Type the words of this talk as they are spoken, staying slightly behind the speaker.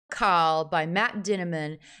Carl by Matt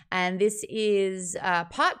Dinniman. And this is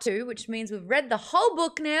part 2, which means we've read the whole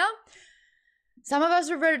book now. Some of us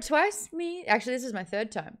have read it twice. Me, actually, this is my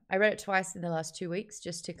 3rd time. I read it twice in the last 2 weeks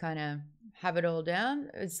just to kind of have it all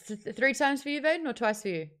down. It's 3 times for you, Vaden, or twice for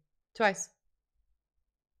you? Twice.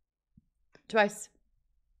 Twice.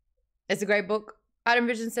 It's a great book. Adam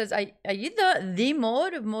Vision says, are you the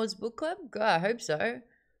Maude of Maude's book club? God, I hope so.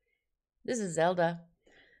 This is Zelda.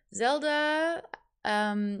 Zelda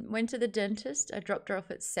went to the dentist. I dropped her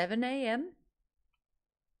off at 7 a.m.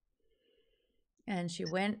 And she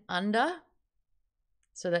went under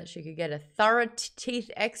so that she could get a thorough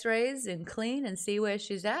teeth x-rays and clean and see where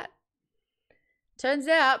she's at. Turns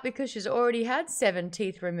out, because she's already had 7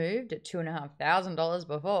 teeth removed at $2,500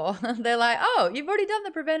 before, they're like, oh, you've already done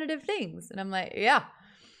the preventative things. And I'm like, yeah.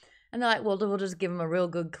 And they're like, well, we'll just give them a real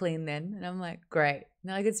good clean then. And I'm like, great. And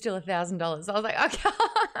they're like, it's still $1,000. So I was like, okay.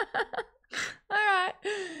 All right.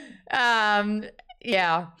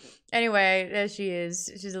 Yeah. Anyway, there she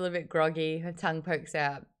is. She's a little bit groggy. Her tongue pokes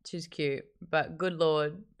out. She's cute. But good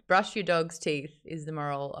Lord, brush your dog's teeth is the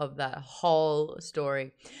moral of that whole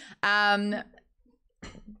story.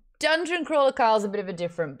 Dungeon Crawler Carl is a bit of a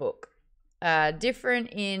different book. Different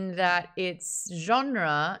in that its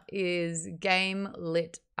genre is game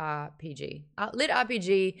lit RPG. Lit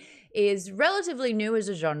RPG is relatively new as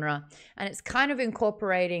a genre, and it's kind of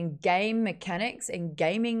incorporating game mechanics and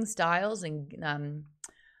gaming styles and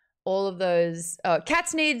all of those.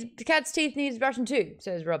 Cat's teeth needs brushing too,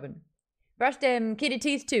 says Robin. Brush them kitty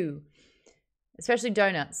teeth too, especially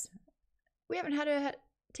donuts. We haven't had her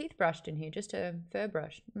teeth brushed in here, just her fur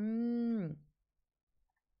brushed. I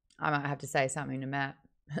might have to say something to Matt.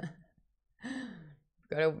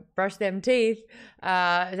 Got to brush them teeth. Is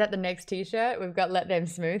that the next t-shirt? We've got let them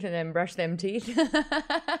smooth and then brush them teeth.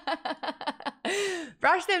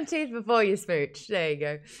 Brush them teeth before you smooch. There you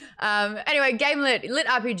go. Anyway, game lit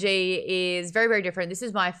RPG is very, very different. This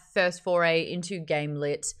is my first foray into game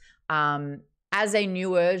lit. As a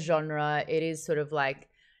newer genre, it is sort of like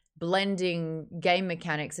blending game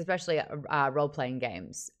mechanics, especially role-playing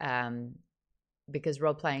games, because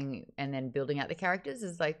role-playing and then building out the characters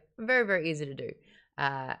is like very, very easy to do.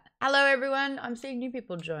 Hello, everyone. I'm seeing new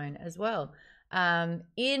people join as well.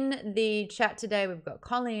 In the chat today, we've got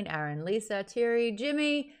Colleen, Aaron, Lisa, Thierry,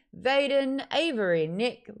 Jimmy, Vaden, Avery,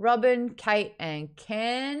 Nick, Robin, Kate, and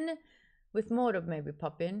Ken, with more to maybe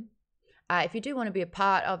pop in. If you do want to be a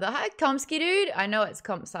part of the... Hi, Komsky Dude. I know it's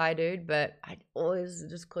Compsci Dude, but I always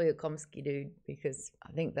just call you Komsky Dude because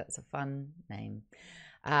I think that's a fun name.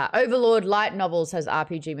 Overlord Light Novels has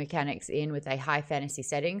RPG mechanics in with a high fantasy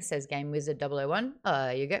setting, says Game Wizard 001.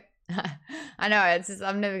 There you go. I know, it's just,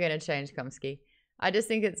 I'm never going to change Komsky. I just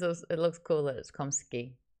think it looks cool that it's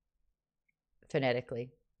Komsky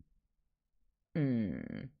phonetically.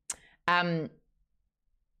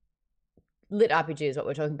 Lit RPG is what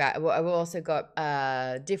we're talking about. We've also got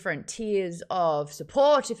different tiers of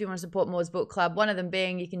support if you want to support Maude's Book Club. One of them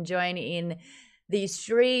being you can join in the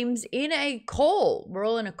streams in a call. We're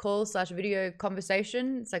all in a call/video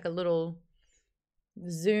conversation. It's like a little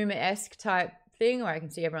Zoom-esque type thing where I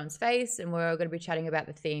can see everyone's face, and we're going to be chatting about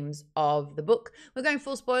the themes of the book. We're going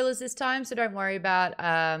full spoilers this time, so don't worry about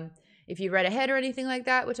if you read ahead or anything like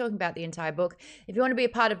that. We're talking about the entire book. If you want to be a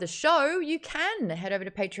part of the show, you can head over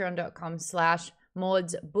to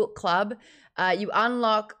patreon.com/Maude's Book Club. You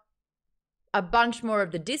unlock a bunch more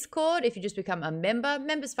of the Discord if you just become a member.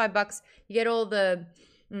 Members $5. You get all the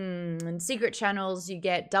secret channels. You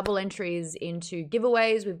get double entries into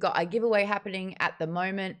giveaways. We've got a giveaway happening at the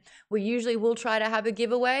moment. We usually will try to have a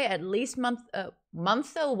giveaway at least month or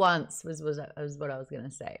once was what I was going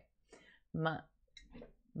to say.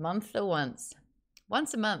 Month or once.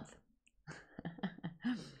 Once a month.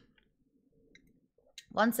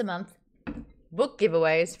 Once a month. Book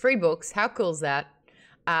giveaways, free books. How cool is that?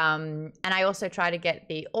 And I also try to get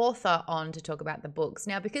the author on to talk about the books.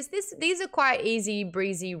 Now, because these are quite easy,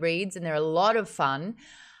 breezy reads and they're a lot of fun,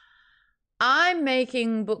 I'm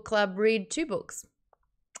making Book Club read 2 books.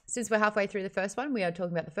 Since we're halfway through the first one, we are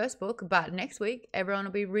talking about the first book, but next week, everyone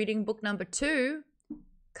will be reading book number 2,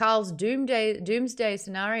 Carl's Doomsday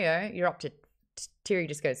Scenario. You're up to... Thierry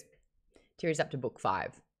just goes... Thierry's up to book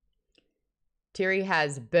 5. Thierry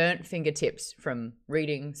has burnt fingertips from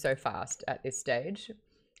reading so fast at this stage,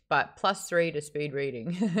 but +3 to speed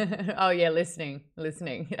reading. Oh yeah, listening.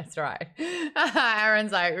 That's right.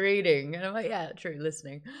 Aaron's like reading, and I'm like, yeah, true,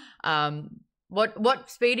 listening. What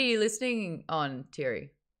speed are you listening on,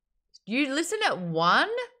 Thierry? You listen at 1?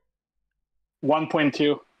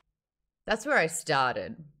 1.2. That's where I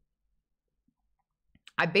started.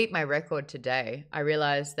 I beat my record today. I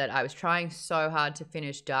realized that I was trying so hard to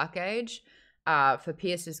finish Dark Age for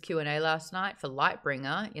Pierce's Q&A last night for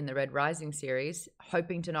Lightbringer in the Red Rising series,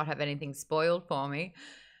 hoping to not have anything spoiled for me.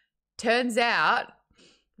 Turns out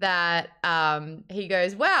that he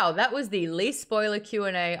goes, wow, that was the least spoiler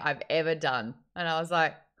Q&A I've ever done. And I was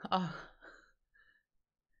like, oh,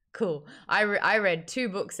 cool. I read 2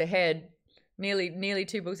 books ahead, nearly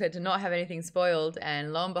 2 books ahead to not have anything spoiled.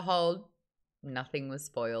 And lo and behold, nothing was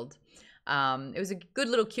spoiled. It was a good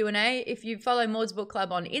little Q&A. If you follow Maude's Book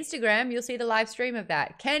Club on Instagram, you'll see the live stream of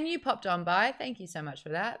that. Ken, you popped on by. Thank you so much for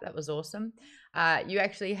that. That was awesome. You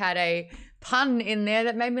actually had a pun in there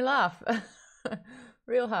that made me laugh.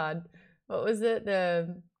 Real hard. What was it?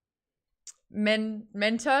 The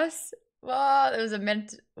Mentos? Oh, there was a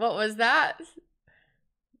what was that?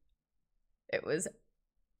 It was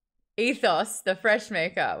Ethos, the fresh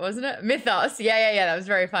maker, wasn't it? Mythos. Yeah. That was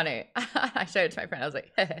very funny. I showed it to my friend. I was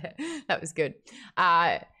like, that was good.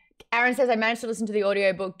 Aaron says, I managed to listen to the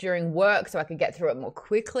audiobook during work so I could get through it more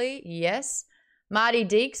quickly. Yes. Marty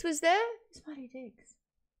Deeks was there. Who's Marty Deeks?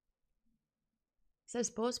 Is that a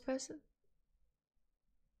sports person?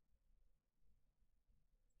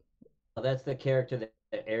 Well, that's the character that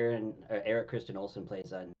Eric Christian Olsen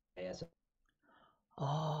plays on AS.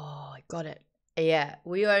 Oh, I got it. Yeah,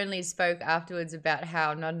 we only spoke afterwards about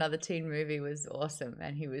how Not Another Teen Movie was awesome,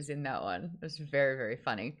 and he was in that one. It was very, very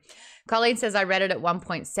funny. Colleen says, I read it at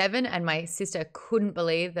 1.7, and my sister couldn't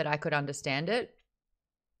believe that I could understand it.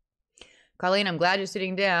 Colleen, I'm glad you're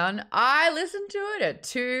sitting down. I listened to it at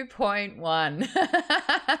 2.1.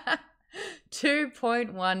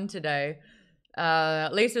 2.1 today.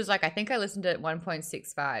 Lisa was like, I think I listened to it at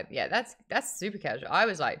 1.65. Yeah, that's super casual. I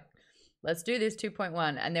was like, let's do this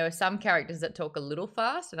 2.1. And there were some characters that talk a little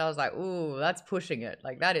fast. And I was like, ooh, that's pushing it.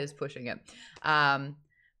 Like, that is pushing it.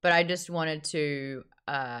 But I just wanted to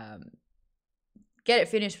get it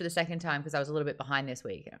finished for the second time because I was a little bit behind this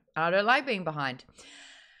week. I don't like being behind.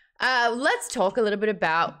 Let's talk a little bit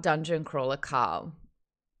about Dungeon Crawler Carl.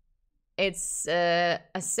 It's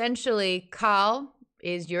essentially Carl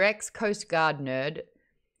is your ex-Coast Guard nerd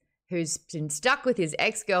who's been stuck with his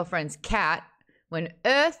ex-girlfriend's cat when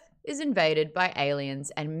Earth is invaded by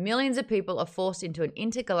aliens and millions of people are forced into an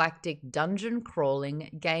intergalactic dungeon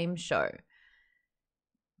crawling game show.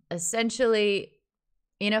 Essentially,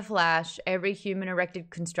 in a flash, every human erected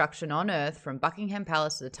construction on Earth, from Buckingham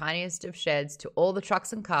Palace to the tiniest of sheds to all the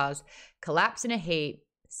trucks and cars, collapse in a heap,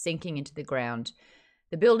 sinking into the ground.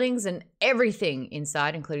 The buildings and everything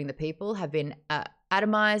inside, including the people, have been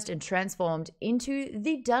atomized and transformed into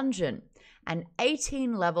the dungeon, an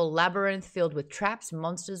 18-level labyrinth filled with traps,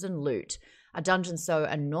 monsters, and loot. A dungeon so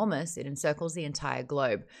enormous it encircles the entire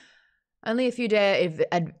globe. Only a few dare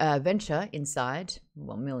venture inside.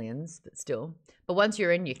 Well, millions, but still. But once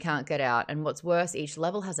you're in, you can't get out. And what's worse, each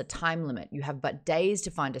level has a time limit. You have but days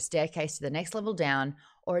to find a staircase to the next level down,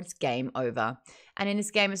 or it's game over. And in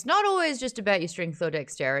this game, it's not always just about your strength or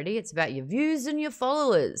dexterity. It's about your views and your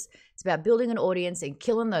followers. It's about building an audience and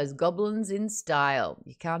killing those goblins in style.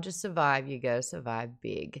 You can't just survive. You got to survive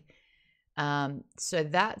big. So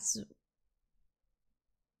that's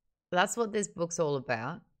what this book's all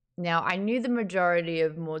about. Now, I knew the majority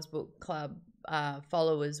of Maude's Book Club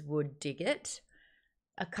followers would dig it.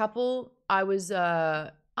 A couple I was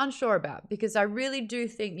unsure about, because I really do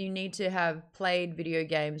think you need to have played video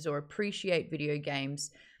games or appreciate video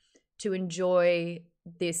games to enjoy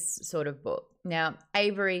this sort of book. Now,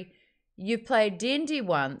 Avery, you've played D&D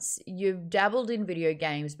once, you've dabbled in video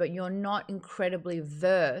games, but you're not incredibly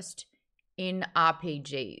versed in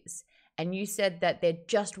RPGs. And you said that there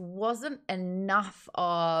just wasn't enough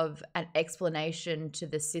of an explanation to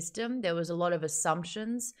the system. There was a lot of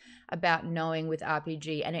assumptions about knowing with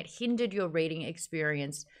RPG, and it hindered your reading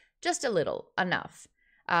experience just a little, enough.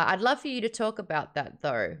 I'd love for you to talk about that,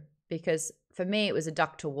 though, because for me, it was a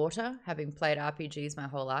duck to water, having played RPGs my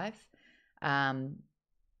whole life.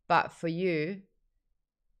 But for you,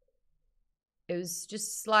 it was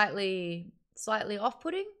just slightly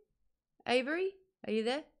off-putting. Avery, are you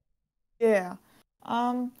there? Yeah.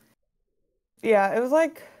 Yeah, it was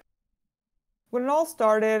like when it all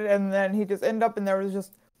started, and then he just ended up and there was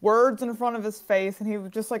just words in front of his face, and he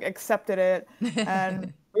just like accepted it,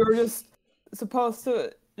 and we were just supposed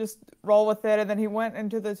to just roll with it, and then he went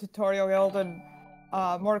into the tutorial guild, and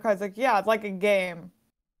Mordecai's like, yeah, it's like a game.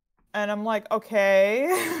 And I'm like, okay.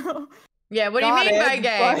 Yeah, what do you mean by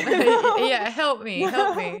game? But... yeah, help me.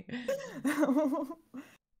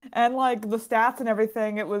 And like the stats and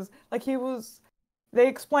everything, it was like they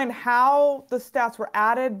explained how the stats were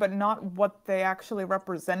added, but not what they actually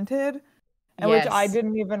represented. and which I Yes.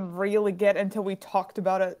 didn't even really get until we talked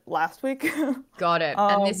about it last week. Got it.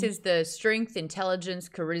 And this Um, is the strength, intelligence,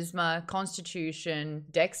 charisma, constitution,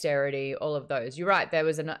 dexterity, all of those. You're right. There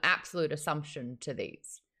was an absolute assumption to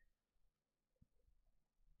these.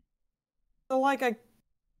 so like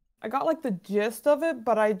I got like the gist of it,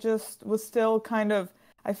 but I just was still kind of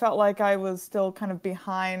I felt like I was still kind of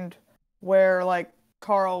behind where like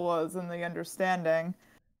Carl was in the understanding.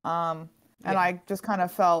 And Yeah. I just kind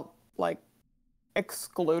of felt like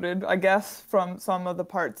excluded, I guess, from some of the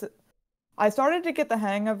parts. I started to get the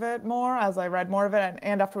hang of it more as I read more of it,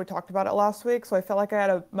 and after we talked about it last week, so I felt like I had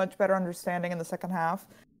a much better understanding in the second half.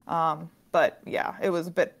 But yeah, it was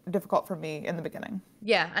a bit difficult for me in the beginning.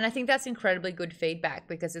 Yeah, and I think that's incredibly good feedback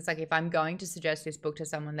because it's like if I'm going to suggest this book to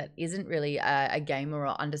someone that isn't really a gamer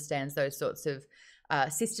or understands those sorts of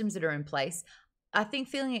systems that are in place, I think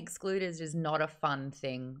feeling excluded is not a fun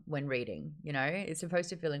thing when reading. You know, it's supposed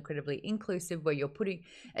to feel incredibly inclusive where you're putting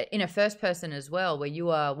in a first person as well, where you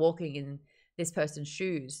are walking in this person's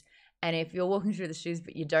shoes. And if you're walking through the shoes,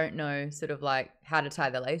 but you don't know sort of like how to tie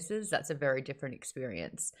the laces, that's a very different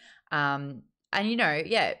experience. And you know,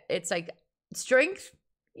 yeah, it's like strength,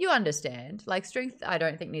 you understand. Like strength, I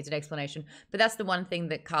don't think needs an explanation, but that's the one thing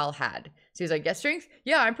that Carl had. So he was like, yeah, strength,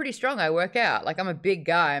 yeah, I'm pretty strong. I work out. Like I'm a big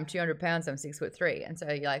guy. I'm 200 pounds. I'm 6'3". And so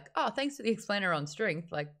you're like, oh, thanks for the explainer on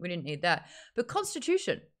strength. Like we didn't need that. But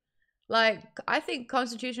constitution, like, I think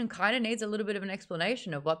Constitution kind of needs a little bit of an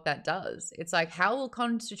explanation of what that does. It's like, how will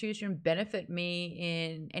Constitution benefit me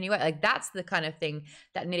in any way? Like, that's the kind of thing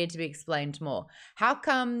that needed to be explained more. How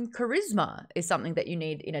come charisma is something that you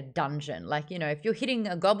need in a dungeon? Like, you know, if you're hitting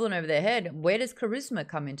a goblin over their head, where does charisma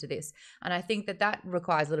come into this? And I think that that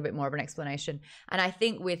requires a little bit more of an explanation. And I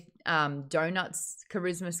think with Donut's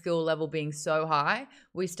charisma skill level being so high,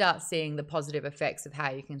 we start seeing the positive effects of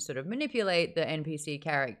how you can sort of manipulate the NPC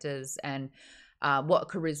characters and what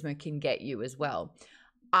charisma can get you as well.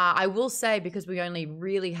 I will say, because we only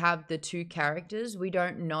really have the two characters, we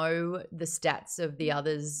don't know the stats of the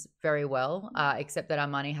others very well, except that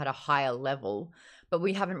Armani had a higher level, but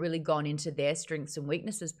we haven't really gone into their strengths and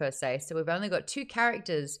weaknesses per se. So we've only got two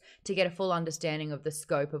characters to get a full understanding of the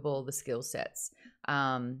scope of all the skill sets.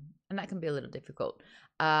 And that can be a little difficult.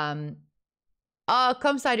 Oh,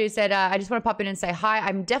 Comsaidu said, I just want to pop in and say hi.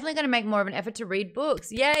 I'm definitely going to make more of an effort to read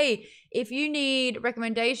books. Yay. If you need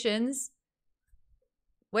recommendations,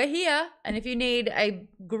 we're here. And if you need a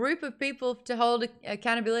group of people to hold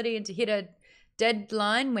accountability and to hit a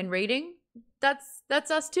deadline when reading, that's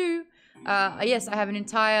us too. Yes, I have an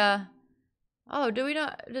entire... Oh, do we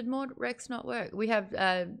not... Did Maude Rex not work? We have...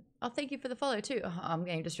 Oh, thank you for the follow too. Oh, I'm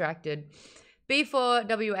getting distracted.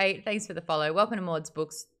 B4W8, thanks for the follow. Welcome to Maude's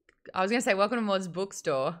Books. I was going to say welcome to Maude's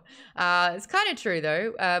bookstore. It's kind of true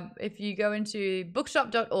though. If you go into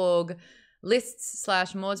bookshop.org,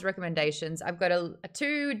 lists/Maude's recommendations, I've got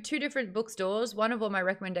two different bookstores. One of all my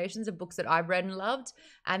recommendations are books that I've read and loved,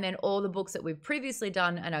 and then all the books that we've previously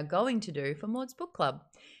done and are going to do for Maude's Book Club.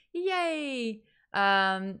 Yay!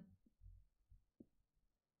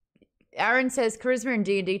 Aaron says charisma in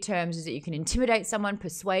D&D terms is that you can intimidate someone,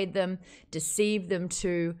 persuade them, deceive them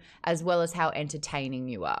too, as well as how entertaining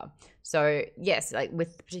you are. So yes, like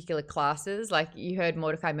with particular classes, like you heard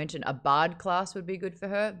Mordecai mention a bard class would be good for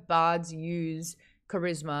her. Bards use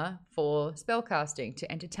charisma for spellcasting,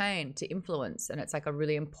 to entertain, to influence, and it's like a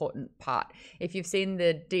really important part. If you've seen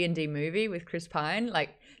the D&D movie with Chris Pine, like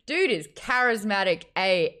dude is charismatic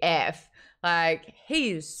AF. Like, he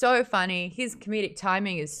is so funny. His comedic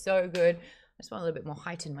timing is so good. I just want a little bit more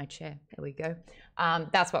height in my chair. There we go.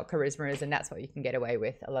 That's what charisma is, and that's what you can get away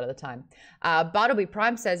with a lot of the time. Bartleby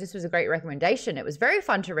Prime says this was a great recommendation. It was very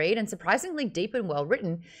fun to read and surprisingly deep and well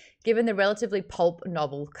written, given the relatively pulp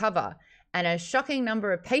novel cover, and a shocking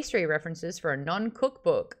number of pastry references for a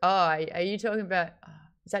non-cookbook. Oh, are you talking about,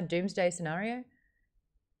 is that Doomsday Scenario?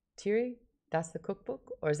 Thierry? That's the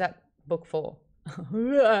cookbook? Or is that book 4?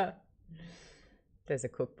 There's a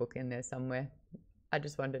cookbook in there somewhere. I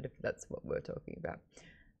just wondered if that's what we're talking about.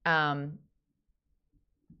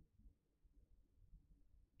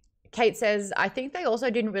 Kate says, I think they also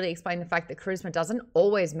didn't really explain the fact that charisma doesn't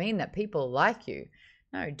always mean that people like you.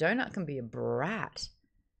 No, Donut can be a brat.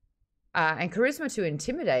 And charisma to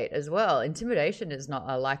intimidate as well. Intimidation is not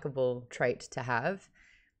a likable trait to have.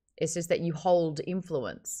 It's just that you hold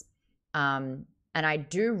influence. And I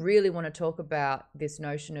do really want to talk about this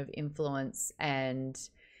notion of influence and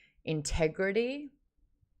integrity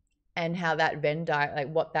and how that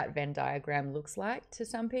what that Venn diagram looks like to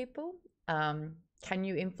some people. Can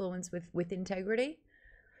you influence with integrity?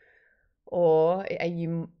 Or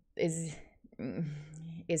is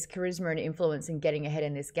is charisma and influence and getting ahead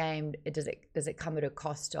in this game, does it come at a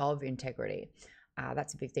cost of integrity?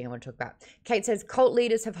 That's a big thing I want to talk about. Kate says, cult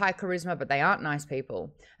leaders have high charisma, but they aren't nice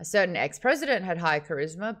people. A certain ex-president had high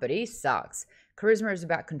charisma, but he sucks. Charisma is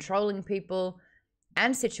about controlling people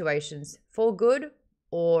and situations for good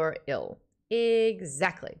or ill.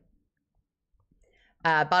 Exactly.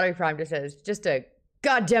 Barley Prime just says, just a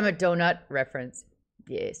goddammit donut reference.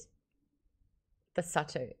 Yes. That's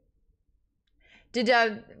such a... Did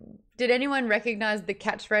anyone recognize the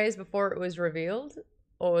catchphrase before it was revealed?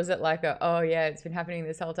 Or was it like oh yeah, it's been happening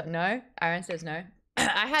this whole time? No? Aaron says no.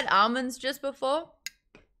 I had almonds just before.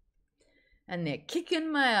 And they're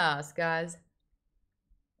kicking my ass, guys.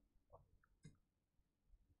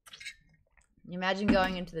 Imagine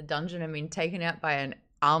going into the dungeon and being taken out by an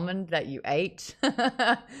almond that you ate.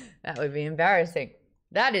 That would be embarrassing.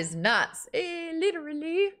 That is nuts.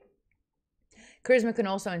 Literally. Charisma can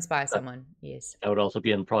also inspire someone. Yes. That would also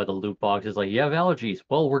be in probably the loot boxes. Like, you have allergies.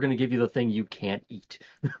 Well, we're going to give you the thing you can't eat.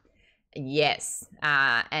 Yes.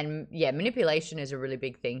 And yeah, manipulation is a really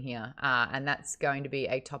big thing here. And that's going to be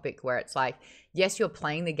a topic where it's like, yes, you're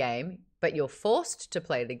playing the game, but you're forced to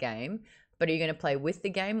play the game. But are you going to play with the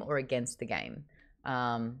game or against the game?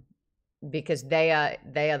 Because they are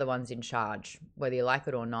the ones in charge, whether you like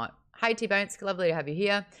it or not. Hi, T-Bones. Lovely to have you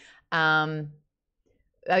here.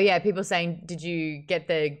 Oh yeah, people saying, did you get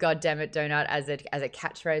the goddammit donut as a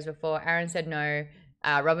catchphrase before? Aaron said no.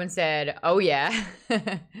 Robin said, oh yeah.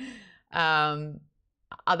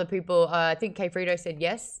 Other people, I think K Frito said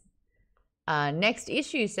yes. Next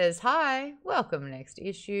Issue says hi. Welcome, Next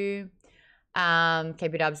Issue.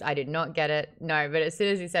 KP Dubs, I did not get it. No, but as soon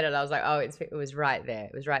as he said it, I was like, oh, it was right there.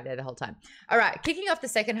 It was right there the whole time. All right, kicking off the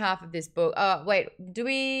second half of this book. Oh, wait,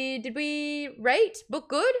 did we rate book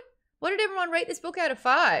good? What did everyone rate this book out of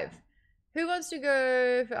 5? Who wants to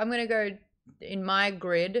go? I'm going to go in my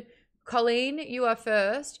grid. Colleen, you are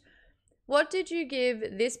first. What did you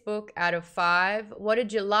give this book out of 5? What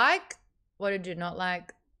did you like? What did you not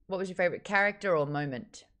like? What was your favorite character or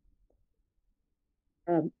moment?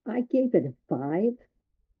 I gave it a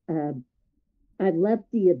 5. I loved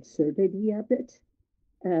the absurdity of it,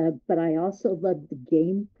 but I also loved the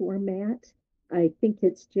game format. I think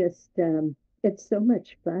it's just... it's so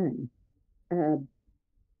much fun.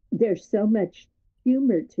 There's so much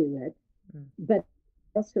humor to it, but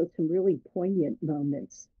also some really poignant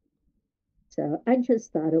moments. So I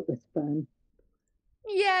just thought it was fun.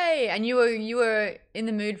 Yay! And you were in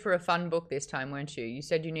the mood for a fun book this time, weren't you? You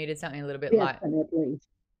said you needed something a little bit light. Definitely.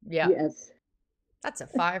 Yeah. Yes. That's a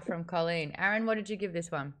 5 from Colleen. Aaron, what did you give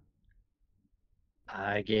this one?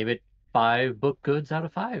 I gave it 5 book goods out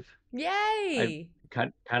of 5. Yay!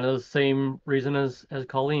 Kind of the same reason as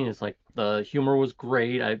Colleen. It's like the humor was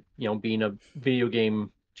great. Being a video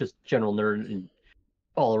game just general nerd and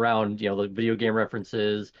all around, the video game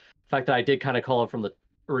references. The fact that I did kind of call it from the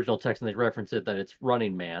original text and they reference it that it's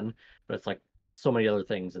Running Man, but it's like so many other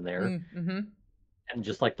things in there. Mm-hmm. And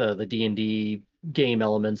just like the D&D game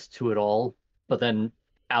elements to it all. But then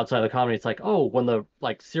outside the comedy, it's like, oh, when the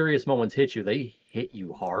like serious moments hit you, they hit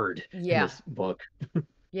you hard in this book.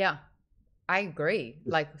 Yeah. I agree.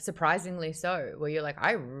 Like, surprisingly so, where you're like,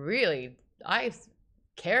 I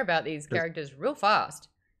care about these characters real fast.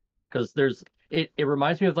 Because it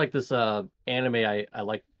reminds me of like this anime I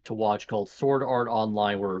like to watch called Sword Art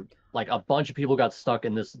Online, where like a bunch of people got stuck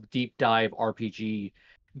in this deep dive RPG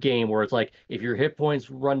game where it's like, if your hit points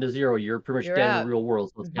run to 0, you're pretty much dead in the real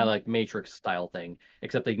world. So it's kind of like Matrix style thing,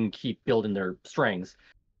 except they can keep building their strengths.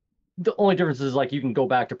 The only difference is like you can go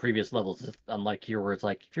back to previous levels, unlike here where it's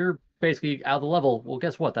like, if you're basically out of the level, well,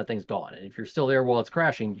 guess what? That thing's gone. And if you're still there while it's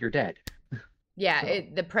crashing, you're dead. Yeah, so.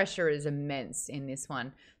 The pressure is immense in this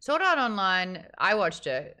one. Sword Art Online, I watched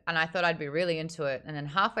it and I thought I'd be really into it. And then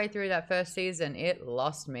halfway through that first season, it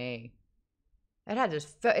lost me. It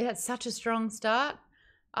had such a strong start.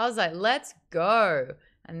 I was like, let's go.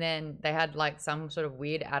 And then they had like some sort of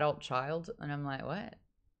weird adult child. And I'm like, what?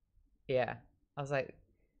 Yeah. I was like,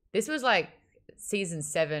 this was like season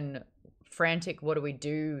 7 frantic, what do we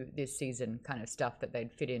do this season kind of stuff that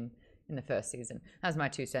they'd fit in the first season. That was my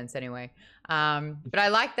 2 cents anyway. But I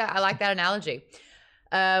like that. I like that analogy.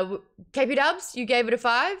 KP Dubs, you gave it a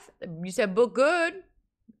 5. You said book good.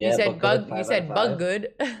 Yeah, you said bug. You said bug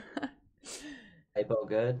good. Typo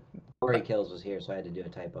good. Corey Kills was here, so I had to do a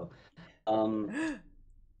typo.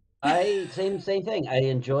 Same thing. I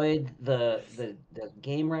enjoyed the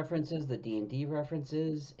game references, the D&D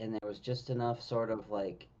references, and there was just enough sort of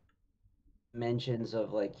like mentions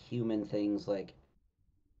of like human things, like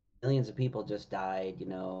millions of people just died,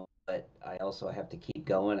 but I also have to keep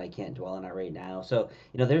going. I can't dwell on it right now. So,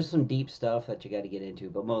 there's some deep stuff that you got to get into,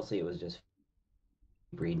 but mostly it was just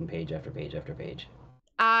reading page after page after page.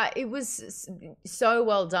 It was so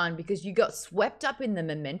well done because you got swept up in the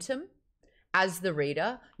momentum as the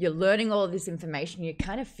reader. You're learning all of this information. You're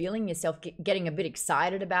kind of feeling yourself getting a bit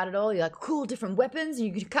excited about it all. You're like, cool, different weapons, and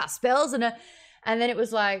you can cast spells. And then it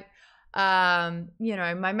was like,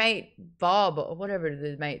 my mate Bob, or whatever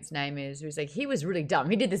the mate's name is, who's like, he was really dumb.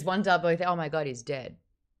 He did this one double. Oh my God, he's dead.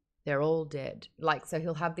 They're all dead. Like, so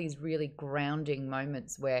he'll have these really grounding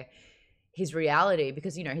moments where his reality,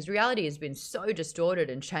 because, his reality has been so distorted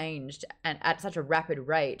and changed and at such a rapid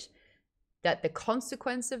rate that the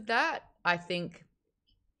consequence of that, I think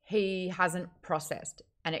he hasn't processed,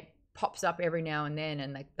 and it pops up every now and then,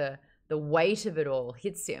 and like the weight of it all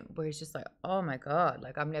hits him where he's just like, oh my God,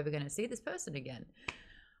 like I'm never going to see this person again.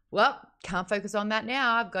 Well, can't focus on that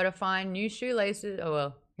now. I've got to find new shoelaces. Oh,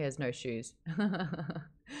 well, he has no shoes. I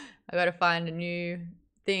got to find a new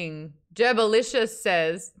thing. Gerbalicious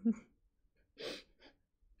says,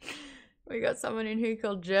 we got someone in here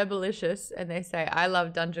called Gerbalicious, and they say, I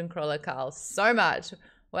love Dungeon Crawler Carl so much.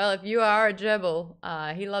 Well, if you are a gerbil,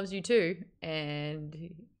 he loves you too,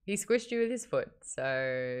 and he squished you with his foot.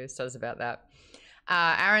 So it's about that.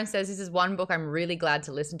 Aaron says, this is one book I'm really glad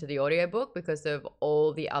to listen to the audiobook because of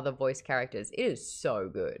all the other voice characters. It is so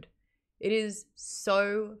good. It is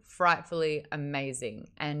so frightfully amazing.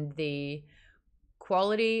 And the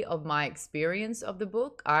quality of my experience of the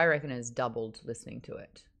book, I reckon, has doubled listening to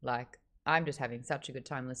it. Like, I'm just having such a good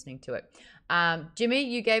time listening to it. Jimmy,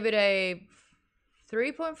 you gave it a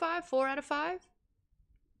 3.5, 4 out of 5?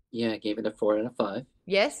 Yeah, I gave it a 4 out of 5.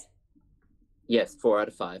 Yes? Yes, 4 out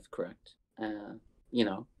of 5, correct.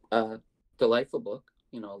 Delightful book.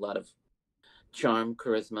 A lot of charm,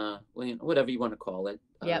 charisma, whatever you want to call it.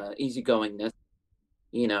 Yep. Easygoingness.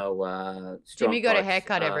 Strong Jimmy got a parts,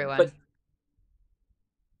 haircut, everyone. But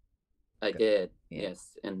I did, Yeah.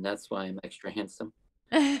 yes, and that's why I'm extra handsome.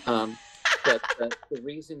 But the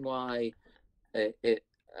reason why I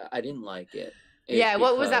didn't like it. Yeah,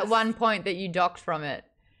 what was that because- one point that you docked from it?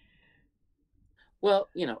 Well,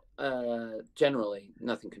 generally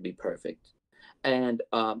nothing can be perfect, and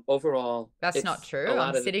overall, That's not true. a lot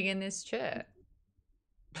I'm of- sitting in this chair.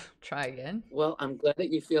 Try again. Well, I'm glad that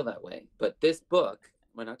you feel that way, but this book,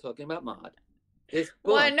 we're not talking about Maude. This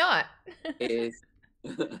book Why not? is.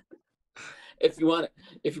 If you want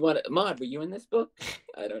it, Maude, were you in this book?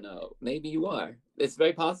 I don't know. Maybe you are. It's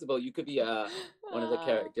very possible you could be one of the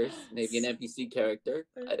characters, maybe an NPC character.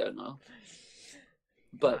 I don't know.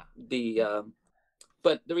 But the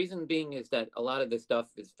reason being is that a lot of this stuff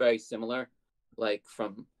is very similar, like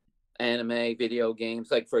from anime, video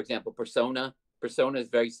games. Like, for example, Persona. Persona is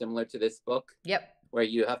very similar to this book. Yep. Where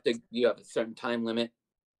you have a certain time limit,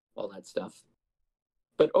 all that stuff.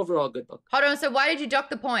 But overall, good book. Hold on. So why did you dock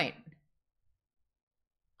the point?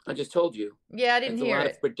 I just told you. Yeah, I didn't hear it. A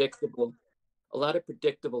lot of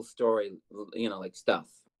predictable story, like stuff.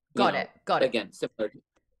 Got it. Again, similar to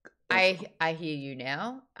I hear you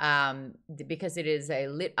now. Because it is a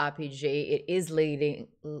lit RPG, it is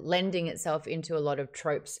lending itself into a lot of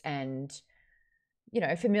tropes and,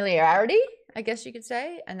 familiarity, I guess you could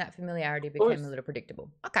say. And that familiarity became a little predictable.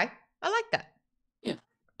 Okay. I like that. Yeah.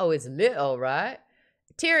 Oh, it's lit, all right.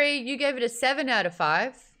 Terry, you gave it a 7 out of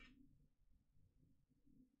 5.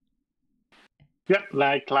 Yep,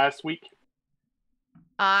 like last week.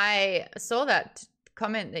 I saw that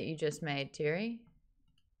comment that you just made, Terry.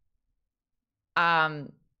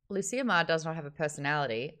 Lucia Ma does not have a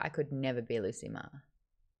personality. I could never be Lucia Ma.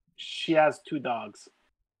 She has 2 dogs.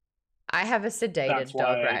 I have a sedated That's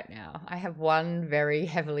dog why- right now. I have one very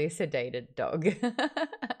heavily sedated dog. Hey,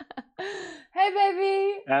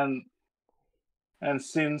 baby. And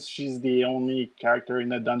since she's the only character in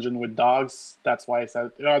the dungeon with dogs, that's why I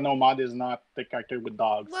said, oh, no, Maude is not the character with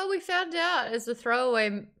dogs. Well, we found out as a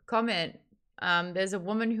throwaway comment, there's a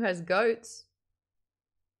woman who has goats.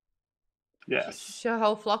 Yes. Her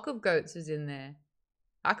whole flock of goats is in there.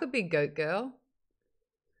 I could be goat girl.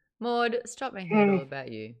 Maude, stop making it all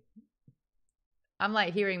about you. I'm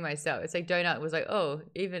like hearing myself. It's like Donut was like, oh,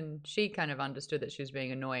 even she kind of understood that she was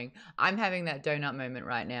being annoying. I'm having that Donut moment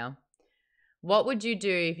right now. What would you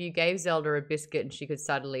do if you gave Zelda a biscuit and she could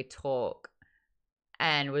suddenly talk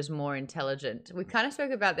and was more intelligent? We kind of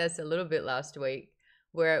spoke about this a little bit last week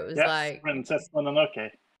where it was like... Princess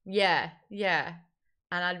Mononoke. Yeah.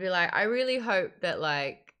 And I'd be like, I really hope that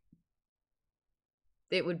like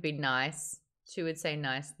it would be nice. She would say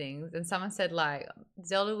nice things. And someone said like,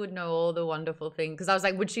 Zelda would know all the wonderful things. Because I was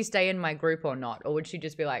like, would she stay in my group or not? Or would she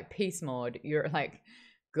just be like, peace, Maude, you're like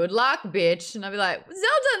good luck, bitch. And I'd be like,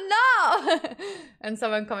 Zelda, no. And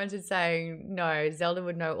someone commented saying, no, Zelda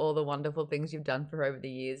would know all the wonderful things you've done for her over the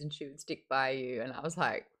years and she would stick by you. And I was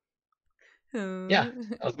like, Yeah,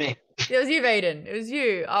 that was me. It was you, Vaden. It was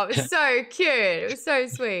you. Oh, it was so cute. It was so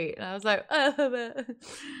sweet. And I was like,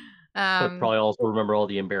 But probably also remember all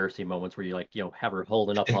the embarrassing moments where you like, have her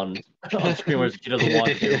holding up on screen where she doesn't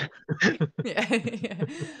want to. yeah.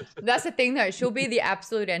 That's the thing though. She'll be the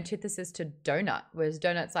absolute antithesis to Donut, whereas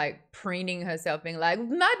Donut's like preening herself, being like,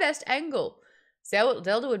 my best angle.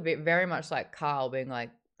 Zelda would be very much like Carl, being like,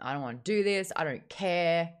 I don't want to do this. I don't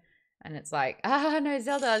care. And it's like, no,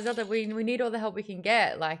 Zelda, we need all the help we can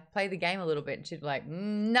get. Like, play the game a little bit. And she'd be like,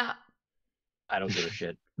 nah. I don't give a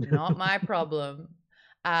shit. Not my problem.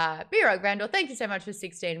 B-Rock Vandal, thank you so much for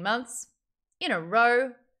 16 months in a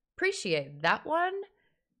row. Appreciate that one.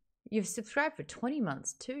 You've subscribed for 20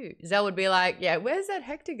 months too. Zell would be like, yeah, where's that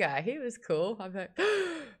Hector guy? He was cool. I'm like,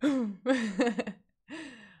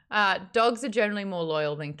 dogs are generally more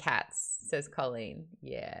loyal than cats, says Colleen.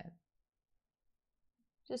 Yeah.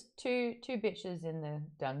 Just two bitches in the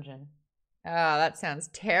dungeon. Oh, that sounds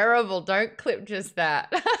terrible. Don't clip just that.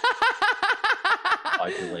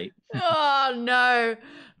 Too late. Oh, no.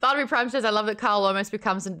 Barnaby Prime says, I love that Carl almost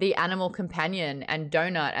becomes the animal companion and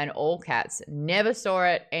Donut and all cats. Never saw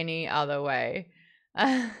it any other way.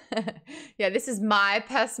 Yeah, this is my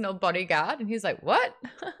personal bodyguard. And he's like, what?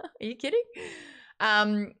 Are you kidding?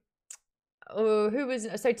 So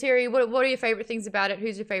Terry, what are your favorite things about it?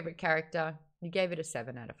 Who's your favorite character? You gave it a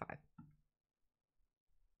 7 out of 5.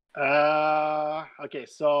 Okay,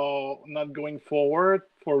 so not going forward,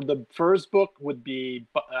 for the first book would be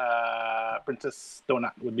Princess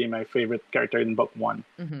Donut would be my favorite character in book 1.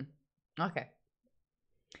 Mm-hmm. Okay.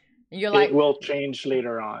 You're like, it will change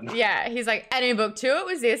later on. Yeah, he's like, and in book 2 it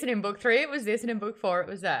was this, and in book 3 it was this, and in book 4 it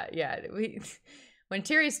was that. Yeah, when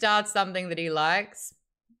Terry starts something that he likes.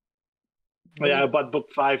 Yeah, I bought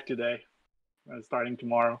book 5 today. Starting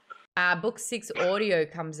tomorrow. Book 6 audio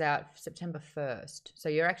comes out September 1st. So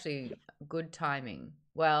you're actually good timing.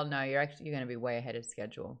 Well, no, you're going to be way ahead of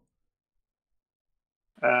schedule.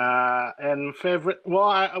 And favorite, well,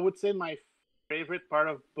 I would say my favorite part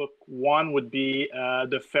of book 1 would be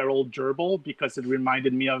the feral gerbil, because it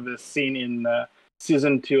reminded me of a scene in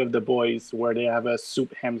season 2 of The Boys where they have a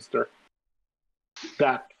soup hamster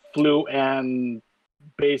that flew and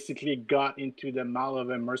basically got into the mouth of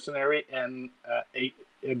a mercenary and ate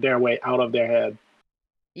their way out of their head.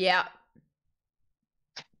 Yeah,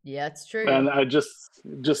 it's true. And I just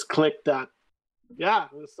clicked that. Yeah,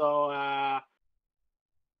 so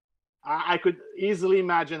I could easily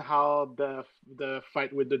imagine how the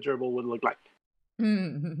fight with the gerbil would look like.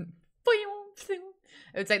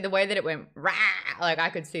 It's like the way that it went, rah, like I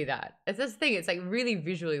could see that. It's this thing. It's like really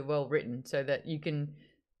visually well written, so that you can,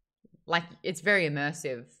 like, it's very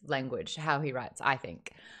immersive language how he writes, I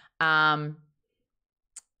think.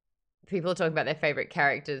 People are talking about their favorite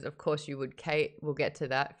characters. Of course you would, Kate. We'll get to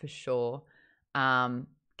that for sure.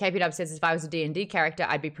 KP Dub says, if I was a D&D character,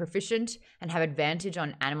 I'd be proficient and have advantage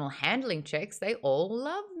on animal handling checks. They all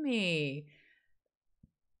love me.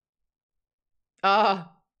 Oh,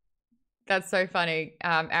 that's so funny.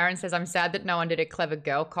 Aaron says, I'm sad that no one did a clever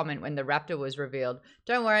girl comment when the raptor was revealed.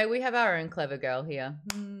 Don't worry, we have our own clever girl here.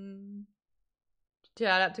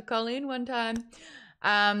 Shout out to Colleen one time.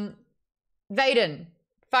 Vaden,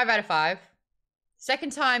 5 out of 5.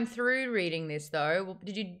 Second time through reading this, though,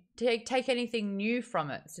 did you take anything new from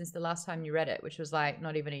it since the last time you read it, which was like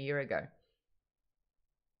not even a year ago?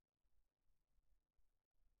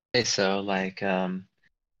 Okay, so like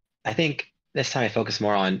I think this time I focused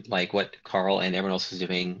more on like what Carl and everyone else was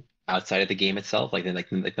doing outside of the game itself, like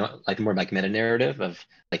the more like meta narrative of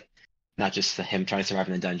like not just him trying to survive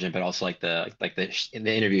in the dungeon, but also like the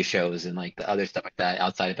interview shows and like the other stuff like that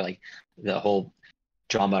outside of it, like the whole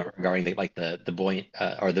drama regarding the buoyant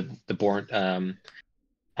or the Born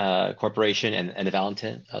corporation and the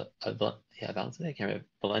Valentin Valentin, I can't remember,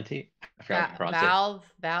 Valenti, I forgot how to pronounce it.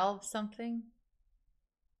 Valve something.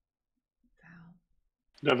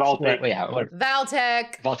 The Valtech.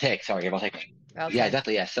 Valtech. Sorry, Valtech. Yeah,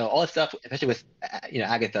 definitely. Yeah. So all that stuff, especially with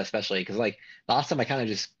Agatha, especially because like last time I kind of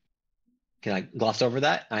just glossed over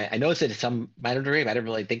that. I noticed it to some minor degree, but I didn't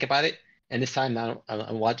really think about it. And this time now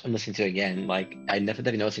I'm listening to it again. Like I'm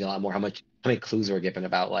definitely noticing a lot more how many clues were given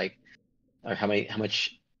about like, or how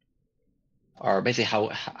much, or basically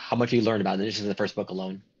how much you learn about it just in the first book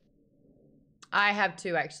alone. I have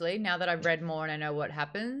too, actually. Now that I've read more and I know what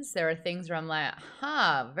happens, there are things where I'm like,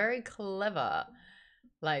 very clever.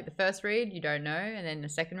 Like the first read, you don't know. And then the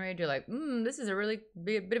second read, you're like, this is a really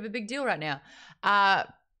bit of a big deal right now.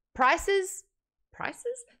 Prices,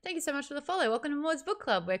 Prices? Thank you so much for the follow. Welcome to Maude's Book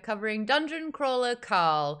Club. We're covering Dungeon Crawler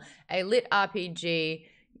Carl, a lit RPG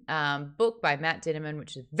book by Matt Dinniman,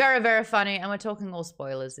 which is very, very funny. And we're talking all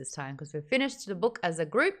spoilers this time because we've finished the book as a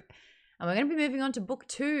group. And we're going to be moving on to book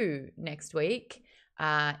 2 next week.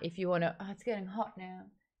 If you want to... Oh, it's getting hot now.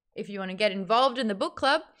 If you want to get involved in the book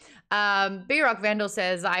club, B-Rock Vandal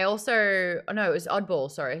says, I also... Oh, no, it was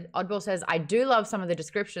Oddball, sorry. Oddball says, I do love some of the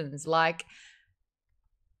descriptions, like...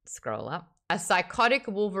 Scroll up. A psychotic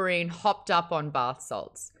Wolverine hopped up on bath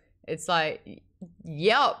salts. It's like,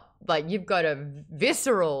 yep, like you've got a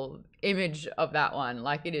visceral image of that one.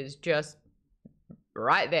 Like it is just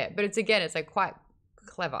right there. But it's like quite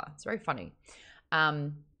clever. It's very funny.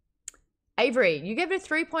 Avery, you gave it a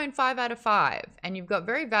 3.5 out of 5 and you've got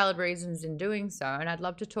very valid reasons in doing so. And I'd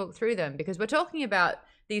love to talk through them because we're talking about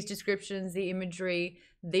these descriptions, the imagery,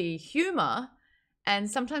 the humor. And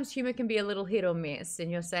sometimes humor can be a little hit or miss.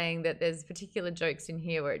 And you're saying that there's particular jokes in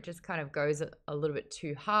here where it just kind of goes a little bit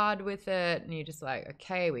too hard with it. And you're just like,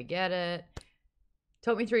 okay, we get it.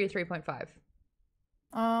 Talk me through your 3.5.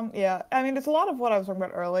 Yeah, I mean, it's a lot of what I was talking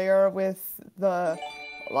about earlier with the,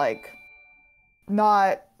 like,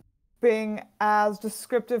 not being as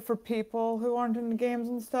descriptive for people who aren't into games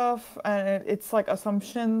and stuff. And it's like the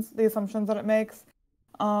assumptions that it makes.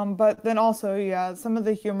 But then also, yeah, some of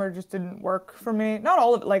the humor just didn't work for me. Not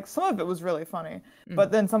all of it, like some of it was really funny,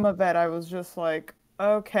 but then some of it I was just like,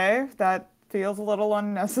 okay, that feels a little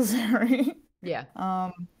unnecessary. Yeah.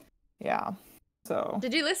 Yeah. So.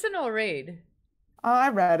 Did you listen or read? I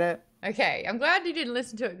read it. Okay, I'm glad you didn't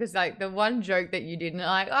listen to it because like the one joke that you didn't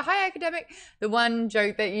like, oh hi academic, the one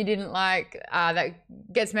joke that you didn't like that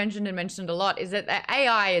gets mentioned a lot is that the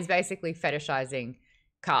AI is basically fetishizing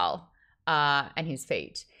Carl. And his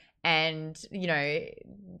feet. And, you know,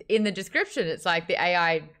 in the description, it's like the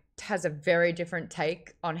AI has a very different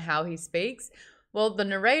take on how he speaks. Well, the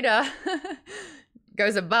narrator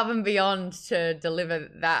goes above and beyond to deliver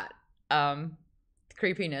that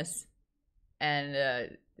creepiness. And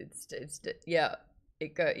yeah.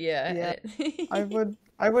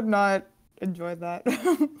 I would not enjoy that.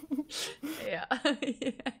 Yeah.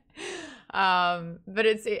 But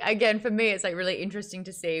it's, again, for me, it's like really interesting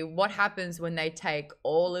to see what happens when they take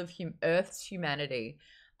all of Earth's humanity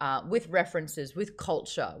with references, with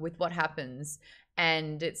culture, with what happens.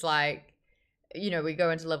 And it's like, you know, we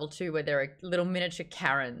go into level 2 where there are little miniature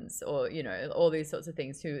Karens or, you know, all these sorts of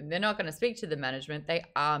things who they're not going to speak to the management. They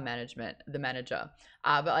are the manager.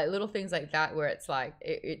 But like little things like that where it's like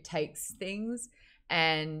it takes things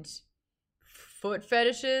and foot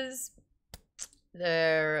fetishes.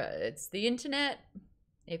 It's the internet.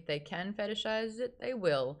 If they can fetishize it, they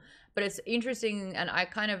will. But it's interesting, and I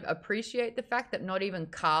kind of appreciate the fact that not even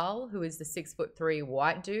Carl, who is the 6'3"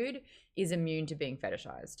 white dude, is immune to being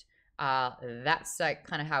fetishized. That's like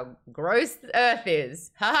kind of how gross the Earth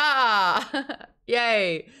is. Ha ha!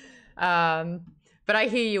 Yay! But I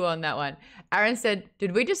hear you on that one. Aaron said,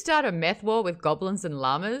 "Did we just start a meth war with goblins and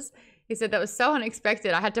llamas?" He said, that was so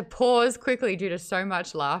unexpected. I had to pause quickly due to so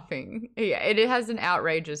much laughing. Yeah, it has an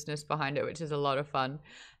outrageousness behind it, which is a lot of fun.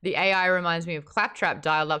 The AI reminds me of Claptrap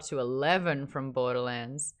dialed up to 11 from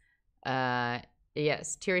Borderlands.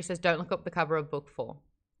 Yes, Thierry says, don't look up the cover of book 4.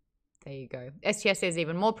 There you go. STS says,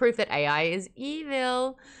 even more proof that AI is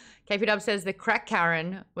evil. KP Dub says, the Crack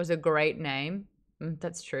Karen was a great name.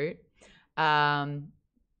 That's true.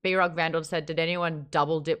 B-Rock Vandal said, did anyone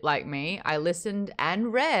double dip like me? I listened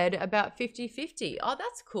and read about 50/50. Oh,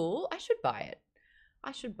 that's cool. I should buy it.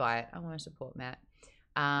 I want to support Matt.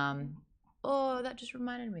 Oh, that just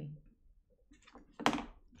reminded me.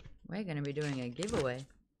 We're going to be doing a giveaway.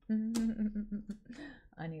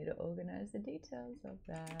 I need to organize the details of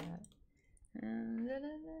that.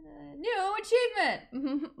 New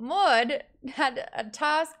achievement. Maude had a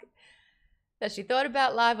task that she thought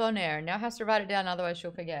about live on air and now has to write it down, otherwise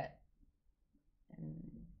she'll forget.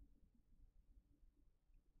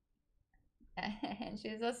 And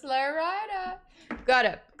she's a slow writer. Got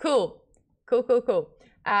it. Cool. Who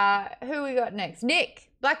we got next?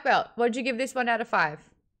 Nick, black belt. What did you give this one out of 5?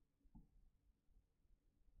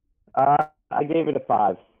 I gave it a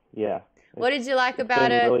 5. Yeah. What did you like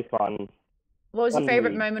about it? Really fun. What was your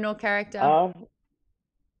favorite read. moment or character?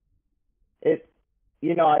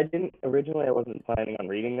 You know, I wasn't planning on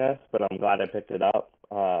reading this, but I'm glad I picked it up.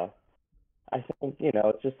 I think, you know,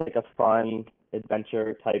 it's just like a fun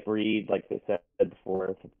adventure type read, like they said before.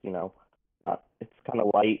 It's, you know, it's kind of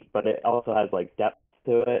light, but it also has like depth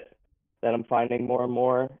to it that I'm finding more and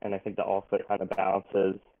more, and I think the author kind of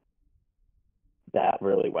balances that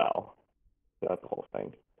really well. So that's the whole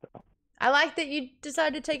thing. So. I like that you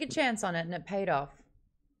decided to take a chance on it and it paid off.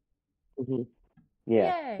 Mm-hmm.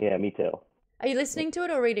 Yeah, Yay. yeah, me too. Are you listening to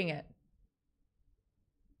it or reading it?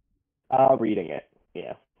 Reading it.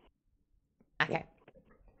 Yeah. Okay.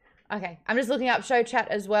 Okay. I'm just looking up show chat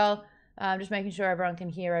as well. Just making sure everyone can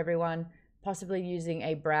hear everyone. Possibly using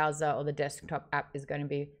a browser or the desktop app is going to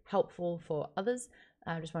be helpful for others.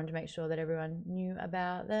 I just wanted to make sure that everyone knew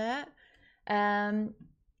about that. 5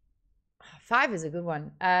 is a good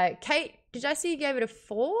one. Kate, did I see you gave it a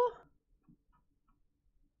 4?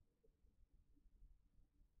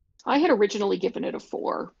 I had originally given it a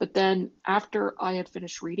 4, but then after I had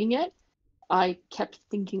finished reading it, I kept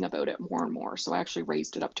thinking about it more and more. So I actually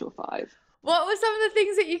raised it up to a 5. What were some of the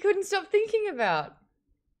things that you couldn't stop thinking about?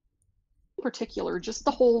 In particular, just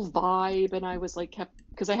the whole vibe. And I was like,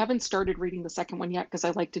 because I haven't started reading the second one yet, because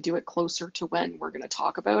I like to do it closer to when we're going to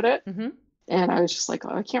talk about it. Mm-hmm. And I was just like,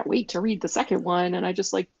 oh, I can't wait to read the second one. And I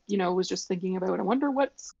just like, was just thinking about, I wonder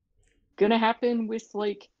what's going to happen with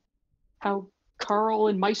like how Carl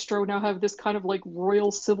and Maestro now have this kind of like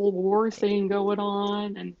royal civil war thing going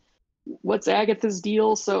on. And what's Agatha's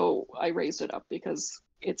deal? So I raised it up because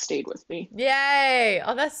it stayed with me. Yay!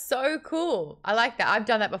 Oh, that's so cool. I like that. I've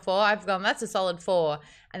done that before. I've gone, that's a solid 4.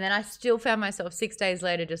 And then I still found myself 6 days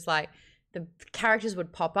later just like the characters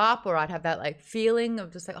would pop up, or I'd have that like feeling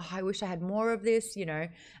of just like, oh, I wish I had more of this, and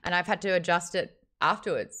I've had to adjust it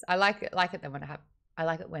afterwards. I like it then when I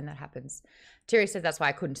like it when that happens. Terry says that's why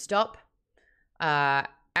I couldn't stop.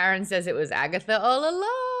 Aaron says it was Agatha all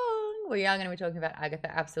along. We are going to be talking about Agatha,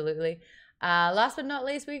 absolutely. Last but not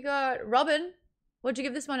least, we got Robin. What'd you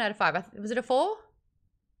give this one out of 5? Was it a 4?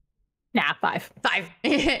 Nah, 5. 5.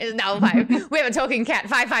 No, 5. We have a talking cat.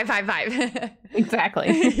 5, 5, 5, 5.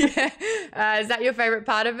 Exactly. Yeah. Is that your favorite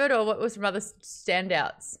part of it, or what were some other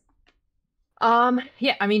standouts?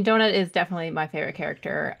 Yeah, I mean, Donut is definitely my favorite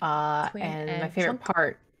character. And my favorite Chunk.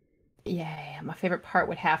 part, my favorite part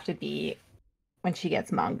would have to be when she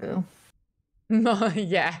gets Mongu.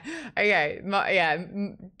 Yeah. Okay. Yeah.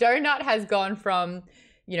 Donut has gone from,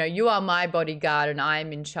 you are my bodyguard and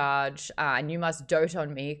I'm in charge, and you must dote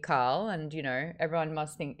on me, Carl, and, everyone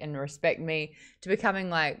must think and respect me, to becoming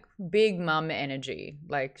like big mum energy,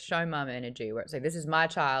 like show mum energy, where it's like, this is my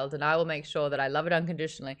child and I will make sure that I love it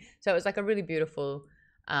unconditionally. So it was like a really beautiful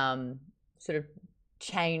sort of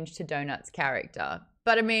change to Donut's character.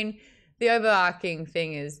 But I mean, the overarching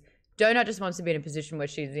thing is Donut just wants to be in a position where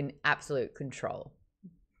she's in absolute control.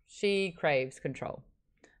 She craves control.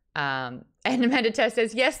 And Amanda Tess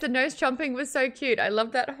says, yes, the nose chomping was so cute. I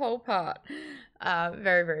love that whole part.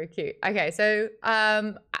 Very, very cute. Okay, so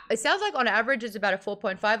it sounds like on average it's about a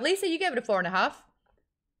 4.5. Lisa, you gave it a 4.5.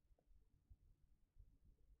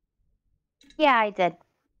 Yeah, I did.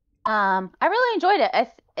 I really enjoyed it.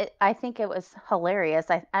 I think it was hilarious.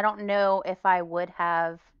 I don't know if I would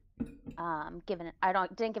have given it.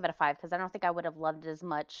 Didn't give it a 5 because I don't think I would have loved it as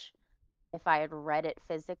much if I had read it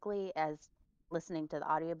physically as listening to the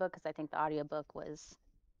audiobook, because I think the audiobook was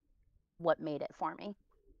what made it for me.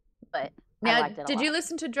 But now, I liked it a did lot. you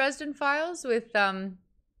listen to Dresden Files with I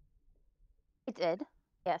did.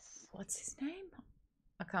 Yes. what's his name?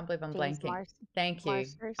 I can't believe I'm James blanking. Thank you.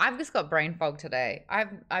 Marsters. I've just got brain fog today.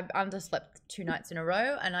 I've underslept 2 nights in a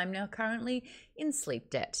row, and I'm now currently in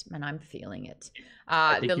sleep debt, and I'm feeling it.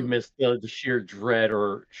 I think you missed the sheer dread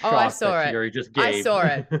or shock I saw that it. Thierry just gave. I saw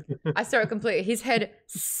it. I saw it completely. His head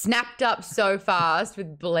snapped up so fast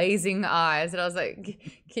with blazing eyes, and I was like,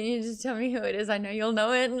 "Can you just tell me who it is? I know you'll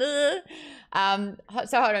know it."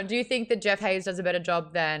 So hold on. Do you think that Jeff Hayes does a better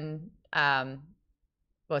job than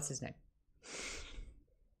what's his name?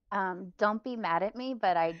 Don't be mad at me,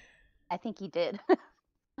 but I think he did.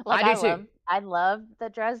 I do too. I love the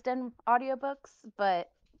Dresden audiobooks, but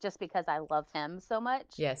just because I love him so much.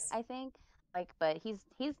 Yes. I think but he's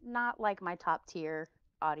not like my top tier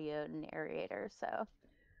audio narrator, so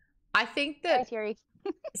I think that Thierry.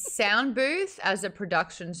 Sound Booth as a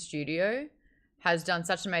production studio has done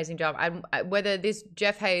such an amazing job. Whether this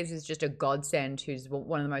Jeff Hayes is just a godsend, who's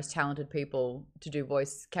one of the most talented people to do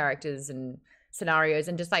voice characters and scenarios,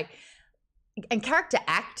 and just and character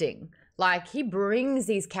acting. Like, he brings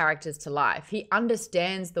these characters to life. He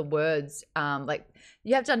understands the words.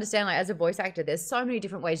 You have to understand, as a voice actor, there's so many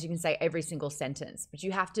different ways you can say every single sentence, but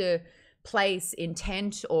you have to place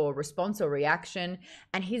intent or response or reaction.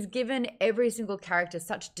 And he's given every single character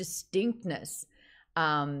such distinctness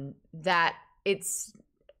that it's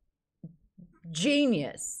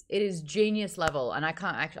genius. It is genius level. And I'm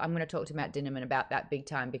going to talk to Matt Dinniman about that big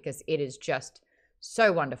time, because it is just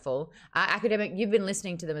so wonderful. Academic, you've been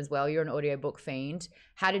listening to them as well. You're an audiobook fiend.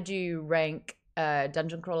 How did you rank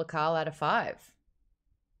Dungeon Crawler Carl out of 5?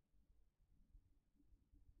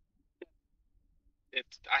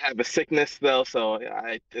 I have a sickness though, so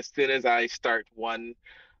as soon as I start one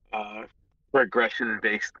uh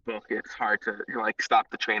progression-based book, it's hard to like stop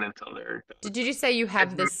the train until they're done. Did you say you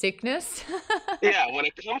have the sickness? Yeah, when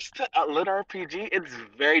it comes to a lit RPG, it's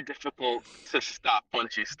very difficult to stop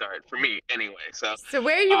once you start. For me, anyway. So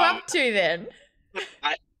where are you up to then?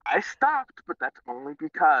 I stopped, but that's only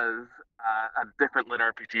because a different lit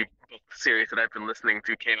RPG book series that I've been listening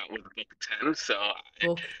to came out with book 10. So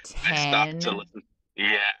Book I stopped to 10. listen.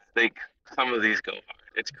 Yeah, some of these go hard.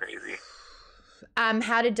 It's crazy.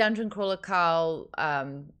 How did Dungeon Crawler Carl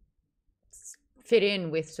fit in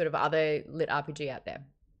with sort of other lit RPG out there?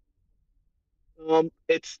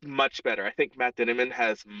 It's much better. I think Matt Dinniman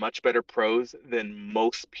has much better prose than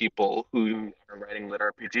most people who are writing lit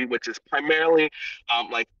RPG, which is primarily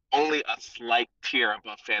like only a slight tier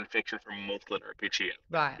above fan fiction for most lit RPG.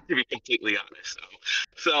 Right. To be completely honest.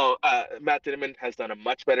 So Matt Dinniman has done a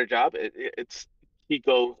much better job. He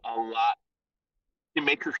goes a lot. He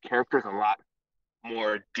makes his characters a lot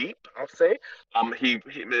more deep, I'll say.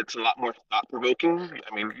 It's a lot more thought provoking.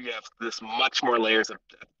 I mean, you have this much more layers of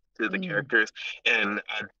depth to the characters in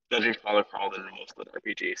Dungeon Crawler Carl than most lit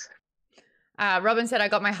RPGs. Robin said, I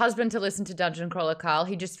got my husband to listen to Dungeon Crawler Carl.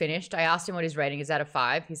 He just finished. I asked him what his rating is out of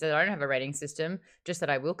 5. He said, I don't have a rating system, just that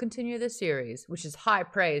I will continue the series, which is high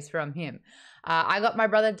praise from him. I got my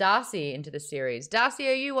brother Darcy into the series. Darcy,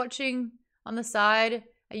 are you watching on the side?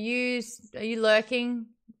 Are you lurking,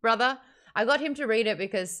 brother? I got him to read it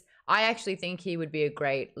because I actually think he would be a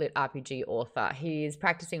great lit RPG author. He's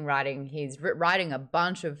practicing writing. He's writing a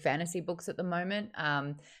bunch of fantasy books at the moment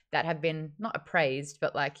that have been not appraised,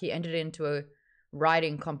 but like he entered into a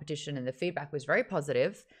writing competition and the feedback was very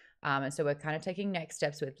positive. And so we're kind of taking next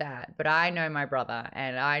steps with that. But I know my brother,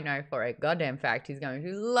 and I know for a goddamn fact he's going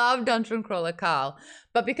to love Dungeon Crawler Carl.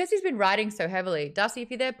 But because he's been writing so heavily, Darcy, if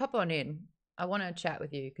you're there, pop on in. I want to chat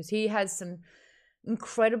with you because he has some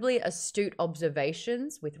incredibly astute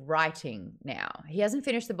observations with writing now. He hasn't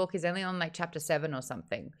finished the book. He's only on like chapter 7 or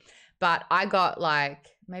something. But I got like,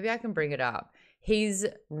 maybe I can bring it up. His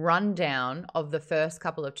rundown of the first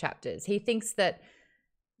couple of chapters. He thinks that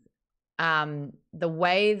the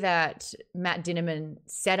way that Matt Dinniman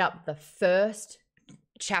set up the first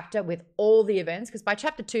chapter with all the events, because by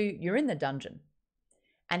chapter 2, you're in the dungeon.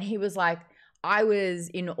 And he was like, I was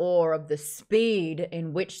in awe of the speed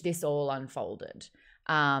in which this all unfolded.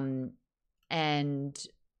 Can't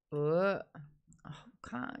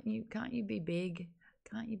you be big?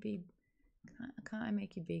 Can't I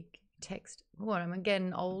make you big? Text. What, am I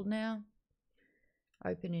getting old now?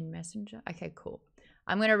 Open in Messenger. Okay, cool.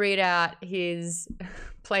 I'm going to read out his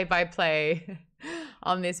play-by-play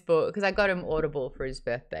on this book because I got him Audible for his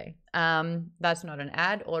birthday. That's not an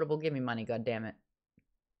ad. Audible, give me money, goddammit.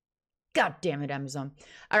 God damn it, Amazon.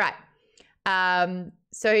 All right.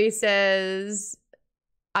 So he says,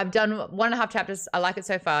 I've done 1.5 chapters. I like it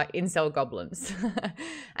so far. Incel goblins.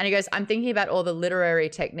 And he goes, I'm thinking about all the literary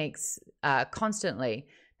techniques constantly.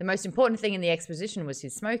 The most important thing in the exposition was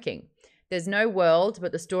his smoking. There's no world,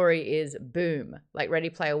 but the story is boom. Like Ready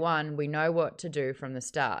Player One, we know what to do from the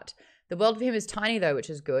start. The world for him is tiny though, which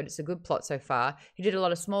is good. It's a good plot so far. He did a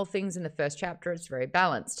lot of small things in the first chapter. It's very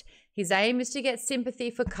balanced. His aim is to get sympathy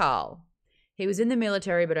for Carl. He was in the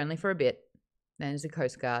military, but only for a bit. Then as a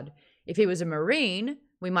Coast Guard. If he was a Marine,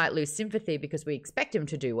 we might lose sympathy because we expect him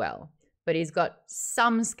to do well. But he's got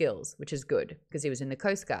some skills, which is good, because he was in the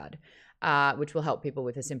Coast Guard, which will help people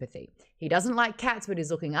with a sympathy. He doesn't like cats, but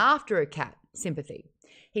he's looking after a cat. Sympathy.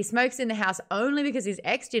 He smokes in the house only because his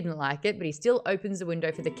ex didn't like it, but he still opens the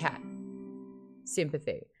window for the cat.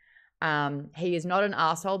 Sympathy. He is not an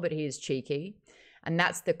asshole, but he is cheeky. And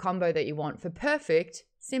that's the combo that you want for perfect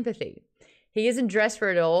sympathy. He isn't dressed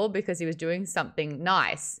for it all because he was doing something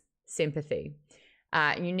nice. Sympathy.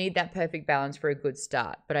 You need that perfect balance for a good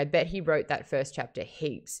start. But I bet he wrote that first chapter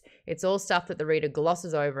heaps. It's all stuff that the reader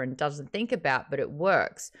glosses over and doesn't think about, but it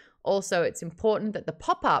works. Also, it's important that the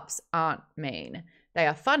pop-ups aren't mean. They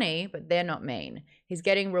are funny, but they're not mean. He's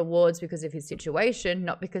getting rewards because of his situation,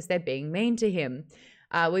 not because they're being mean to him.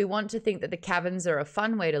 We want to think that the caverns are a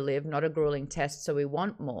fun way to live, not a grueling test, so we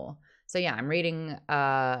want more. So yeah, I'm reading,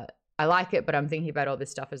 I like it, but I'm thinking about all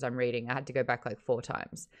this stuff as I'm reading. I had to go back like 4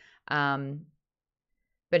 times.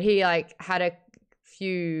 But he like had a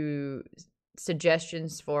few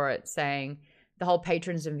suggestions for it, saying the whole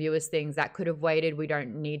patrons and viewers things, that could have waited. We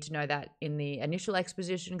don't need to know that in the initial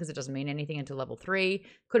exposition because it doesn't mean anything until level 3.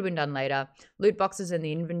 Could have been done later. Loot boxes in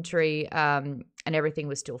the inventory and everything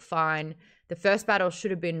was still fine. The first battle should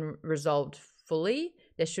have been resolved fully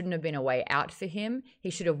There shouldn't have been a way out for him. He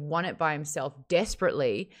should have won it by himself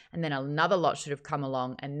desperately, and then another lot should have come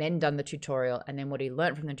along and then done the tutorial, and then what he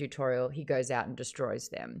learned from the tutorial, he goes out and destroys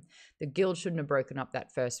them. The guild shouldn't have broken up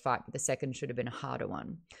that first fight, but the second should have been a harder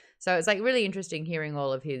one. So it's like really interesting hearing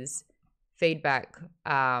all of his feedback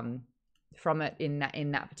from it in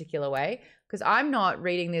that particular way, because I'm not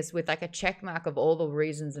reading this with like a check mark of all the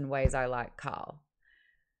reasons and ways I like Carl.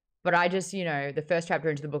 But I just, you know, the first chapter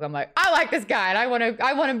into the book, I'm like, I like this guy and I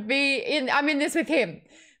want to be in, I'm in this with him.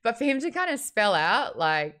 But for him to kind of spell out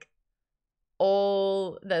like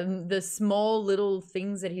all the small little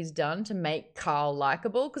things that he's done to make Carl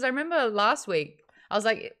likable. Because I remember last week, I was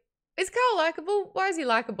like, is Carl likable? Why is he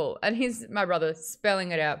likable? And he's, my brother,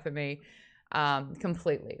 spelling it out for me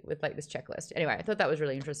completely with like this checklist. Anyway, I thought that was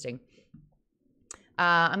really interesting.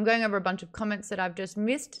 I'm going over a bunch of comments that I've just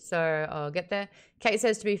missed, so I'll get there. Kate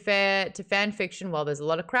says, to be fair to fan fiction, while there's a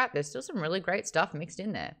lot of crap, there's still some really great stuff mixed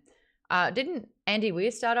in there. Didn't Andy Weir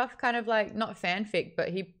start off kind of like, not fanfic, but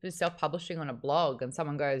he was self-publishing on a blog, and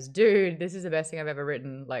someone goes, dude, this is the best thing I've ever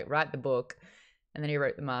written, like, write the book. And then he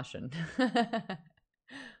wrote The Martian.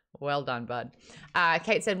 Well done, bud.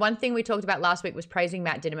 Kate said, one thing we talked about last week was praising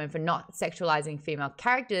Matt Dinniman for not sexualizing female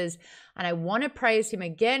characters. And I want to praise him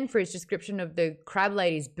again for his description of the crab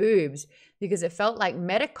lady's boobs, because it felt like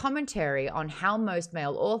meta commentary on how most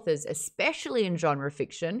male authors, especially in genre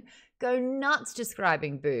fiction, go nuts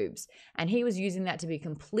describing boobs. And he was using that to be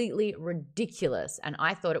completely ridiculous. And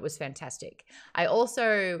I thought it was fantastic. I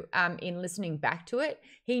also, in listening back to it,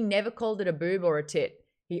 he never called it a boob or a tit.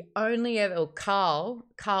 He only ever, or Carl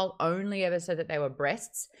only ever said that they were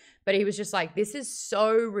breasts, but he was just like, this is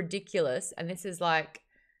so ridiculous. And this is like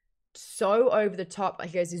so over the top.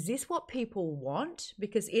 He goes, is this what people want?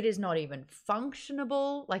 Because it is not even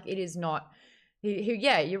functionable. Like it is not,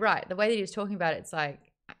 yeah, you're right. The way that he was talking about it, it's like,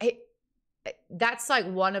 that's like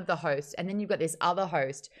one of the hosts. And then you've got this other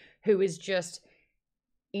host who is just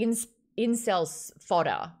incel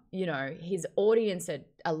fodder, you know, his audience are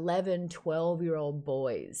 11, 12-year-old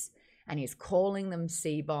boys, and he's calling them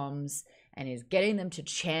C-bombs and he's getting them to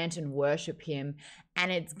chant and worship him.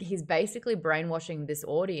 And he's basically brainwashing this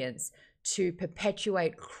audience to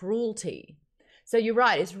perpetuate cruelty. So you're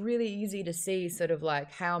right. It's really easy to see sort of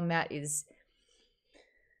like how Matt is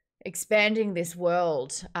expanding this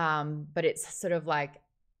world. But it's sort of like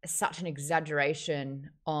such an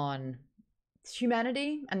exaggeration on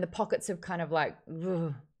humanity and the pockets of kind of like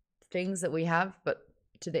things that we have, but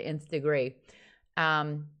to the nth degree.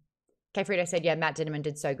 K. Frida said, yeah, Matt Dinniman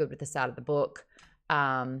did so good with the start of the book.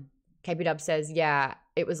 KP Dub says, yeah,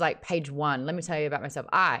 it was like page 1. Let me tell you about myself.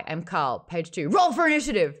 I am Carl. Page 2, roll for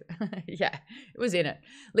initiative. Yeah, it was in it.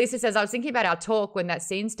 Lisa says, I was thinking about our talk when that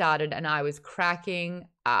scene started and I was cracking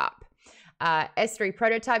up. S3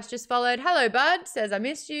 Prototypes just followed. Hello, bud. Says, I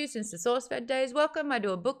missed you since the SourceFed days. Welcome. I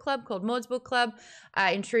do a book club called Maude's Book Club.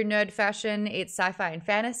 In true nerd fashion, it's sci-fi and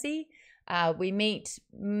fantasy. We meet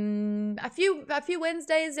a few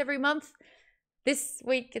Wednesdays every month. This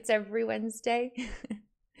week, it's every Wednesday.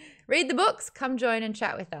 Read the books. Come join and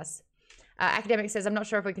chat with us. Academic says, I'm not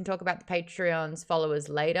sure if we can talk about the Patreon's followers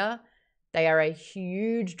later. They are a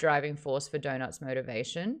huge driving force for Donut's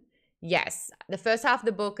motivation. Yes, the first half of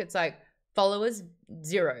the book, it's like, followers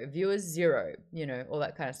 0, viewers 0, you know, all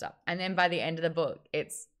that kind of stuff. And then by the end of the book,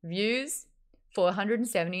 it's views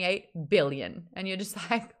 478 billion. And you're just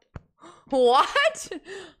like, what?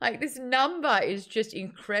 Like this number is just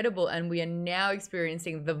incredible. And we are now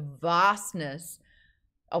experiencing the vastness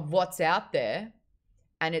of what's out there.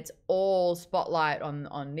 And it's all spotlight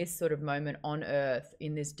on this sort of moment on Earth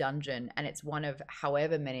in this dungeon. And it's one of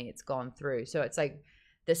however many it's gone through. So it's like,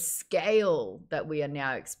 the scale that we are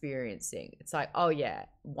now experiencing. It's like, oh yeah,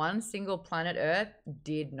 one single planet Earth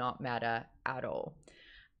did not matter at all.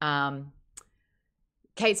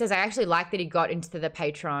 Kate says, I actually like that he got into the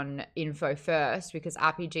Patreon info first because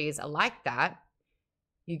RPGs are like that.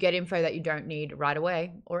 You get info that you don't need right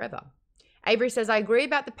away or ever. Avery says, I agree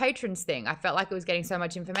about the patrons thing. I felt like it was getting so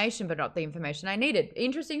much information, but not the information I needed.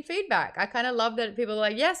 Interesting feedback. I kind of love that people are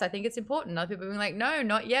like, yes, I think it's important. Other people are being like, no,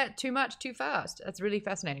 not yet. Too much, too fast. That's really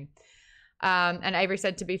fascinating. And Avery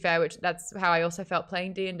said, to be fair, which that's how I also felt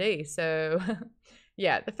playing D&D. So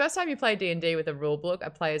yeah, the first time you play D&D with a rule book, a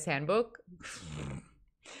player's handbook,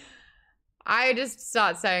 I just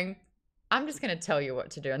start saying, I'm just going to tell you what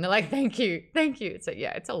to do. And they're like, thank you. Thank you. So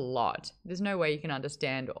yeah, it's a lot. There's no way you can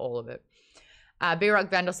understand all of it. B-Rock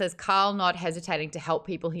Vandal says, Carl not hesitating to help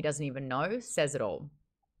people he doesn't even know says it all.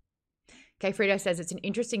 K. Frito says, it's an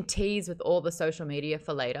interesting tease with all the social media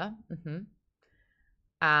for later.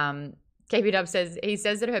 KP says, he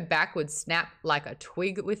says that her back would snap like a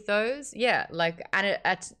twig with those. Yeah, like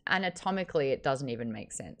anatomically, it doesn't even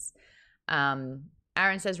make sense.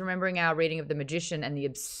 Aaron says, remembering our reading of The Magician and the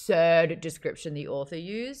absurd description the author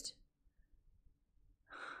used.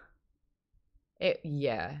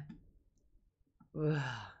 Yeah.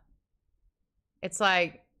 It's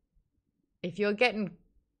like, if you're getting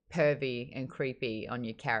pervy and creepy on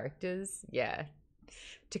your characters, yeah.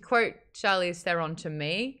 To quote Charlize Theron to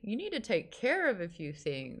me, you need to take care of a few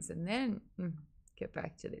things and then get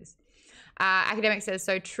back to this. Academic says,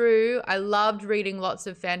 so true. I loved reading lots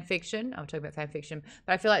of fan fiction. I'll talk about fan fiction,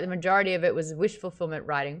 but I feel like the majority of it was wish fulfillment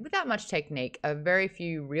writing without much technique. A very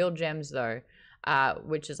few real gems though,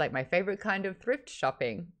 which is like my favorite kind of thrift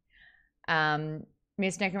shopping.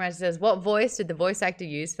 Miss Necromancer says, what voice did the voice actor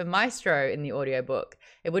use for Maestro in the audiobook?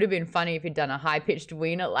 It would have been funny if he'd done a high-pitched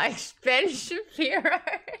wiener like Ben Shapiro.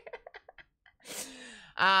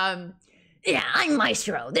 Yeah, I'm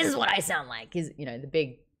Maestro. This is what I sound like. Is, you know, the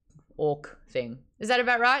big orc thing. Is that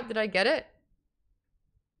about right? Did I get it?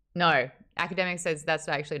 No. Academic says that's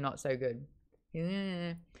actually not so good.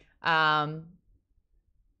 Yeah.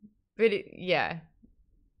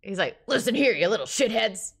 He's like, listen here, you little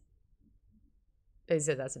shitheads. He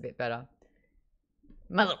said that's a bit better.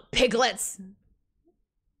 My little piglets.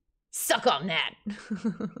 Suck on that.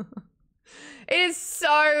 It's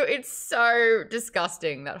so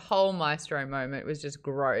disgusting. That whole Maestro moment was just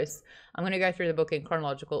gross. I'm going to go through the book in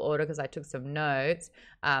chronological order because I took some notes.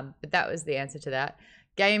 But that was the answer to that.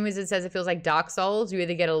 Game Wizard says it feels like Dark Souls. You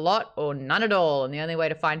either get a lot or none at all. And the only way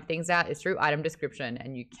to find things out is through item description.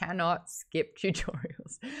 And you cannot skip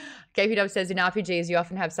tutorials. KPW says in RPGs, you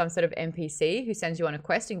often have some sort of NPC who sends you on a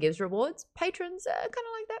quest and gives rewards. Patrons kind of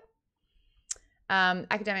like that.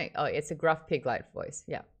 Academic, oh, it's a gruff pig-like voice.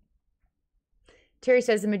 Yeah. Terry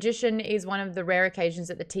says the Magician is one of the rare occasions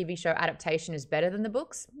that the TV show adaptation is better than the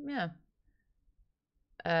books. Yeah.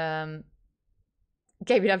 KPW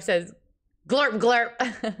says, glurp,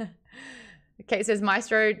 glurp. Kate says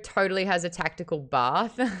Maestro totally has a tactical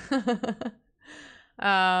bath.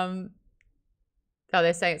 Oh,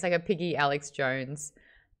 they're saying it's like a piggy Alex Jones.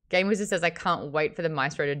 Game Wizard says, I can't wait for the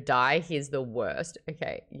Maestro to die. He's the worst.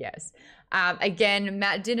 Okay, yes. Again,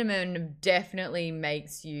 Matt Dinniman definitely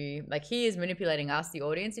makes you, like, he is manipulating us, the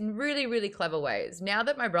audience, in really, really clever ways. Now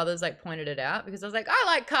that my brother's, like, pointed it out, because I was like, I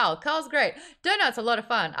like Carl. Carl's great. Donut's a lot of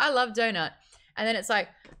fun. I love Donut. And then it's like,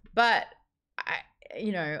 but, I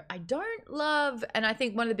don't love, and I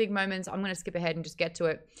think one of the big moments, I'm going to skip ahead and just get to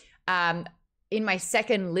it. In my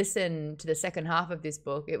second listen to the second half of this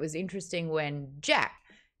book, it was interesting when Jack,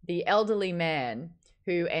 the elderly man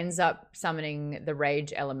who ends up summoning the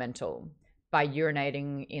rage elemental by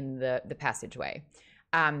urinating in the passageway.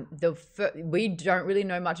 We don't really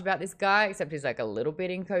know much about this guy, except he's like a little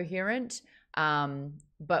bit incoherent.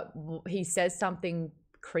 But he says something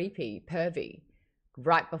creepy, pervy,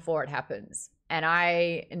 right before it happens. And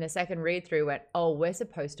I, in the second read through, went, oh, we're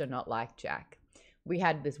supposed to not like Jack. We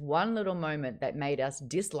had this one little moment that made us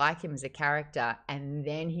dislike him as a character, and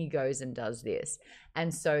then he goes and does this.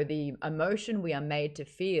 And so the emotion we are made to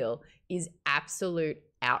feel is absolute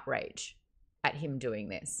outrage at him doing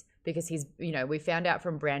this, because he's, we found out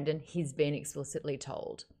from Brandon, he's been explicitly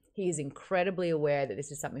told. He is incredibly aware that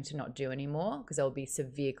this is something to not do anymore because there will be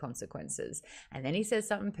severe consequences. And then he says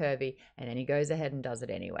something pervy, and then he goes ahead and does it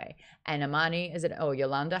anyway. And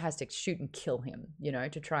Yolanda has to shoot and kill him,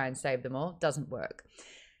 to try and save them all. Doesn't work.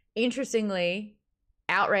 Interestingly,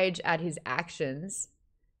 outrage at his actions,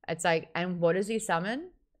 it's like, and what does he summon?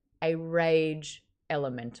 A rage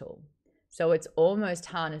elemental. So it's almost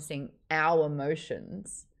harnessing our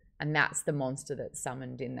emotions. And that's the monster that's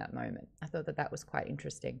summoned in that moment. I thought that was quite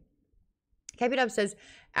interesting. KP says,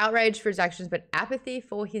 outrage for his actions, but apathy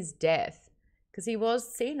for his death. Because he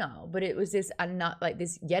was senile. But it was this,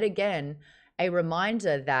 yet again, a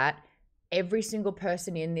reminder that every single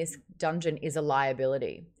person in this dungeon is a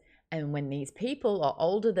liability. And when these people are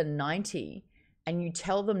older than 90, and you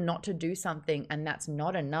tell them not to do something, and that's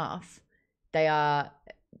not enough,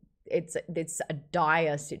 it's a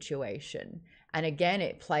dire situation. And again,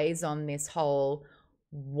 it plays on this whole,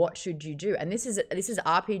 what should you do? And this is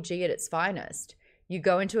RPG at its finest. You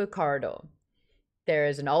go into a corridor. There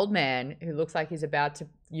is an old man who looks like he's about to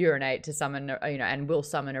urinate to summon, and will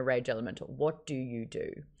summon a rage elemental. What do you do?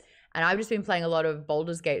 And I've just been playing a lot of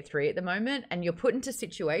Baldur's Gate 3 at the moment, and you're put into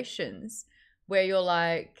situations where you're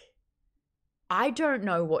like, I don't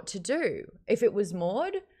know what to do. If it was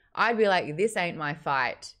Maude, I'd be like, this ain't my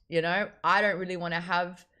fight. I don't really want to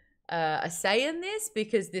have a say in this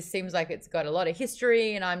because this seems like it's got a lot of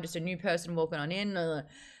history and I'm just a new person walking on in.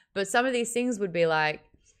 But some of these things would be like,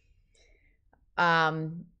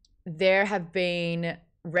 there have been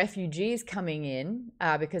refugees coming in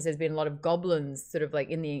because there's been a lot of goblins sort of like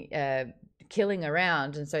in the killing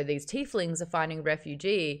around, and so these tieflings are finding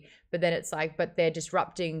refugee, but then it's like, but they're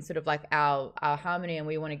disrupting sort of like our harmony, and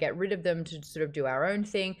we want to get rid of them to sort of do our own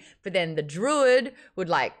thing. But then the druid would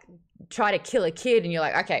like try to kill a kid, and you're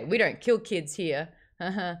like, okay, we don't kill kids here,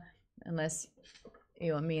 unless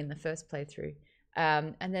you or me in the first playthrough.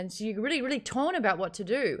 And then so you're really torn about what to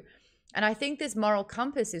do. And I think this moral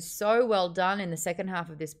compass is so well done in the second half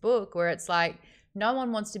of this book, where it's like, no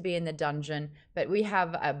one wants to be in the dungeon, but we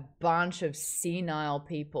have a bunch of senile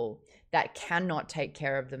people that cannot take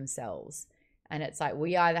care of themselves. And it's like,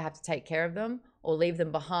 we either have to take care of them or leave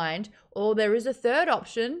them behind, or there is a third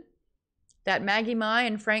option that Maggie Mai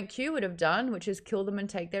and Frank Q would have done, which is kill them and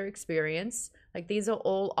take their experience. Like, these are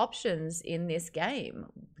all options in this game,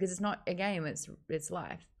 because it's not a game, it's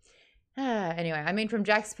life. Anyway, I mean, from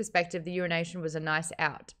Jack's perspective, the urination was a nice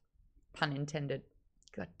out. Pun intended.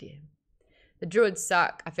 God damn. The druids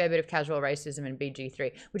suck. A fair bit of casual racism in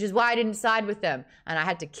BG3, which is why I didn't side with them. And I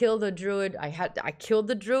had to kill the druid. I killed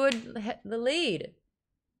the druid, the lead.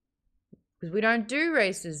 Because we don't do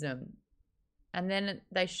racism. And then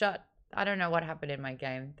they shut, I don't know what happened in my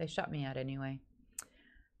game. They shut me out anyway.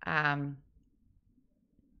 Jack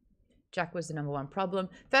was the #1 problem.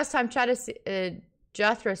 First time chatter,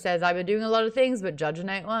 Jathra says, I've been doing a lot of things, but judging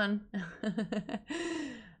ain't one.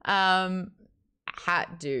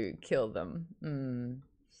 Hat do kill them.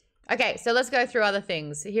 Okay, so let's go through other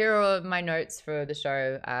things. Here are my notes for the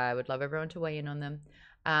show. I would love everyone to weigh in on them.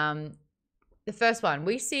 The first one,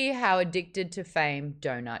 we see how addicted to fame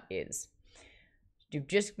Donut is. You've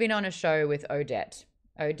just been on a show with Odette.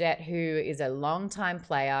 Odette, who is a long-time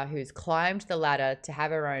player, who's climbed the ladder to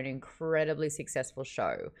have her own incredibly successful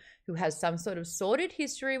show, who has some sort of sordid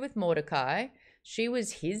history with Mordecai. She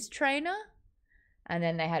was his trainer, and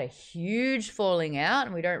then they had a huge falling out,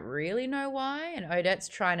 and we don't really know why, and Odette's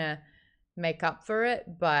trying to make up for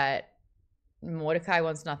it, but Mordecai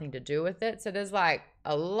wants nothing to do with it. So there's like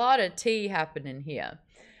a lot of tea happening here.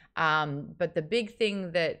 But the big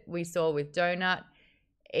thing that we saw with Donut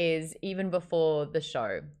is even before the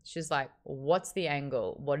show, she's like, what's the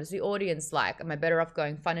angle? What is the audience like? Am I better off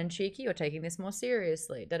going fun and cheeky or taking this more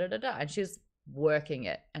seriously? And she's working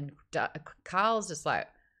it. And Carl's just like,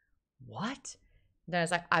 what? And then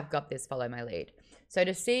it's like, I've got this, follow my lead. So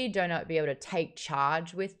to see Donut be able to take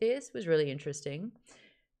charge with this was really interesting.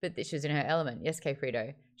 But she's in her element. Yes, K.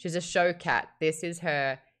 Frito. She's a show cat. This is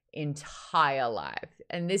her entire life,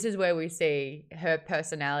 and this is where we see her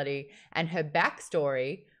personality and her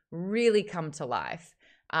backstory really come to life.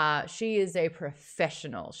 She is a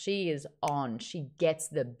professional. She is on. She gets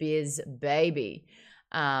the biz, baby.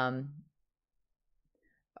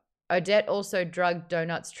 Odette also drugged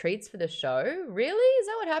Donut's treats for the show. Really? Is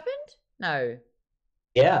that what happened? No.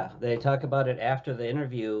 Yeah, they talk about it after the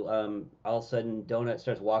interview. All of a sudden, Donut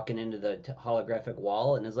starts walking into the holographic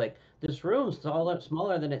wall and is like, this room's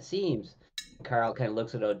smaller than it seems. Carl kind of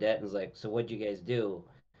looks at Odette and is like, so what'd you guys do?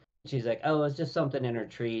 She's like, oh, it's just something in her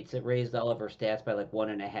treats. It raised all of her stats by like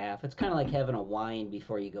 1.5. It's kind of like having a wine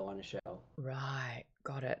before you go on a show. Right.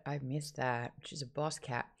 Got it. I missed that. She's a boss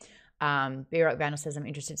cat. B-Rock Vandal says, I'm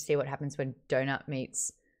interested to see what happens when Donut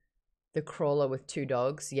meets the crawler with 2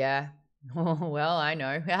 dogs. Yeah. Oh, well, I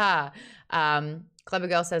know. Clever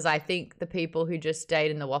Girl says, I think the people who just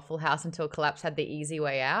stayed in the Waffle House until collapse had the easy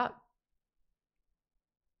way out.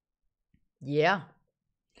 Yeah.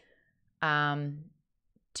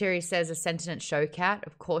 Terry says, a sentient show cat.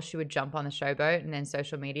 Of course she would jump on the showboat and then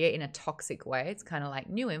social media in a toxic way. It's kind of like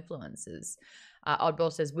new influences.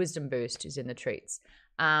 Oddball says, wisdom boost is in the treats.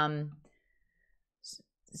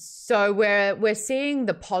 So we're seeing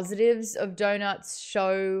the positives of Donut's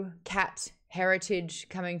show cat heritage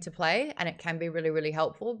coming to play, and it can be really, really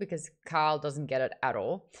helpful because Carl doesn't get it at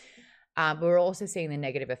all. But we're also seeing the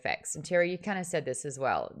negative effects. And Terry, you kind of said this as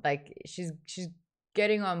well. Like she's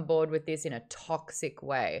getting on board with this in a toxic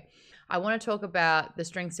way. I want to talk about the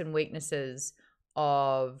strengths and weaknesses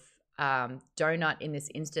of Donut in this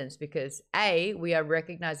instance because A, we are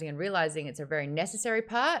recognizing and realizing it's a very necessary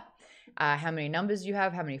part. How many numbers you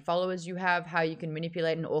have, how many followers you have, how you can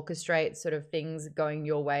manipulate and orchestrate sort of things going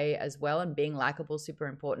your way as well, and being likable, super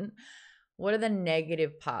important. What are the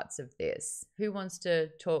negative parts of this? Who wants to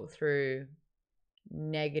talk through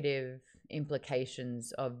negative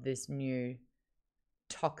implications of this new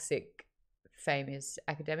toxic, famous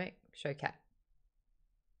academic show cat?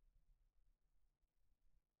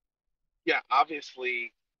 Yeah,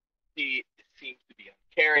 obviously he seems to be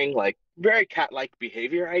uncaring, like very cat-like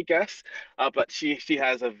behavior, I guess. But she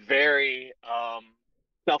has a very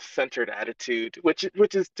self-centered attitude, which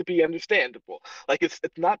is to be understandable. Like it's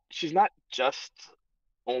not, she's not just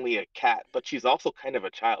only a cat, but she's also kind of a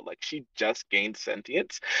child. Like she just gained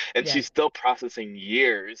sentience and Yeah. she's still processing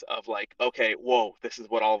years of like, okay, whoa, this is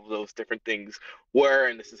what all of those different things were,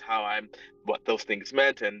 and this is how what those things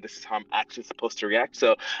meant, and this is how I'm actually supposed to react.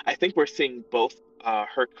 So I think we're seeing both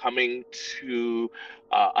her coming to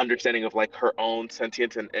understanding of like her own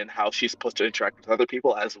sentience and how she's supposed to interact with other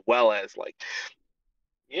people, as well as like,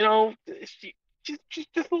 you know, she's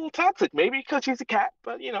just a little toxic, maybe because she's a cat,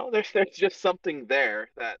 but you know, there's just something there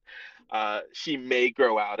that she may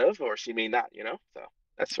grow out of, or she may not, you know. So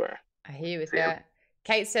that's where I hear you with that.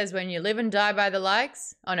 Kate says, when you live and die by the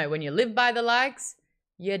likes. Oh no, when you live by the likes,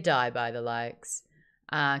 you die by the likes.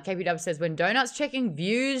 KP Dub says, when Donut's checking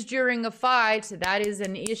views during a fight, that is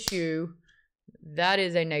an issue. That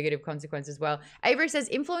is a negative consequence as well. Avery says,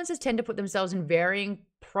 influencers tend to put themselves in varying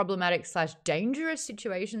problematic / dangerous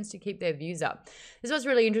situations to keep their views up. This is what's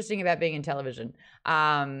really interesting about being in television.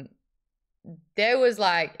 There was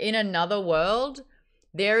like, in another world,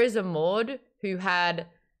 there is a Maude who had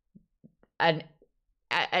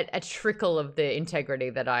a trickle of the integrity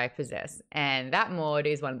that I possess. And that Maude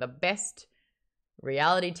is one of the best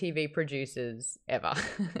reality TV producers ever.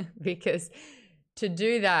 Because to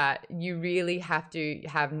do that, you really have to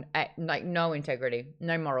have like no integrity,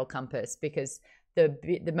 no moral compass, because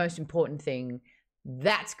the most important thing,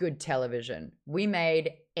 that's good television. We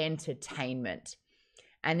made entertainment.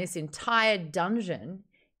 And this entire dungeon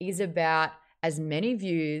is about as many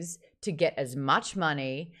views to get as much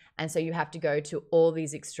money. And so you have to go to all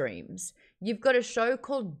these extremes. You've got a show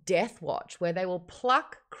called Death Watch where they will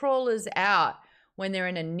pluck crawlers out when they're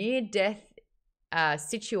in a near-death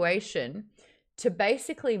situation to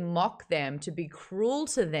basically mock them, to be cruel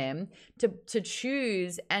to them, to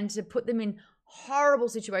choose and to put them in horrible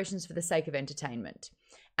situations for the sake of entertainment.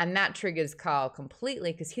 And that triggers Carl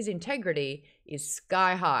completely because his integrity is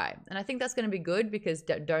sky high. And I think that's going to be good because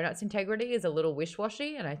Donut's integrity is a little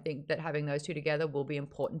wish-washy. And I think that having those two together will be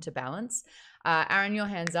important to balance. Aaron, your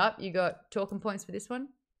hand's up. You got talking points for this one?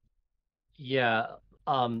 Yeah.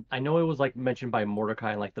 I know it was like mentioned by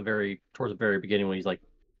Mordecai in like towards the very beginning when he's like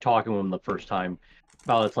talking with him the first time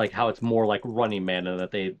about it's like how it's more like Running Man and that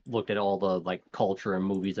they looked at all the like culture and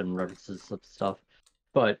movies and references of stuff.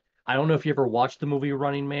 But I don't know if you ever watched the movie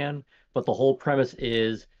Running Man, but the whole premise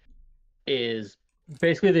is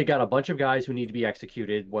basically they got a bunch of guys who need to be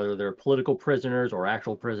executed, whether they're political prisoners or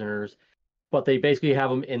actual prisoners, but they basically have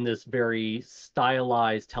them in this very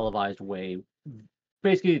stylized, televised way.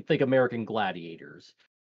 Basically, think American Gladiators,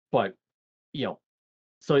 but you know,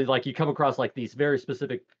 so like you come across like these very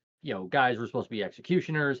specific, you know, guys who are supposed to be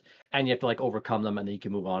executioners, and you have to like overcome them, and then you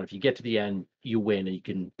can move on. If you get to the end, you win, and you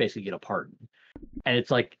can basically get a pardon. And it's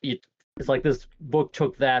like this book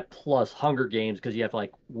took that plus Hunger Games because you have to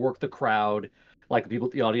like work the crowd, like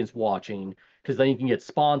the audience watching, because then you can get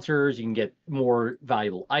sponsors, you can get more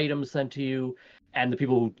valuable items sent to you, and the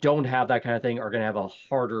people who don't have that kind of thing are going to have a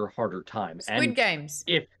harder time. Squid Games.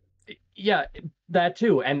 Yeah, that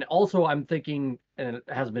too. And also I'm thinking, and it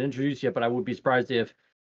hasn't been introduced yet, but I would be surprised if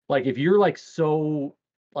you're like so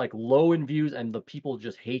like low in views and the people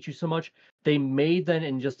just hate you so much, they may then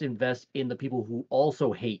and just invest in the people who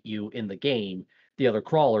also hate you in the game, the other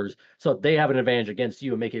crawlers, so they have an advantage against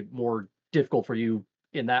you and make it more difficult for you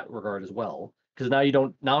in that regard as well. Because now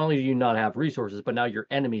not only do you not have resources, but now your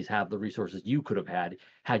enemies have the resources you could have had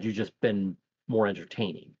you just been more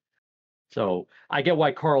entertaining. So I get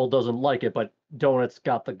why Carl doesn't like it, but Donut's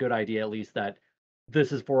got the good idea at least that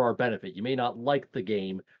this is for our benefit. You may not like the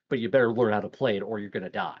game, but you better learn how to play it or you're going to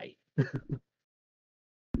die.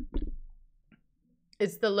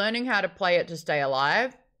 It's the learning how to play it to stay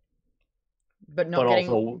alive, but not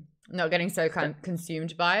getting so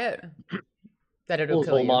consumed by it that it'll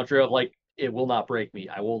kill you. The whole mantra of like, it will not break me.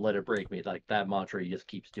 I won't let it break me. Like that mantra he just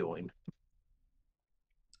keeps doing.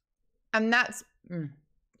 And that's...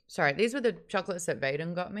 Sorry, these were the chocolates that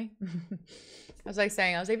Vaden got me. I was like,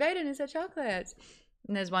 Vaden, is that chocolates?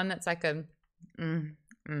 And there's one that's like a...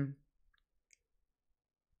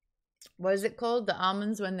 What is it called? The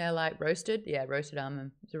almonds when they're like roasted? Yeah, roasted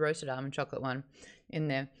almond. It's a roasted almond chocolate one in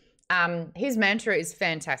there. His mantra is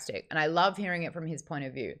fantastic. And I love hearing it from his point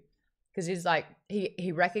of view. Because he's like,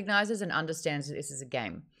 he recognizes and understands that this is a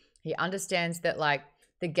game. He understands that like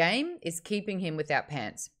the game is keeping him without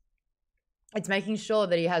pants. It's making sure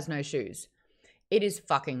that he has no shoes. It is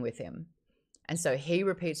fucking with him. And so he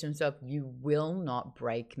repeats to himself, you will not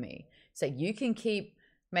break me. So you can keep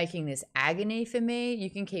making this agony for me. You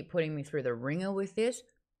can keep putting me through the ringer with this,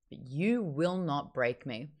 but you will not break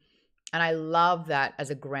me. And I love that as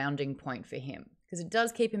a grounding point for him. because it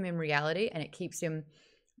does keep him in reality and it keeps him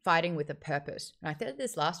fighting with a purpose. And I said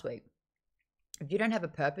this last week. If you don't have a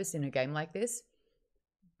purpose in a game like this,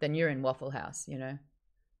 then you're in Waffle House, you know.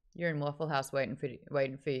 You're in Waffle House waiting for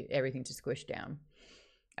everything to squish down.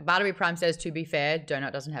 Bartleby Prime says, to be fair,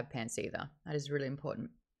 Donut doesn't have pants either. That is really important.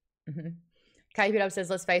 KP says,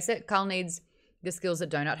 let's face it, Carl needs the skills that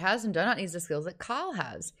Donut has, and Donut needs the skills that Carl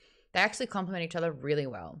has. They actually complement each other really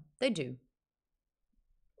well. They do.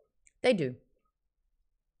 They do.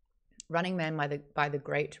 Running Man by the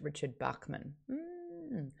great Richard Bachman.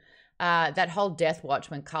 That whole Death Watch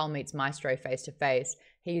when Carl meets Maestro face to face,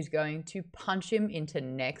 he's going to punch him into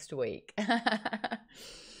next week.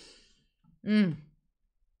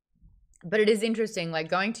 But it is interesting, like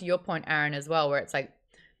going to your point, Aaron, as well, where it's like,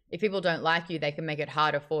 if people don't like you, they can make it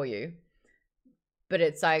harder for you. But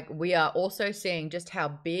it's like, we are also seeing just how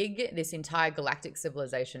big this entire galactic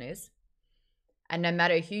civilization is. And no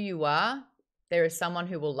matter who you are, there is someone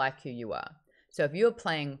who will like who you are. So if you're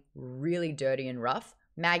playing really dirty and rough,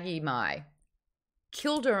 Maggie Mai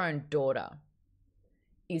killed her own daughter,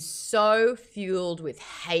 is so fueled with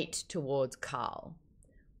hate towards Carl.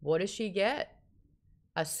 What does she get?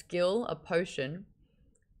 A skill, a potion,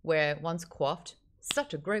 where once quaffed,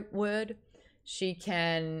 such a great word, she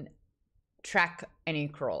can track any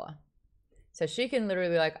crawler. So she can literally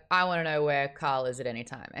be like, I want to know where Carl is at any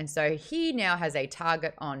time. And so he now has a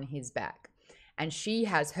target on his back. And she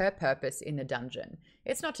has her purpose in the dungeon.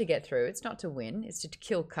 It's not to get through. It's not to win. It's to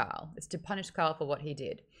kill Carl. It's to punish Carl for what he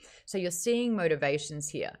did. So you're seeing motivations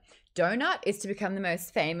here. Donut is to become the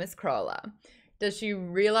most famous crawler. Does she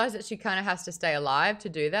realize that she kind of has to stay alive to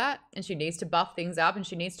do that? And she needs to buff things up and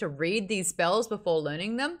she needs to read these spells before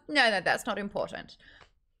learning them? No, that's not important.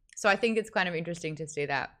 So I think it's kind of interesting to see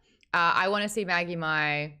that. I want to see Maggie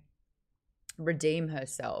Mai redeem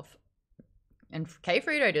herself. And K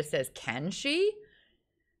Frito just says, can she?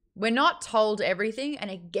 We're not told everything. And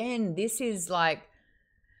again, this is like,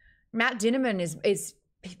 Matt Dinniman is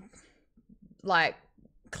like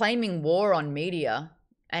claiming war on media,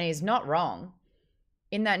 and he's not wrong.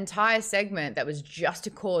 In that entire segment that was just to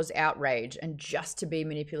cause outrage and just to be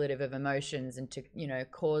manipulative of emotions and to, you know,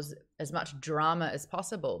 cause as much drama as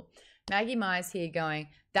possible, Maggie Mai's here going,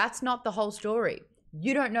 that's not the whole story.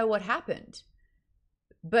 You don't know what happened.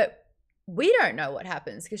 But we don't know what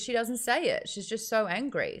happens because she doesn't say it. She's just so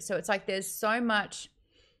angry. So it's like there's so much.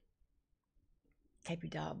 KP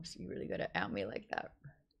Dubs, you really got to out me like that.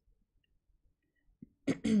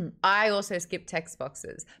 I also skip text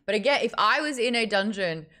boxes. But again, if I was in a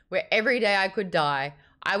dungeon where every day I could die,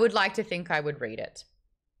 I would like to think I would read it.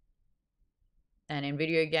 And in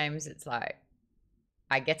video games, it's like,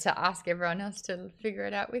 I get to ask everyone else to figure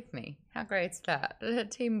it out with me. How great is that?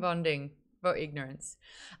 Team bonding for ignorance.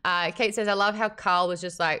 Kate says, I love how Carl was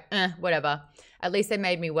just like, whatever. At least they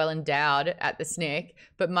made me well endowed at the SNCC,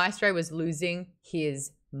 but Maestro was losing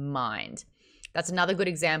his mind. That's another good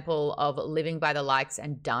example of living by the likes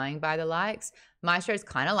and dying by the likes. Maestro is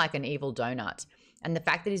kind of like an evil donut. And the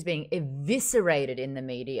fact that he's being eviscerated in the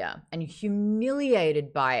media and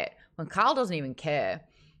humiliated by it when Carl doesn't even care,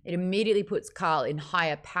 it immediately puts Carl in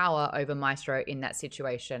higher power over Maestro in that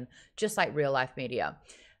situation, just like real life media.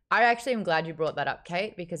 I actually am glad you brought that up,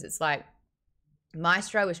 Kate, because it's like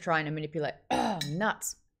Maestro is trying to manipulate. Oh,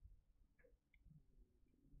 nuts.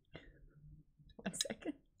 1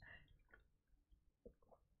 second.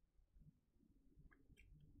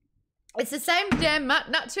 It's the same damn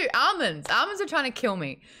nut too. Almonds. Almonds are trying to kill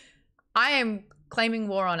me. I am claiming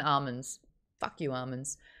war on almonds. Fuck you,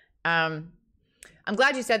 almonds. I'm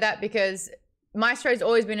glad you said that because Maestro's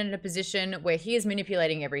always been in a position where he is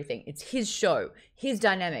manipulating everything. It's his show, his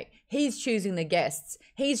dynamic. He's choosing the guests.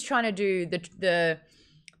 He's trying to do the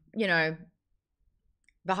you know,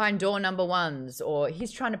 behind door number ones, or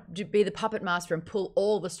he's trying to be the puppet master and pull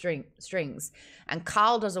all the strings. And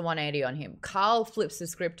Carl does a 180 on him. Carl flips the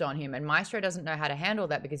script on him, and Maestro doesn't know how to handle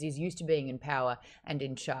that because he's used to being in power and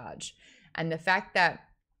in charge. And the fact that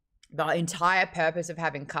the entire purpose of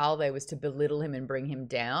having Carl there was to belittle him and bring him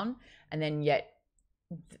down, and then yet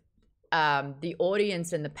the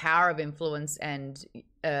audience and the power of influence and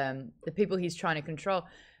the people he's trying to control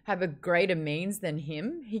have a greater means than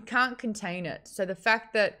him. He can't contain it. So the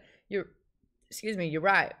fact that you're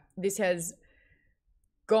right. This has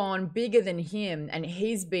gone bigger than him, and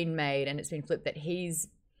he's been made, and it's been flipped that he's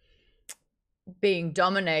being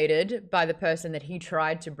dominated by the person that he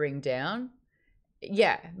tried to bring down.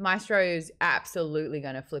 Yeah, Maestro is absolutely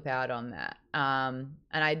going to flip out on that. And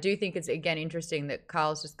I do think it's, again, interesting that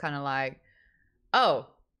Carl's just kind of like, oh,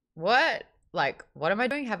 what? Like, what am I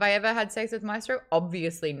doing? Have I ever had sex with Maestro?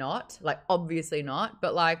 Obviously not. Like, obviously not.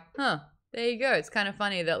 But like, huh, There you go. It's kind of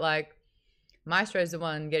funny that like Maestro's the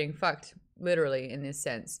one getting fucked literally in this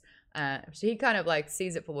sense. So he kind of like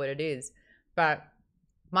sees it for what it is, but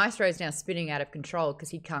Maestro is now spinning out of control because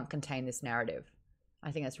he can't contain this narrative.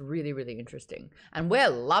 I think that's really, really interesting. And we're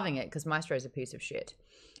loving it because Maestro's a piece of shit.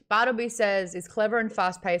 Bartleby says, it's clever and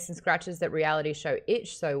fast-paced and scratches that reality show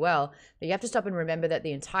itch so well that you have to stop and remember that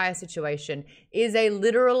the entire situation is a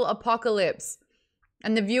literal apocalypse.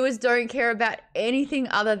 And the viewers don't care about anything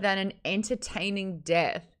other than an entertaining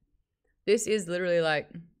death. This is literally like,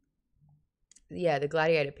 yeah, the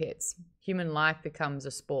gladiator pits. Human life becomes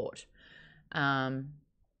a sport.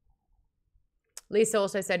 Lisa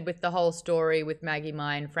also said with the whole story with Maggie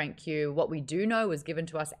Mai and Frank Q, what we do know was given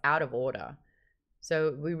to us out of order.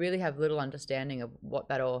 So we really have little understanding of what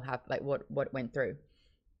that all happened, like what went through.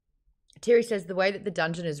 Terry says the way that the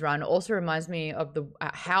dungeon is run also reminds me of the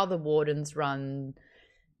how the Wardens runs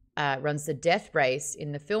the death race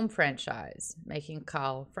in the film franchise, making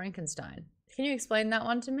Carl Frankenstein. Can you explain that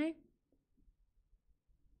one to me?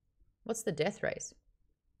 What's the death race?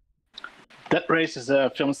 Death Race is a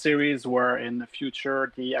film series where in the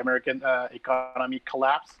future the American economy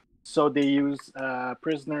collapsed. So they use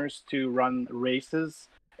prisoners to run races,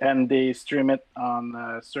 and they stream it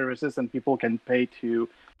on services, and people can pay to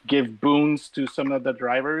give boons to some of the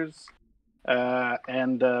drivers.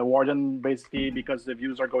 And Warden basically, because the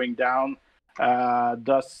views are going down,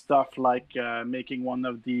 does stuff like making one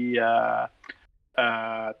of the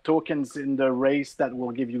tokens in the race that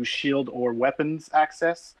will give you shield or weapons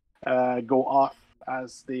access go off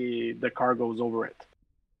as the car goes over it.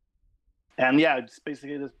 And yeah, it's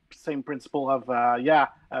basically the same principle of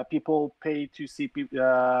people pay to see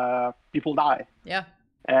people die. Yeah.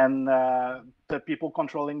 And the people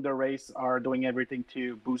controlling the race are doing everything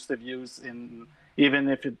to boost the views, even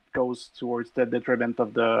if it goes towards the detriment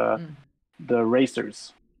of the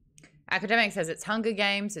racers. Academic says it's Hunger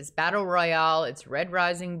Games, it's Battle Royale, it's Red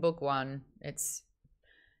Rising Book 1. It's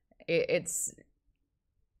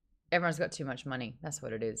everyone's got too much money. That's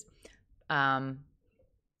what it is.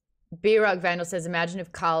 B-Rock Vandal says, imagine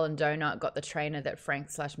if Carl and Donut got the trainer that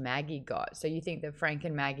Frank/Maggie got. So you think that Frank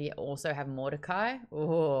and Maggie also have Mordecai?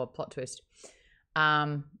 Oh, plot twist.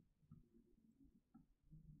 Clever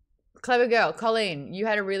girl. Colleen, you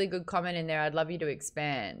had a really good comment in there. I'd love you to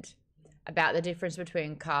expand about the difference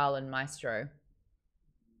between Carl and Maestro.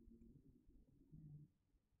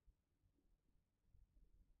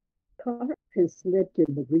 Carl has lived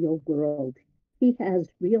in the real world. He has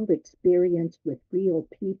real experience with real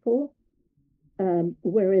people,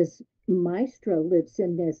 whereas Maestro lives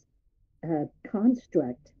in this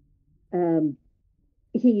construct.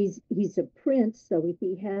 He's a prince, so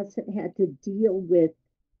he hasn't had to deal with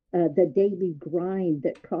the daily grind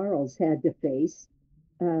that Carl's had to face,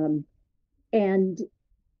 and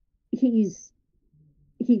he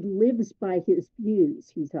lives by his views.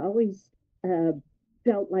 He's always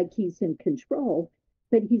felt like he's in control,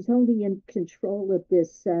 but he's only in control of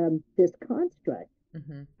this construct.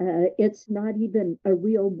 Mm-hmm. It's not even a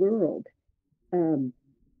real world.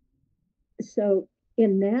 So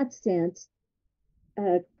in that sense,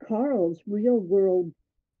 Carl's real world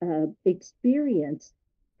experience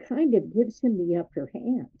kind of gives him the upper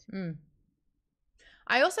hand. Mm.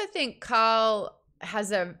 I also think Carl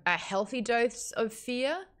has a healthy dose of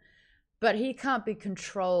fear, but he can't be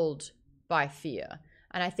controlled by fear.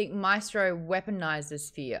 And I think Maestro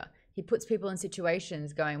weaponizes fear. He puts people in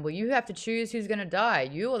situations going, well, you have to choose who's going to die,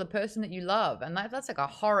 you or the person that you love. And that's like a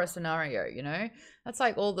horror scenario, you know? That's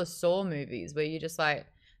like all the Saw movies where you're just like,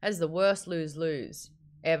 that's the worst lose-lose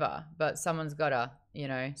ever. But someone's got to, you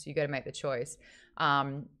know, so you got to make the choice.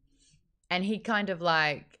 And he kind of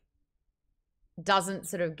like doesn't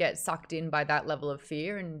sort of get sucked in by that level of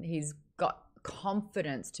fear. And he's got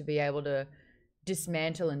confidence to be able to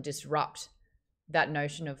dismantle and disrupt that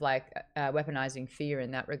notion of like weaponizing fear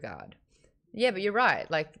in that regard. Yeah, but you're right.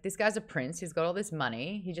 Like, this guy's a prince. He's got all this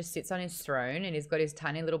money. He just sits on his throne and he's got his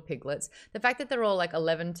tiny little piglets. The fact that they're all like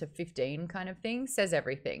 11 to 15 kind of thing says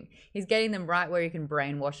everything. He's getting them right where you can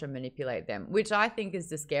brainwash and manipulate them, which I think is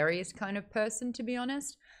the scariest kind of person, to be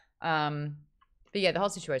honest. But yeah, the whole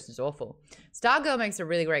situation is awful. Stargirl makes a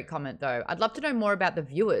really great comment though. I'd love to know more about the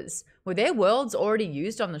viewers. Were their worlds already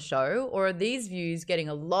used on the show, or are these views getting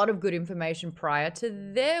a lot of good information prior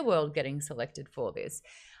to their world getting selected for this?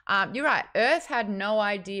 You're right. Earth had no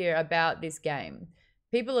idea about this game.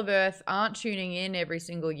 People of Earth aren't tuning in every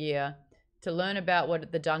single year to learn about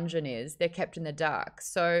what the dungeon is. They're kept in the dark.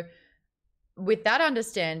 So with that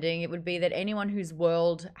understanding, it would be that anyone whose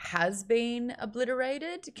world has been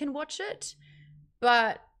obliterated can watch it.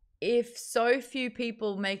 But if so few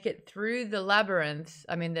people make it through the labyrinth,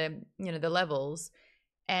 I mean the levels,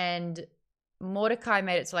 and Mordecai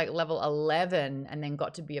made it to like level 11 and then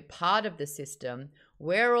got to be a part of the system,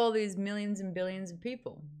 where are all these millions and billions of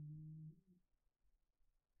people?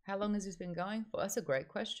 How long has this been going for? That's a great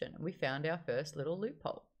question. We found our first little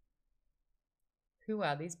loophole. Who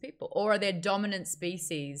are these people? Or are there dominant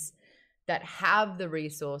species that have the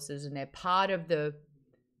resources and they're part of the,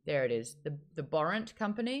 there it is, the Borant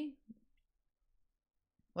company?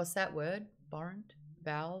 What's that word? Borant?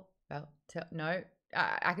 No.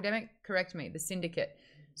 Academic, correct me. The syndicate.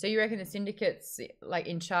 So you reckon the syndicate's like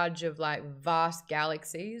in charge of like vast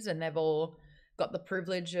galaxies and they've all got the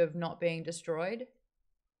privilege of not being destroyed?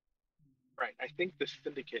 Right. I think the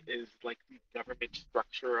syndicate is like the government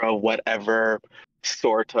structure of whatever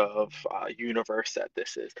sort of universe that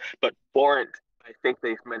this is. But Borant, I think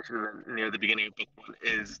they've mentioned near the beginning of book 1,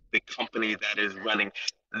 is the company that is running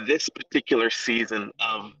this particular season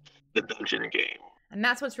of the dungeon game. And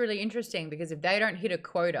that's what's really interesting, because if they don't hit a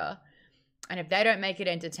quota and if they don't make it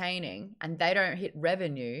entertaining and they don't hit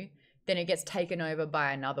revenue, then it gets taken over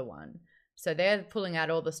by another one. So they're pulling out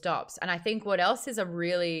all the stops. And I think what else is a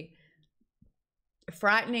really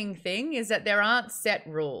frightening thing is that there aren't set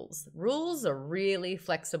rules. Rules are really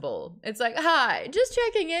flexible. It's like, hi, just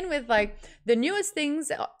checking in with like the newest things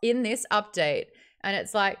in this update. And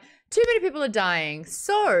it's like, too many people are dying,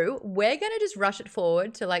 so we're going to just rush it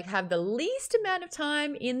forward to like have the least amount of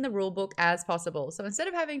time in the rule book as possible. So instead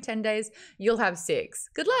of having 10 days, you'll have 6.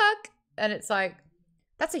 Good luck. And it's like,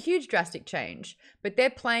 that's a huge drastic change. But they're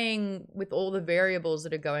playing with all the variables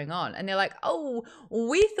that are going on. And they're like, oh,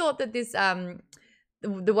 we thought that this,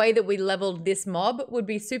 the way that we leveled this mob would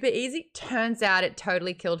be super easy. Turns out it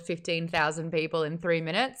totally killed 15,000 people in 3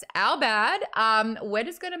 minutes. Our bad. We're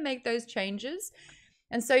just going to make those changes.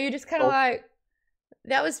 And so you're just kind of like,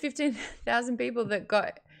 that was 15,000 people that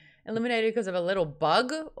got eliminated because of a little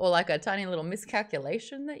bug or like a tiny little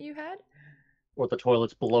miscalculation that you had. Or the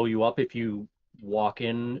toilets blow you up if you walk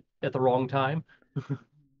in at the wrong time.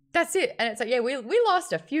 That's it. And it's like, yeah, we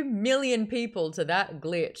lost a few million people to that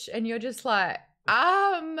glitch. And you're just like,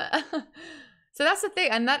 So that's the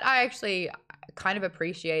thing. And that I actually kind of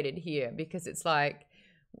appreciated here, because it's like,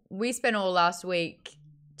 we spent all last week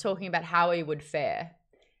talking about how we would fare.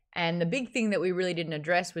 And the big thing that we really didn't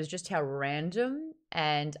address was just how random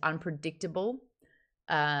and unpredictable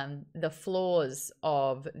the flaws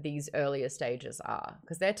of these earlier stages are,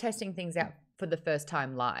 because they're testing things out for the first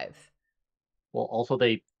time live. Well, also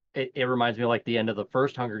it reminds me of like the end of the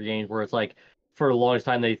first Hunger Games, where it's like for the longest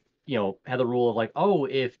time they had the rule of like, oh,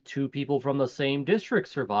 if 2 people from the same district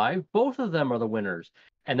survive, both of them are the winners.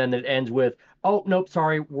 And then it ends with, oh, nope,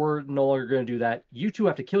 sorry, we're no longer going to do that. You 2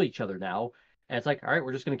 have to kill each other now. And it's like, all right,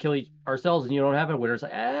 we're just going to kill ourselves and you don't have a winner. It's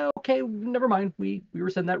like, okay, never mind. We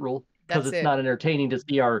rescind that rule, because it's not entertaining to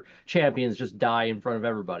see our champions just die in front of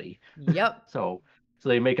everybody. Yep. So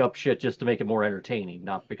they make up shit just to make it more entertaining,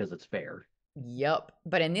 not because it's fair. Yep.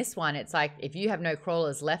 But in this one, it's like, if you have no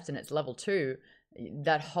crawlers left and it's level 2,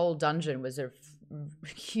 that whole dungeon was a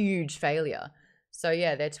huge failure. So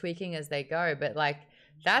yeah, they're tweaking as they go. But like,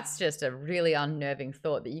 that's just a really unnerving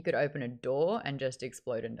thought, that you could open a door and just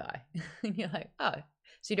explode and die. And you're like, oh,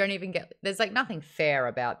 so you don't even get, there's like nothing fair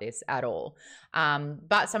about this at all.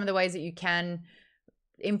 But some of the ways that you can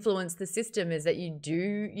influence the system is that you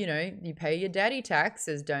do, you pay your daddy tax,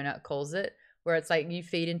 as Donut calls it, where it's like you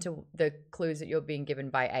feed into the clues that you're being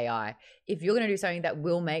given by AI. If you're going to do something that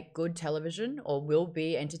will make good television or will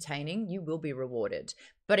be entertaining, you will be rewarded.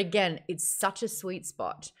 But again, it's such a sweet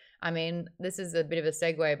spot. I mean, this is a bit of a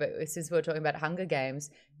segue, but since we're talking about Hunger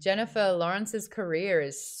Games, Jennifer Lawrence's career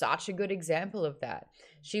is such a good example of that.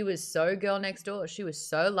 She was so girl next door. She was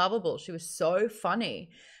so lovable. She was so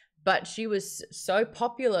funny, but she was so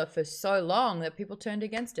popular for so long that people turned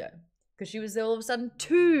against her, because she was all of a sudden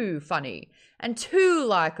too funny and too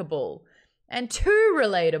likable and too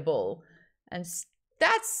relatable. And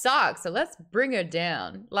that sucks. So let's bring her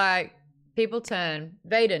down. Like, people turn.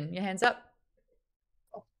 Vaden, your hands up.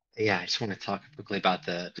 Yeah, I just want to talk quickly about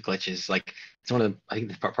the glitches. Like, it's one of the, I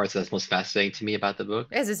think, the parts that's most fascinating to me about the book.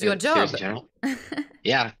 Yes, it's your job. In general.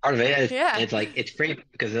 Yeah, part of it is. Yeah. It's like, it's great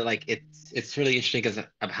because it's really interesting because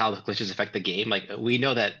of how the glitches affect the game. Like, we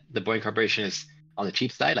know that the Boeing Corporation is on the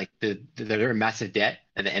cheap side. Like, they're in massive debt,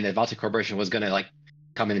 and the Vaulted Corporation was gonna like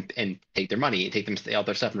come in and take their money, take them all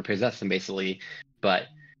their stuff and repossess them basically. But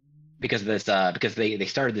because of this, because they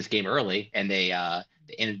started this game early, and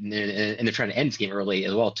and they're trying to end this game early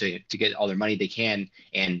as well to get all their money they can,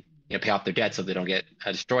 and pay off their debt so they don't get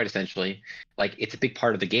destroyed. Essentially, like it's a big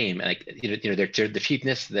part of the game. And like the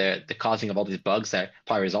cheapness, the causing of all these bugs that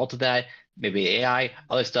probably result of that, maybe AI,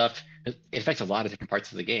 other stuff. It affects a lot of different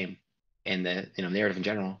parts of the game and the narrative in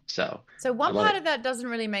general. So one part of that doesn't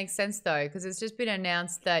really make sense though, because it's just been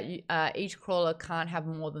announced that each crawler can't have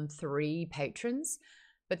more than 3 patrons,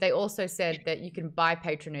 but they also said that you can buy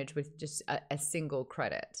patronage with just a single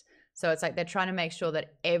credit. So it's like they're trying to make sure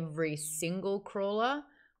that every single crawler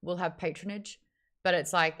will have patronage. But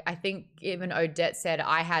it's like, I think even Odette said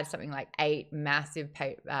I had something like 8 massive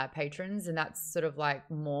patrons, and that's sort of like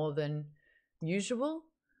more than usual.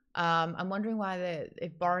 I'm wondering why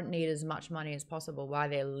if Borrent need as much money as possible, why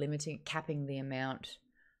they're capping the amount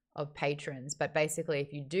of patrons. But basically,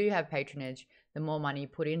 if you do have patronage, the more money you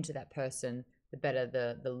put into that person, the better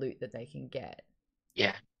the loot that they can get.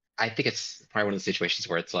 Yeah, I think it's probably one of the situations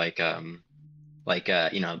where it's like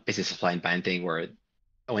basically supply and demand thing, where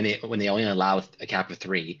when they only allow a cap of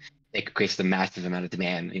 3, it creates a massive amount of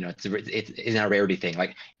demand. It's not a rarity thing.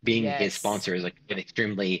 Like being his sponsor is like an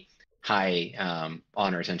extremely high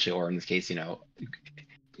honor essentially, or in this case,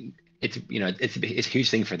 it's a huge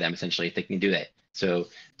thing for them essentially if they can do that. So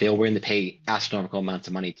they're willing to pay astronomical amounts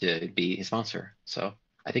of money to be his sponsor. So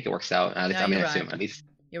I think it works out. I assume at least.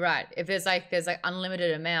 You're right. If there's like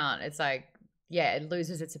unlimited amount, it's like, yeah, it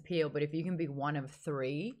loses its appeal. But if you can be one of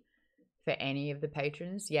 3 for any of the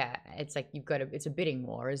patrons, yeah, it's like it's a bidding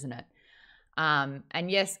war, isn't it? And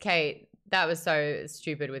yes, Kate, that was so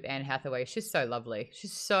stupid with Anne Hathaway. She's so lovely.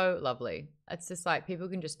 She's so lovely. It's just like people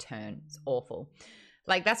can just turn. It's awful.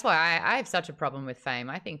 Like that's why I have such a problem with Fame.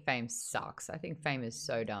 I think Fame sucks. I think Fame is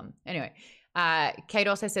so dumb. Anyway, Kate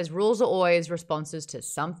also says rules are always responses to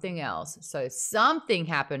something else. So something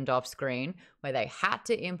happened off screen where they had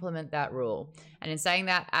to implement that rule. And in saying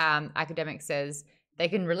that, Academic says they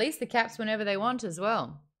can release the caps whenever they want as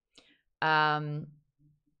well.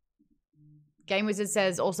 Game Wizard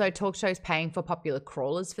says also talk shows paying for popular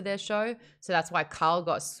crawlers for their show. So that's why Carl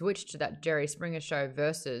got switched to that Jerry Springer show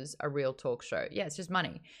versus a real talk show. Yeah, it's just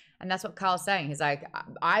money. And that's what Carl's saying. He's like,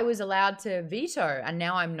 I was allowed to veto and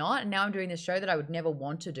now I'm not. And now I'm doing this show that I would never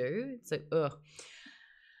want to do. It's like, ugh.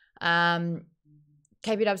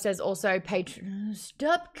 KB Dub says also,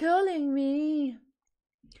 stop calling me.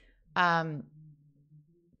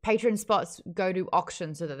 Patron spots go to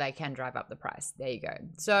auction so that they can drive up the price. There you go.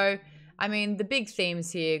 So, I mean, the big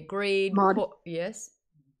themes here, greed. Yes?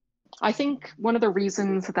 I think one of the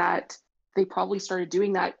reasons that they probably started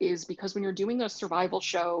doing that is because when you're doing a survival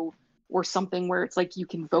show or something where it's like you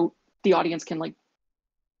can vote, the audience can like,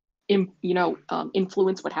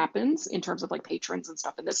 influence what happens in terms of like patrons and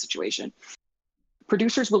stuff in this situation.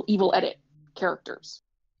 Producers will evil edit characters.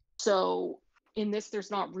 So in this,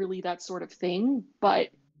 there's not really that sort of thing, but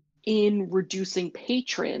in reducing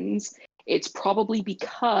patrons, it's probably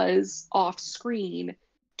because off screen,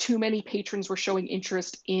 too many patrons were showing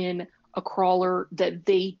interest in a crawler that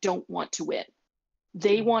they don't want to win.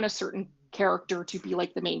 They want a certain character to be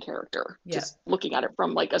like the main character, just looking at it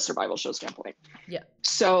from like a survival show standpoint. Yeah.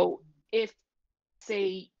 So if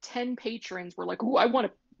say 10 patrons were like, oh, I want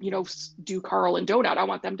to, do Carl and Donut, I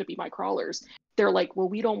want them to be my crawlers. They're like, well,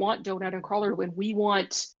 we don't want Donut and Crawler when we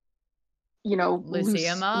want,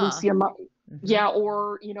 Lucia Ma. Mm-hmm. Yeah,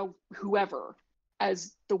 or, whoever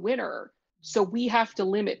as the winner. So we have to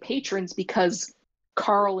limit patrons because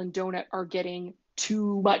Carl and Donut are getting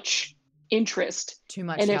too much interest. Too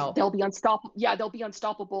much and help. They'll be unstoppable. Yeah, they'll be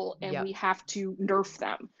unstoppable and we have to nerf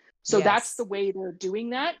them. So that's the way they're doing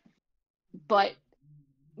that. But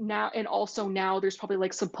now, and also now there's probably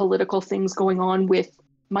like some political things going on with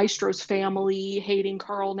Maestro's family hating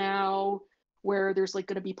Carl now, where there's like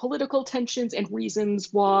going to be political tensions and reasons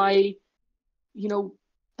why,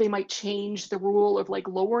 they might change the rule of like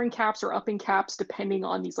lowering caps or upping caps depending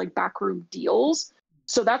on these like backroom deals.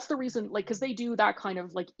 So that's the reason, like, because they do that kind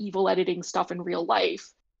of like evil editing stuff in real life.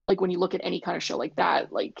 Like when you look at any kind of show like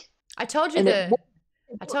that, like I told you the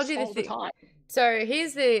thing. Time. So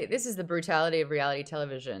this is the brutality of reality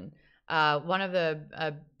television. One of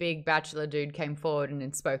the big Bachelor dude came forward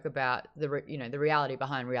and spoke about the reality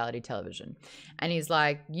behind reality television, and he's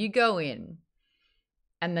like, you go in,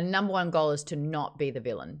 and the number one goal is to not be the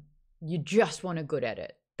villain. You just want a good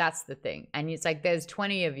edit. That's the thing. And it's like there's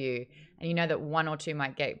 20 of you, and you know that 1 or 2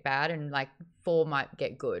 might get bad, and like 4 might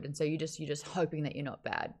get good, and so you're just hoping that you're not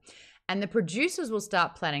bad. And the producers will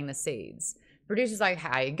start planting the seeds. Producers like,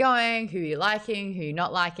 how are you going? Who are you liking? Who are you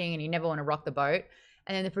not liking? And you never want to rock the boat.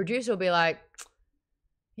 And then the producer will be like,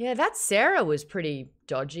 yeah, that Sarah was pretty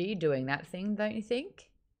dodgy doing that thing, don't you think?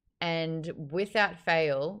 And without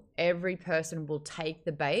fail, every person will take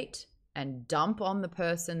the bait and dump on the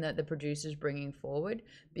person that the producer's bringing forward,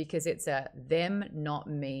 because it's a them, not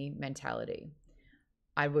me mentality.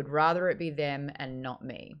 I would rather it be them and not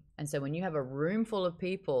me. And so when you have a room full of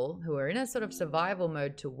people who are in a sort of survival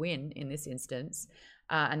mode to win in this instance,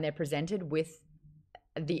 and they're presented with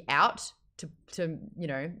the out to you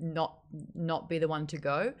know, not be the one to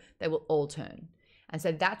go, they will all turn. And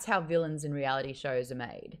so that's how villains in reality shows are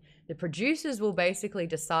made. The producers will basically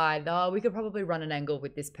decide, oh, we could probably run an angle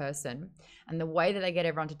with this person. And the way that they get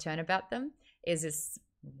everyone to turn about them is this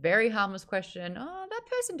very harmless question. Oh, that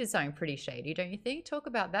person did something pretty shady, don't you think? Talk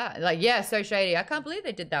about that. Like, yeah, so shady. I can't believe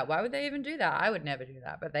they did that. Why would they even do that? I would never do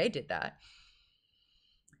that, but they did that.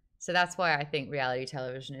 So that's why I think reality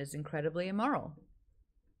television is incredibly immoral.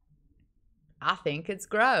 I think it's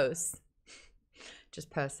gross.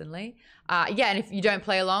 Just personally. Yeah, and if you don't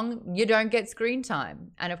play along, you don't get screen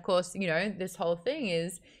time. And of course, you know, this whole thing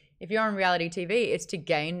is, if you're on reality TV, it's to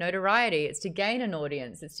gain notoriety, it's to gain an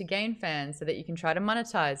audience, it's to gain fans so that you can try to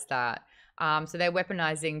monetize that. So they're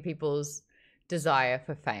weaponizing people's desire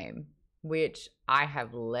for fame, which I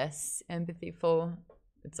have less empathy for.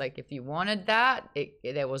 It's like, if you wanted that,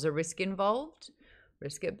 there was a risk involved.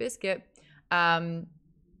 Risk it, biscuit. But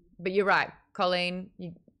you're right, Colleen,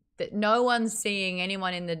 that no one's seeing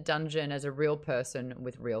anyone in the dungeon as a real person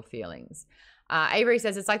with real feelings. Avery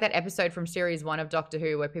says it's like that episode from series 1 of Doctor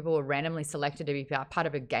Who where people were randomly selected to be part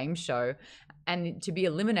of a game show, and to be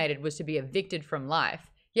eliminated was to be evicted from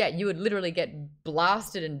life. Yeah, you would literally get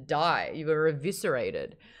blasted and die. You were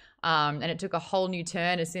eviscerated. And it took a whole new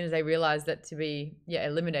turn as soon as they realized that to be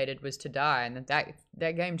eliminated was to die, and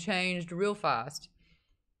that game changed real fast.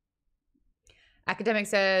 Academic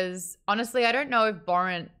says, honestly, I don't know if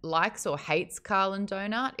Borant likes or hates Carl and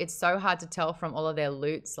Donut. It's so hard to tell from all of their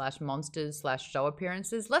loot / monsters / show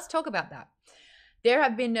appearances. Let's talk about that. There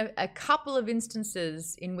have been a couple of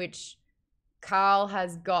instances in which Carl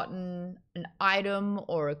has gotten an item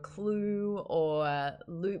or a clue or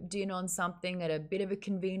looped in on something at a bit of a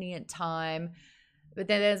convenient time. But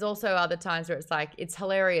then there's also other times where it's like, it's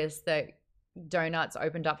hilarious that Donuts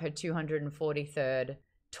opened up her 243rd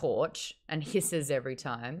torch and hisses every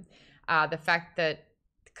time. The fact that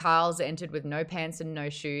Carl's entered with no pants and no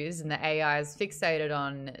shoes, and the AI is fixated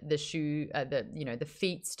on the shoe, the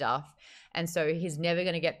feet stuff, and so he's never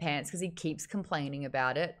going to get pants because he keeps complaining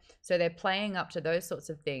about it. So they're playing up to those sorts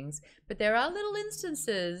of things. But there are little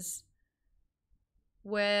instances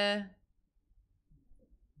where,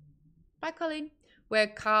 bye Colleen, where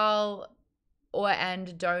Carl and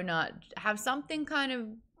Donut have something kind of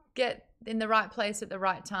get in the right place at the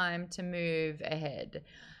right time to move ahead.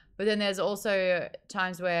 But then there's also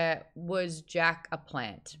times where, was Jack a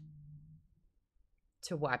plant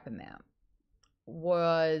to wipe him out?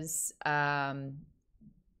 Was,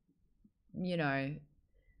 you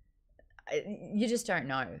just don't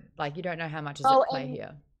know. Like, you don't know how much is at play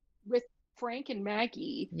here. With Frank and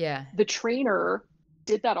Maggie, yeah, the trainer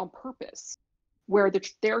did that on purpose, where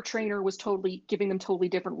their trainer was giving them totally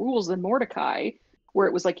different rules than Mordecai, where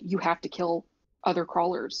it was like, you have to kill other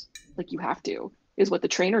crawlers. Like, you have to, is what the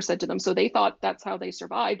trainer said to them. So they thought that's how they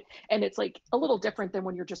survived. And it's like a little different than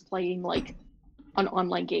when you're just playing like an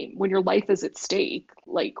online game. When your life is at stake,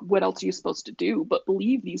 like, what else are you supposed to do but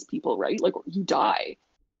believe these people, right? Like, you die.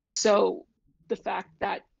 So the fact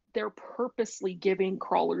that they're purposely giving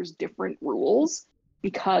crawlers different rules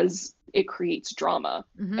because it creates drama,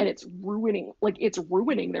 and it's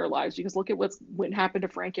ruining their lives, because look at what happened to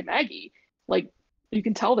Frank and Maggie. Like, you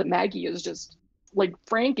can tell that Maggie is just like,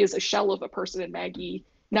 Frank is a shell of a person, and Maggie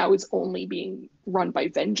now is only being run by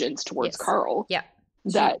vengeance towards Carl. Yeah.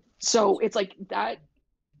 So it's like, that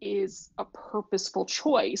is a purposeful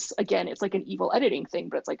choice. Again, it's like an evil editing thing,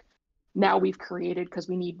 but it's like, now we've created, because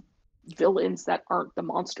we need villains that aren't the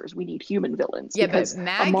monsters. We need human villains. Yeah, but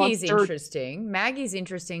Maggie's interesting. Maggie's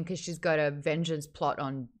interesting because she's got a vengeance plot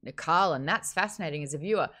on Carl, and that's fascinating as a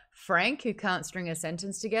viewer. Frank, who can't string a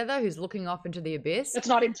sentence together, who's looking off into the abyss. It's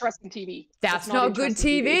not interesting TV. That's not good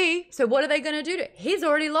TV. So what are they going to do to? He's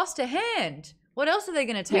already lost a hand. What else are they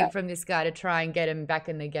going to take from this guy to try and get him back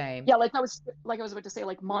in the game? Yeah, like I was about to say,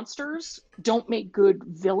 like, monsters don't make good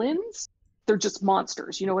villains. They're just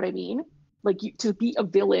monsters. You know what I mean? Like, to be a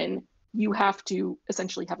villain, you have to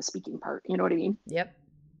essentially have a speaking part. You know what I mean? Yep.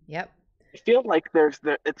 I feel like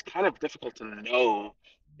it's kind of difficult to know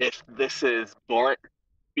if this is Bart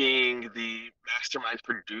being the mastermind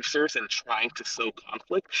producers and trying to sow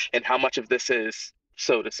conflict, and how much of this is,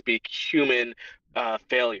 so to speak, human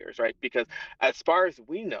failures, right? Because as far as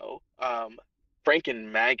we know, Frank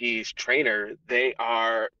and Maggie's trainer, they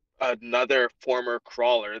are another former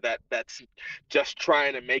crawler that's just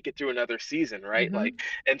trying to make it through another season, right? Mhm. Like,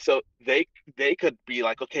 and so they could be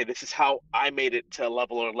like, okay, this is how I made it to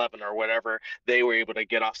level 11 or whatever they were able to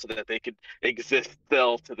get off, so that they could exist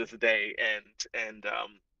still to this day and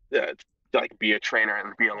yeah, like be a trainer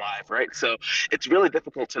and be alive, right? So it's really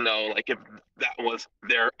difficult to know, like, if that was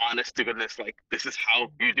their honest to goodness, like, this is how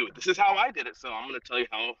you do it, this is how I did it, so I'm going to tell you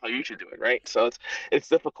how you should do it, right? So it's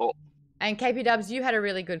difficult. And KP Dubs, you had a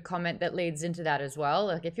really good comment that leads into that as well.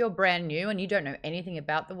 Like, if you're brand new and you don't know anything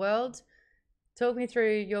about the world, talk me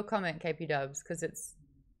through your comment, KP Dubs, because it's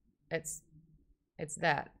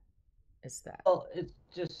that. Well, it's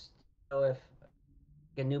just, if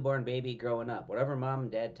a newborn baby growing up, whatever mom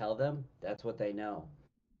and dad tell them, that's what they know.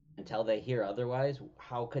 Until they hear otherwise,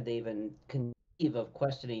 how could they even conceive of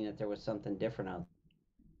questioning that there was something different out there?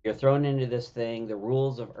 You're thrown into this thing, the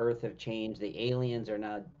rules of Earth have changed, the aliens are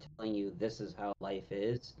now telling you this is how life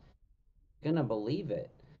is. You're gonna believe it.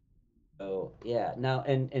 So yeah. Now,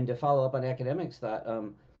 and to follow up on Academic's thought,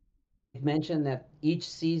 you mentioned that each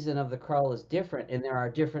season of the crawl is different, and there are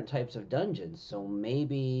different types of dungeons. So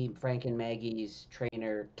maybe Frank and Maggie's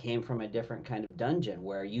trainer came from a different kind of dungeon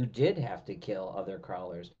where you did have to kill other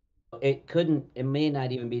crawlers. It may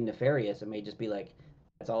not even be nefarious. It may just be like,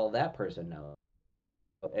 that's all that person knows.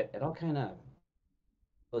 It all kind of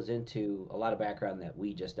goes into a lot of background that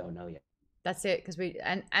we just don't know yet. That's it, because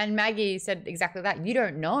and Maggie said exactly that. You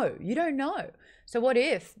don't know. You don't know. So what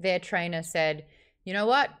if their trainer said, you know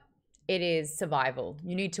what? It is survival.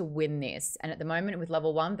 You need to win this. And at the moment with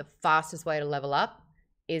level 1, the fastest way to level up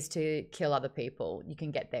is to kill other people. You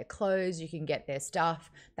can get their clothes, you can get their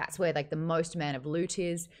stuff. That's where like the most amount of loot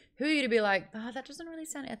is. Who are you to be like, oh, that doesn't really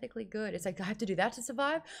sound ethically good? It's like, I have to do that to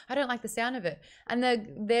survive? I don't like the sound of it. And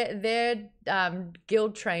their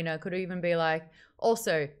guild trainer could even be like,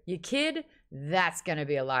 also, your kid, that's going to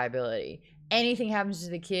be a liability. Anything happens to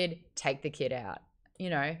the kid, take the kid out. You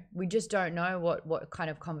know, we just don't know what kind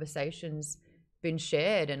of conversations been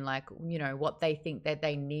shared and like, you know, what they think that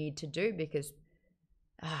they need to do, because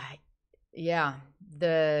yeah,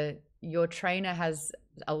 your trainer has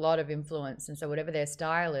a lot of influence, and so whatever their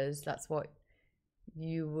style is, that's what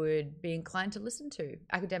you would be inclined to listen to.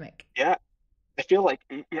 Academic. Yeah, I feel like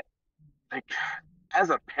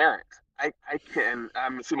as a parent,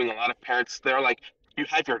 I'm assuming a lot of parents, they're like, you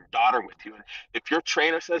have your daughter with you, and if your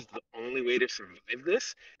trainer says the only way to survive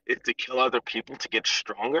this is to kill other people to get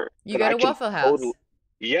stronger, you go to Waffle House.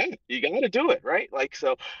 Yeah, you got to do it, right? Like,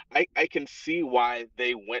 so I can see why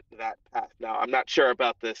they went that path. Now, I'm not sure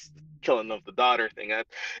about this killing of the daughter thing.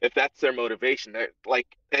 If that's their motivation, like,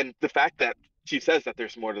 and the fact that she says that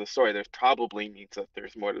there's more to the story, there's probably means that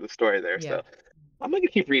there's more to the story there. Yeah. So I'm going to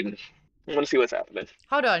keep reading. I want to see what's happening.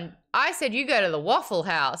 Hold on. I said you go to the Waffle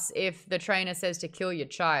House if the trainer says to kill your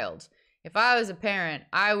child. If I was a parent,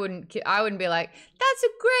 I wouldn't be like, that's a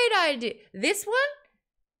great idea. This one?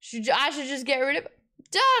 I should just get rid of it.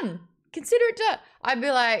 Done. Consider it done. I'd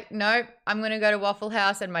be like, nope, I'm going to go to Waffle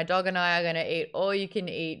House and my dog and I are going to eat all you can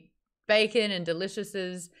eat bacon and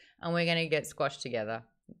deliciouses, and we're going to get squashed together.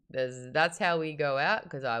 That's how we go out,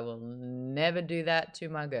 because I will never do that to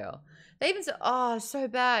my girl. They even said, oh, so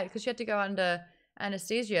bad, because she had to go under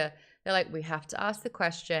anesthesia. They're like, we have to ask the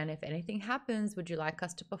question, if anything happens, would you like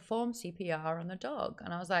us to perform CPR on the dog?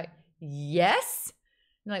 And I was like, yes.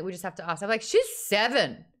 And like, we just have to ask. I'm like, she's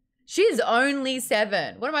 7. She's only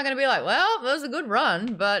 7. What am I going to be like? Well, that was a good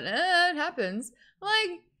run, but it happens.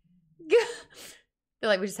 Like, they're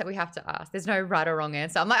like, we have to ask. There's no right or wrong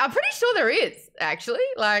answer. I'm like, I'm pretty sure there is, actually.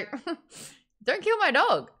 Like, don't kill my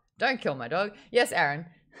dog. Don't kill my dog. Yes, Aaron.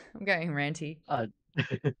 I'm getting ranty.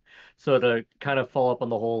 So to kind of follow up on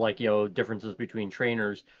the whole, like, you know, differences between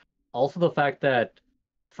trainers, also the fact that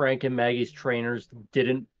Frank and Maggie's trainers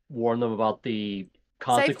didn't warn them about the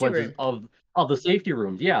consequences of the safety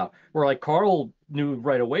rooms. Yeah, where like Carl knew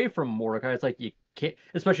right away from Mordecai. It's like, you can't,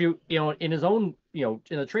 especially, you know, in his own, you know,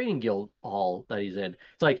 in the training guild hall that he's in.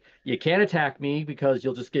 It's like, you can't attack me because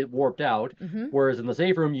you'll just get warped out. Mm-hmm. Whereas in the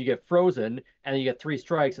safe room, you get frozen and then you get 3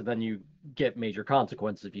 strikes and then you get major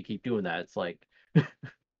consequences if you keep doing that. It's like,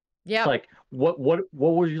 yeah, like what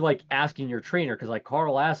were you like asking your trainer? Because like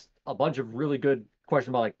Carl asked a bunch of really good questions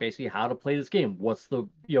about like basically how to play this game. What's the,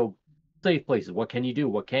 you know, safe places? What can you do?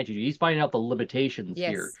 What can't you do? He's finding out the limitations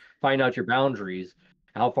here, finding out your boundaries.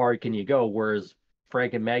 How far can you go? Whereas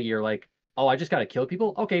Frank and Maggie are like, oh, I just got to kill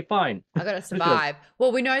people? Okay, fine. I got to survive.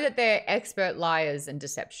 Well, we know that they're expert liars and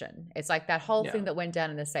deception. It's like that whole thing that went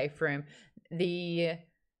down in the safe room. The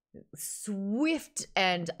swift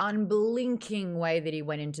and unblinking way that he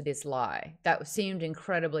went into this lie that seemed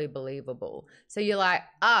incredibly believable. So you're like,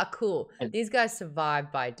 cool. These guys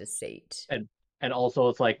survived by deceit. And also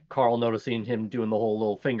it's like Carl noticing him doing the whole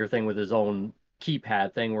little finger thing with his own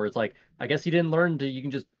keypad thing where it's like, I guess he didn't learn to, you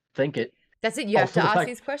can just think it. That's it. You have to ask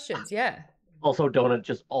these questions. Yeah. Also, Donut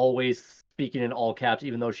just always speaking in all caps,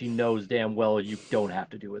 even though she knows damn well you don't have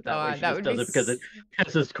to do it that way. She just does it because it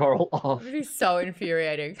pisses Carl off. It would be so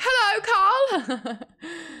infuriating. Hello,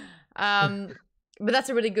 Carl. But that's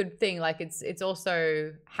a really good thing. Like it's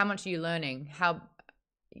also how much are you learning?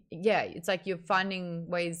 It's like you're finding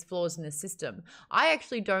flaws in the system. I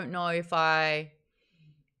actually don't know if I'd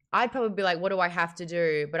probably be like, what do I have to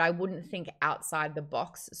do? But I wouldn't think outside the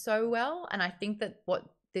box so well. And I think that what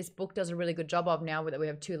this book does a really good job of now that we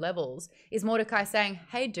have 2 levels is Mordecai saying,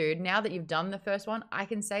 hey, dude, now that you've done the first one, I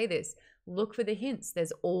can say this. Look for the hints.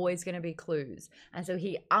 There's always going to be clues. And so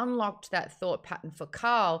he unlocked that thought pattern for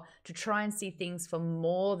Carl to try and see things for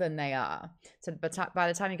more than they are. So by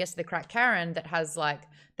the time he gets to the cracked Karen that has like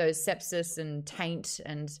those sepsis and taint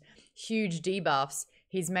and huge debuffs,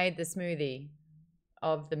 he's made the smoothie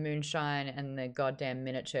of the moonshine and the goddamn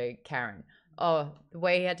miniature Karen. Oh, the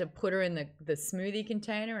way he had to put her in the smoothie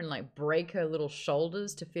container and like break her little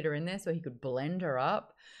shoulders to fit her in there so he could blend her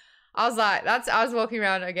up. I was like, I was walking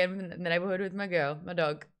around again in the neighborhood with my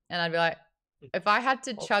dog, and I'd be like, if I had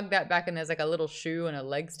to chug that back and there's like a little shoe and a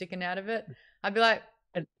leg sticking out of it, I'd be like,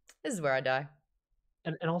 this is where I die.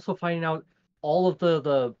 And also finding out all of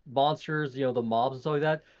the monsters, the mobs and stuff like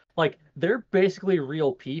that, like they're basically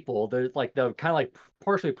real people. They're like kind of like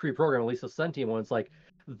partially pre-programmed, at least the sentient ones. Like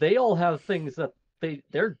they all have things that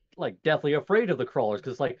they're like deathly afraid of the crawlers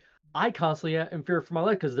because like I constantly am in fear for my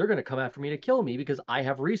life because they're going to come after me to kill me because I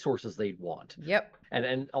have resources they'd want. Yep.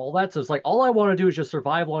 And all that. So it's like all I want to do is just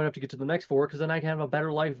survive long enough to get to the next floor because then I can have a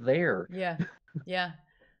better life there. Yeah. Yeah.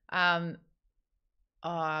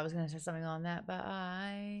 I was going to say something on that, but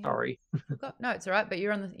I sorry. forgot. No, it's all right. But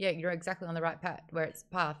you're you're exactly on the right path where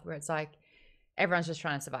it's like everyone's just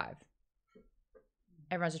trying to survive.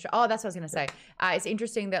 Everyone's just that's what I was going to say. It's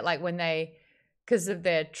interesting that like when because of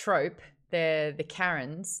their trope, they're the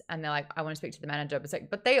Karens, and they're like, I want to speak to the manager. But it's like,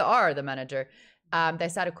 but they are the manager. They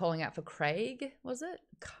started calling out for Craig. Was it?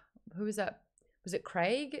 Who was that? Was it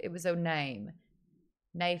Craig? It was a name.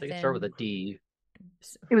 Nathan. I think it started with a D.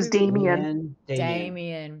 It was Damien.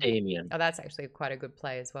 Damien. Oh, that's actually quite a good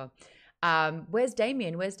play as well. Where's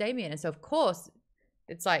Damien? Where's Damien? And so of course,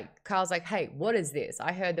 it's like Carl's like, hey, what is this?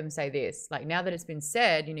 I heard them say this. Like now that it's been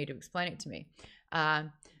said, you need to explain it to me.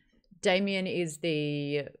 Damien is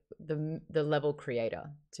the level creator.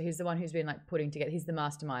 So he's the one who's been like putting together. He's the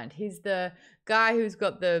mastermind. He's the guy who's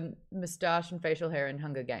got the mustache and facial hair in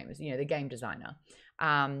Hunger Games. The game designer.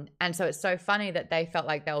 And so it's so funny that they felt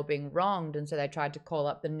like they were being wronged, and so they tried to call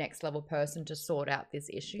up the next level person to sort out this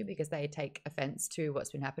issue because they take offense to what's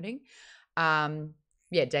been happening.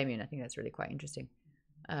 Damien, I think that's really quite interesting.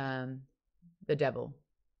 The devil.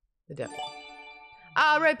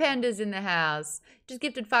 Ray Panda's in the house. Just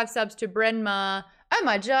gifted 5 subs to Brenma. Oh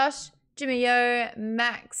my Josh, Jimmy Yo,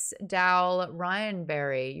 Max, Dowell, Ryan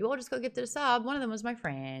Berry. You all just got gifted a sub. One of them was my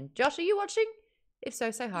friend. Josh, are you watching? If so,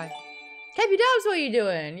 say hi. KP Dubs, what are you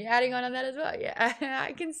doing? You adding on that as well? Yeah,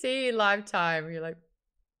 I can see you live time. You're like,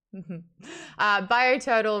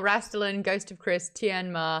 BioTotal, Rastalin, Ghost of Chris,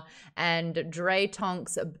 Tianma, and Dre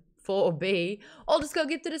Tonks 4B all just got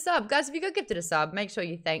gifted a sub. Guys, if you got gifted a sub, make sure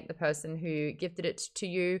you thank the person who gifted it to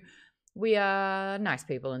you. We are nice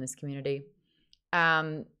people in this community.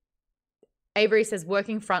 Avery says,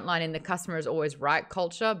 working frontline in the customer is always right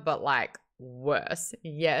culture, but like worse.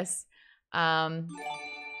 Yes.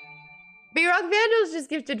 B-Rock Vandals just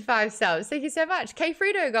gifted 5 subs. Thank you so much. K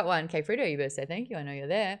Frito got one. K Frito, you better say thank you. I know you're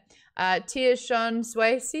there. Tia Sean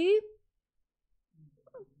Swayze.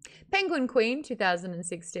 Penguin Queen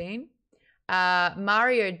 2016.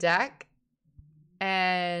 Mario Dak.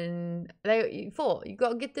 And 4. You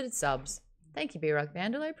got gifted subs. Thank you, B-Rock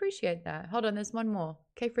Vandal. I appreciate that. Hold on, there's one more.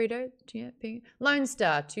 K Frito. Lone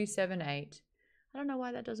Star 278. I don't know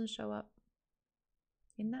why that doesn't show up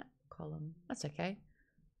in that column. That's okay.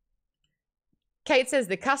 Kate says,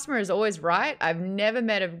 the customer is always right. I've never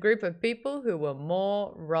met a group of people who were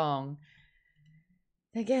more wrong.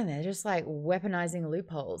 Again, they're just like weaponizing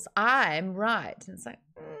loopholes. I'm right. And it's like,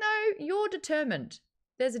 no, you're determined.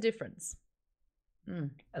 There's a difference.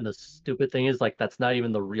 And the stupid thing is, like, that's not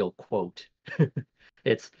even the real quote.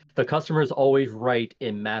 It's the customer is always right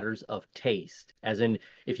in matters of taste. As in,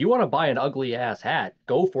 if you want to buy an ugly ass hat,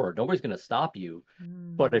 go for it. Nobody's going to stop you.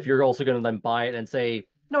 But if you're also going to then buy it and say,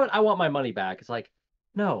 no, I want my money back. It's like,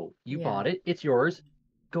 no, you bought it. It's yours.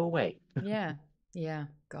 go away. Yeah,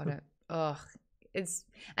 got it. Oh,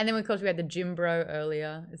 and then of course we had the gym bro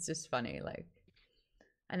earlier. It's just funny, like,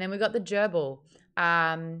 and then we got the gerbil.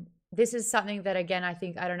 This is something that, again, I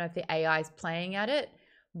don't know if the AI is playing at it,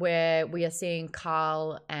 where we are seeing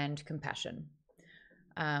Carl and Compassion.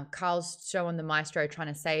 Carl's showing the Maestro trying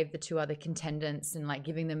to save the two other contendants and like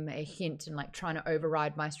giving them a hint and like trying to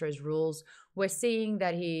override Maestro's rules. We're seeing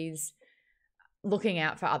that he's looking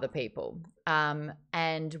out for other people.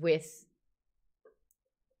 And with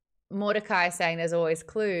Mordecai saying there's always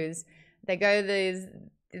clues, they go,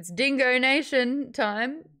 it's Dingo Nation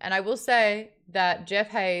time. And I will say that Jeff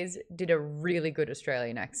Hayes did a really good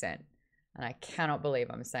Australian accent. And I cannot believe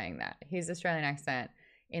I'm saying that. His Australian accent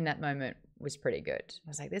in that moment was pretty good. I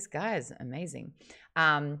was like, this guy is amazing.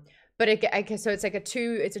 So it's like a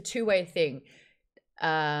two-way thing.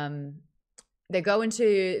 They go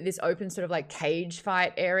into this open sort of like cage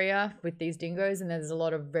fight area with these dingoes, and there's a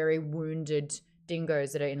lot of very wounded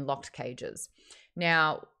dingoes that are in locked cages.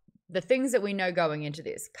 Now, the things that we know going into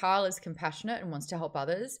this, Carl is compassionate and wants to help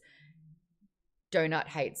others. Donut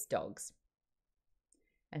hates dogs.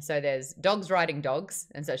 And so there's dogs riding dogs.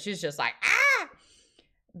 And so she's just like, ah!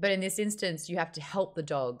 But in this instance, you have to help the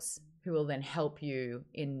dogs who will then help you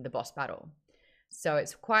in the boss battle. So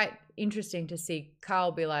it's quite interesting to see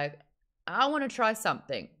Carl be like, I want to try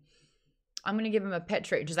something. I'm going to give him a pet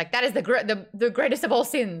treat. She's like, that is the greatest of all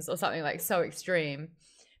sins, or something like so extreme,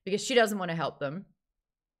 because she doesn't want to help them.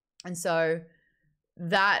 And so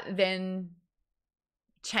that then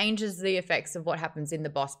changes the effects of what happens in the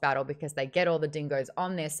boss battle, because they get all the dingoes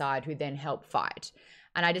on their side who then help fight.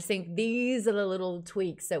 And I just think these are the little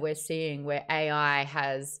tweaks that we're seeing where AI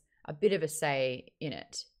has a bit of a say in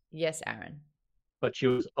it. Yes, Aaron. But she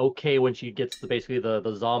was okay when she gets basically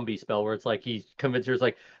the zombie spell, where it's like he convinced her, it's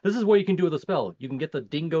like, this is what you can do with the spell. You can get the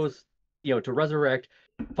dingoes, to resurrect,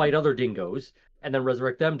 fight other dingoes, and then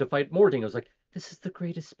resurrect them to fight more dingoes. Like, this is the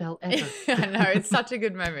greatest spell ever. I know, it's such a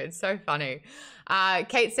good moment. It's so funny.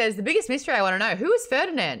 Kate says, the biggest mystery I want to know, who is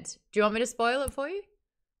Ferdinand? Do you want me to spoil it for you?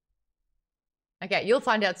 Okay, you'll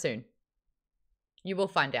find out soon. You will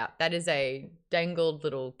find out. That is a dangled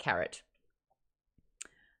little carrot.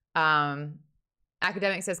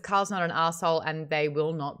 Academic says, Carl's not an arsehole and they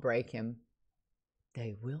will not break him.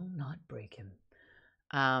 They will not break him.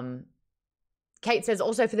 Kate says,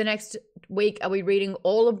 also for the next week, are we reading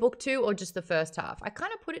all of book 2 or just the first half? I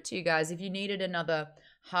kind of put it to you guys if you needed another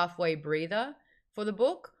halfway breather for the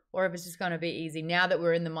book, or if it's just going to be easy. Now that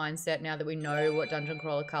we're in the mindset, now that we know what Dungeon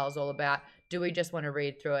Crawler Carl's all about, do we just want to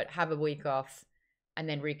read through it, have a week off, and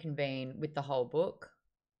then reconvene with the whole book?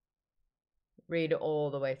 Read all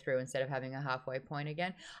the way through instead of having a halfway point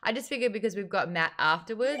again. I just figured because we've got Matt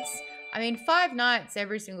afterwards. I mean, 5 nights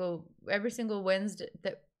every single Wednesday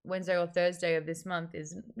or Thursday of this month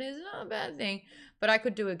is not a bad thing, but I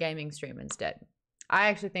could do a gaming stream instead. I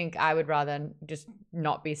actually think I would rather just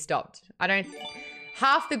not be stopped.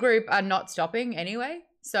 Half the group are not stopping anyway.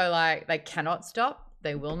 So like they cannot stop.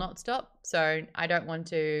 They will not stop. So I don't want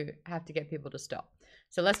to have to get people to stop.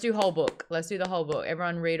 So let's do whole book. Let's do the whole book.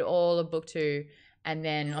 Everyone read all of book 2. And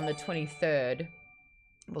then on the 23rd,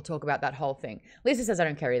 we'll talk about that whole thing. Lisa says, I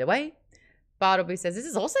don't care either way. Bartleby says, this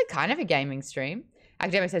is also kind of a gaming stream.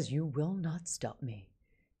 Academic says, you will not stop me.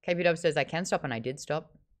 KB Dubs says, I can stop, and I did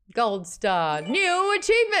stop. Gold star. New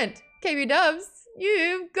achievement. KB Dubs,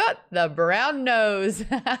 you've got the brown nose.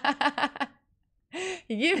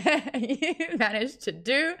 You managed to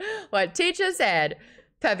do what teacher said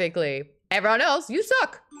perfectly. Everyone else, you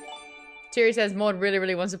suck. Terry says, Maude really,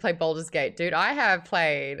 really wants to play Baldur's Gate. Dude, I have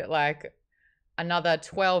played like another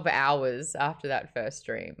 12 hours after that first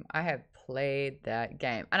stream. I have played that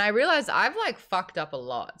game. And I realized I've like fucked up a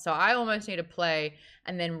lot. So I almost need to play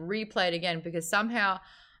and then replay it again, because somehow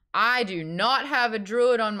I do not have a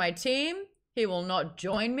druid on my team. He will not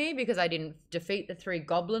join me because I didn't defeat the 3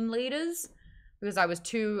 goblin leaders because I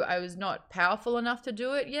was not powerful enough to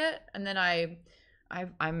do it yet. And then I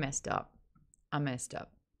messed up. I messed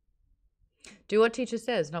up. Do what teacher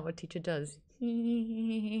says, not what teacher does.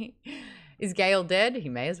 Is Gale dead? He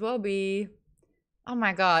may as well be. Oh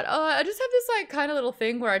my god. Oh, I just have this like kind of little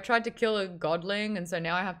thing where I tried to kill a godling, and so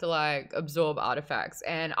now I have to like absorb artifacts,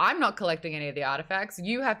 and I'm not collecting any of the artifacts.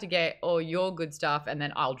 You have to get all your good stuff, and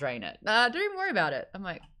then I'll drain it. Don't even worry about it. I'm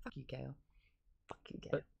like, fuck you, Gale. Fuck you,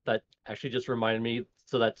 Gale. That actually just reminded me.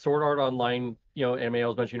 So that Sword Art Online, anime I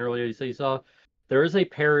was mentioning earlier, you saw, there is a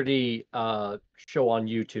parody show on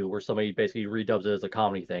YouTube where somebody basically redubs it as a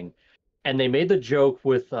comedy thing, and they made the joke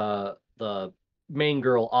with the main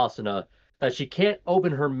girl Asuna that she can't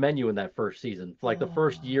open her menu in that first season for like the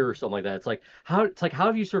first year or something like that. It's like how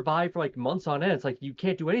have you survived for like months on end? It's like you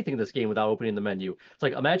can't do anything in this game without opening the menu. It's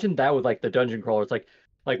like imagine that with like the dungeon crawler. It's like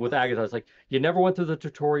with Agatha, it's like you never went through the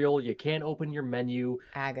tutorial, you can't open your menu,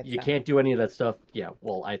 Agatha. you can't do any of that stuff. Yeah,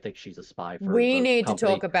 well, I think she's a spy for We the need company.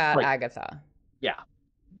 to talk about Like, Agatha. yeah.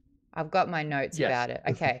 I've got my notes Yes. about it.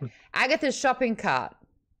 Okay. Agatha's shopping cart.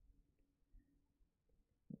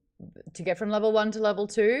 To get from level 1 to level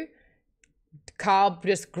 2, Carl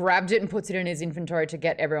just grabbed it and puts it in his inventory to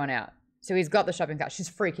get everyone out. So he's got the shopping cart. She's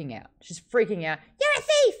freaking out. She's freaking out. You're a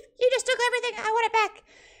thief! You just took everything. I want it back.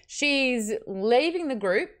 She's leaving the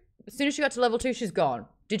group. As soon as she got to level 2, she's gone.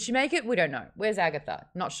 Did she make it? We don't know. Where's Agatha?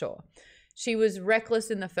 Not sure. She was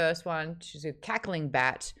reckless in the first one. She's a cackling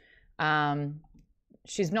bat.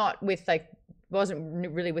 She's not with, like,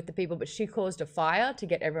 wasn't really with the people, but she caused a fire to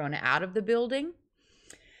get everyone out of the building.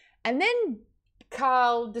 And then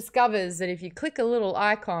Carl discovers that if you click a little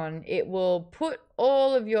icon, it will put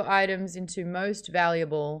all of your items into most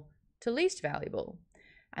valuable to least valuable.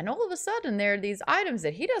 And all of a sudden, there are these items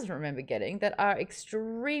that he doesn't remember getting that are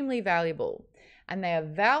extremely valuable. And they are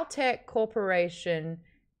Valtech Corporation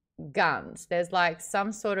guns. There's like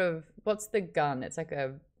some sort of, what's the gun? It's like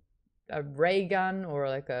a ray gun or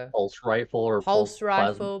like a pulse rifle or pulse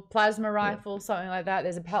rifle, plasma rifle, something like that.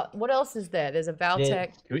 There's what else is there? There's a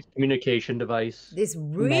Valtech communication device. This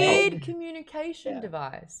weird communication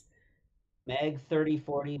device. Mag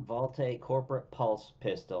 3040 Valte Corporate Pulse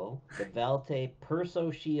Pistol, the Valte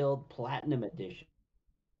Perso Shield Platinum Edition,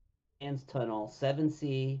 Hands Tunnel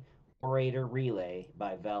 7C Orator Relay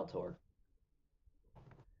by Valtor.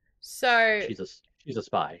 So she's a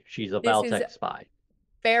spy. She's a Valtech spy.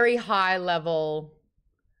 Very high level,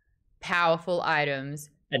 powerful items.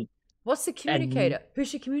 And what's the communicator? Who's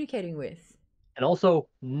she communicating with? And also,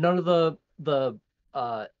 none of the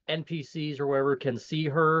NPCs or whatever can see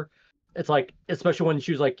her. It's like, especially when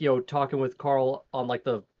she was like, talking with Carl on like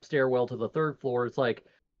the stairwell to the 3rd floor. It's like,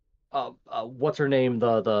 what's her name?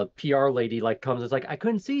 The PR lady like comes. It's like, I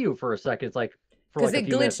couldn't see you for a second. It's like for like a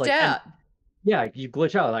few minutes. Because it glitched out. Yeah, you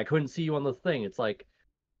glitch out. I couldn't see you on the thing. It's like,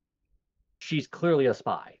 she's clearly a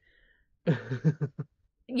spy.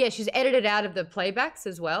 Yeah, she's edited out of the playbacks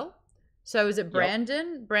as well. So is it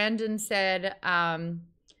Brandon? Yep. Brandon said,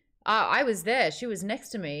 I was there. She was next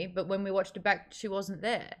to me, but when we watched it back, she wasn't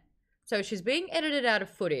there. So she's being edited out of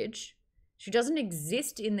footage. She doesn't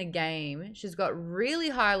exist in the game. She's got really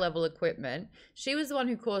high level equipment. She was the one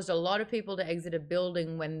who caused a lot of people to exit a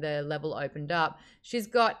building when the level opened up. She's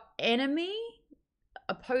got enemy,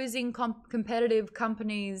 opposing competitive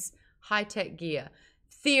companies, high-tech gear.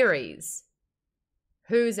 Theories.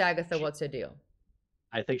 Who's Agatha? What's her deal?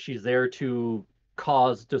 I think she's there to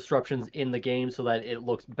cause disruptions in the game so that it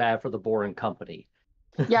looks bad for the boring company.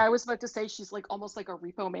 Yeah, I was about to say she's like almost like a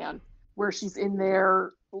repo man, where she's in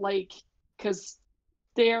there like, because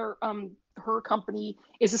her company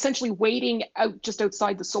is essentially waiting out just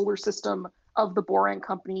outside the solar system of the Boran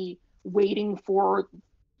company, waiting for,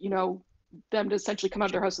 them to essentially come out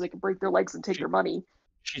of their house so they can break their legs and take their money.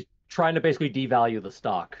 She's trying to basically devalue the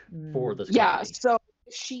stock for this company. Yeah, so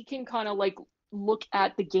she can kind of like look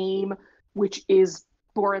at the game, which is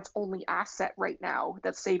Boran's only asset right now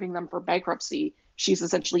that's saving them from bankruptcy. She's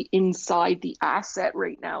essentially inside the asset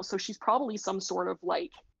right now. So she's probably some sort of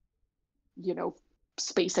like,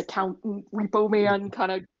 space accountant, repo man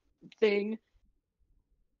kind of thing.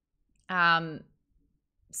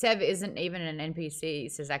 Sev isn't even an NPC,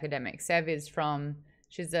 says Academic. Sev is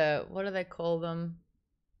she's a, what do they call them?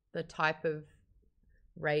 The type of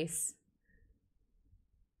race.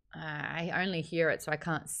 I only hear it, so I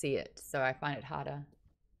can't see it. So I find it harder.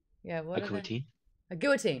 Yeah, what a guillotine? A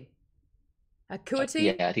guillotine. A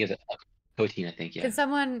guillotine? Yeah, I think it's a guillotine, I think, yeah.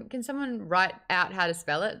 Can someone write out how to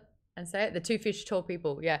spell it and say it? The 2 fish tall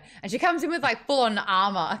people, yeah. And she comes in with like full on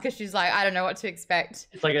armor because she's like, I don't know what to expect.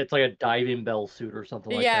 It's like a diving bell suit or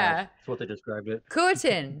something like that. That's what they described it.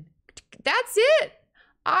 Guillotine. That's it.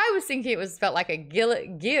 I was thinking it felt like a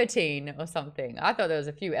guillotine or something. I thought there was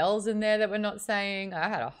a few L's in there that we're not saying. I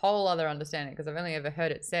had a whole other understanding because I've only ever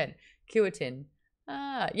heard it said. Guillotine.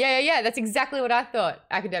 Yeah. That's exactly what I thought.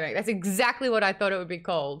 Academic. That's exactly what I thought it would be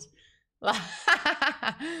called.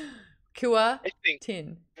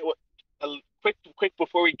 Guillotine. Quick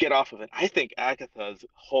before we get off of it, I think Agatha's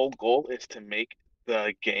whole goal is to make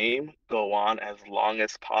the game go on as long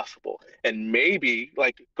as possible, and maybe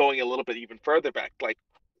like going a little bit even further back, like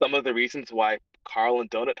some of the reasons why Carl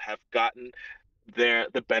and Donut have gotten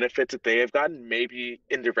the benefits that they have gotten, maybe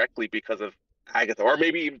indirectly because of Agatha, or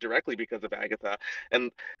maybe even directly because of Agatha.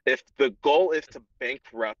 And if the goal is to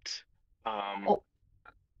bankrupt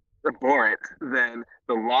abhorrent, then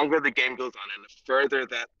the longer the game goes on and the further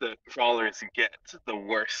that the crawlers get, the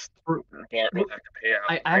worse Bart will have to pay out.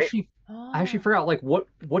 I right? actually forgot, like, what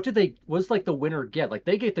did they, what's like the winner get? Like,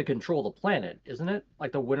 they get to control the planet, isn't it?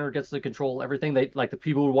 Like, the winner gets to control everything. They, like, the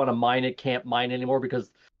people who want to mine it can't mine anymore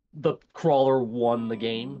because the crawler won the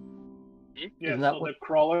game. Yeah, Isn't that so what... the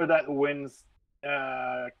crawler that wins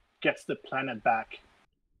gets the planet back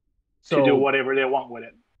so, to do whatever they want with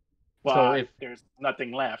it. But so if there's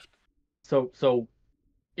nothing left. So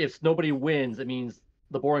if nobody wins, it means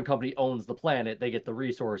the Boring Company owns the planet, they get the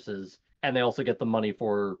resources, and they also get the money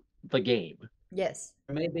for the game. Yes.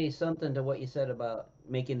 There may be something to what you said about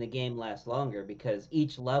making the game last longer, because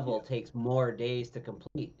each level takes more days to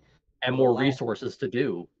complete. And more resources to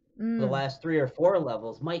do. The last 3 or 4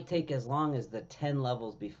 levels might take as long as the 10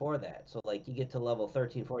 levels before that. So, like, you get to level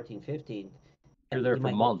 13, 14, 15. You're there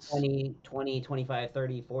for months. 20, 25,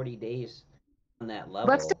 30, 40 days on that level.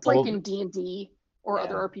 That's just like in D&D or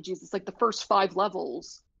other RPGs. It's like the first 5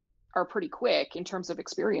 levels are pretty quick in terms of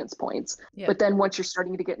experience points. Yeah. But then once you're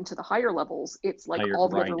starting to get into the higher levels, it's like Higher all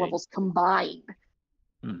the other grinding. levels combined.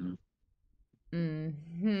 So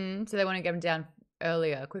they want to get them down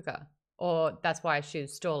earlier, quicker. Or that's why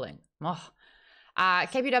she's stalling. Oh.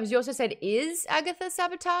 KPWs, you also said, is Agatha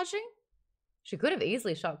sabotaging? She could have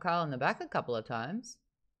easily shot Carl in the back a couple of times.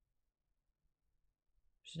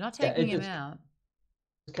 She's not taking him out.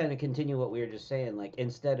 Just kind of continue what we were just saying. Like,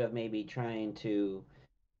 instead of maybe trying to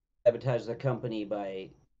sabotage the company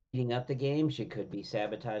by speeding up the game, she could be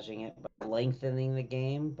sabotaging it by lengthening the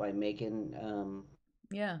game, by making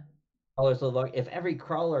crawlers live long. If every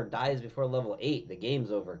crawler dies before level 8, the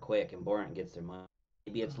game's over quick and Boring gets their money.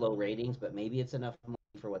 Maybe it's low ratings, but maybe it's enough money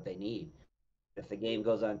for what they need. If the game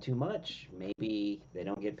goes on too much, maybe they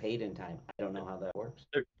don't get paid in time. I don't know how that works.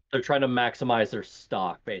 They're trying to maximize their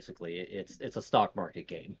stock, basically. It's a stock market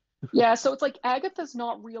game. Yeah, so it's like Agatha's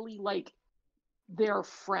not really like their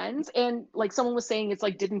friends. And like someone was saying, it's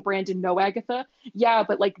like, didn't Brandon know Agatha? Yeah,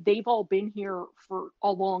 but like they've all been here for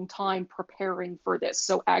a long time preparing for this.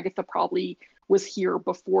 So Agatha probably was here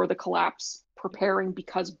before the collapse, preparing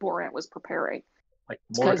because Borat was preparing. Like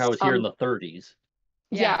Mordecai was here in the 30s.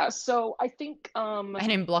 Yeah, so I think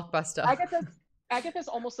and in Blockbuster. Agatha's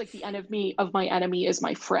almost like the enemy of my enemy is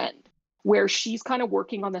my friend, where she's kind of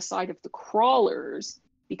working on the side of the crawlers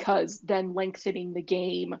because then lengthening the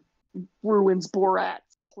game ruins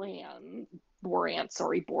Borat's plan. Borat.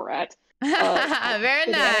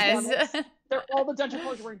 Very nice. All the dungeon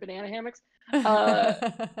crawlers are wearing banana hammocks.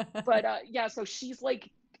 But yeah, so she's like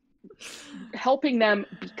helping them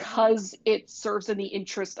because it serves in the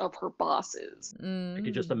interest of her bosses. I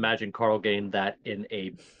could just imagine Carl getting that in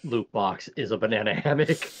a loot box is a banana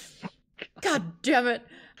hammock. God damn it.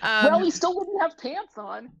 Well, he still wouldn't have pants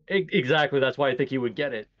on. Exactly, that's why I think he would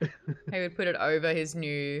get it. He would put it over his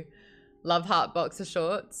new Love Heart boxer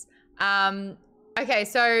shorts. Okay,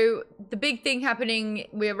 so the big thing happening,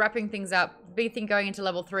 we're wrapping things up. The big thing going into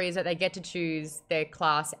level 3 is that they get to choose their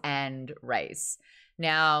class and race.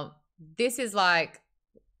 Now, this is like,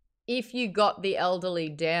 if you got the elderly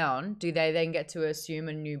down, do they then get to assume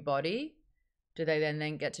a new body? Do they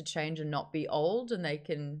then get to change and not be old and they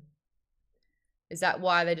can... Is that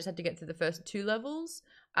why they just had to get through the first 2 levels?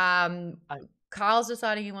 Carl's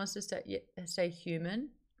deciding he wants to stay human.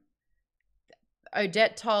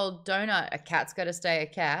 Odette told Donut a cat's got to stay a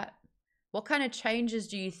cat. What kind of changes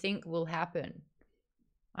do you think will happen?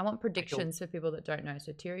 I want predictions for people that don't know.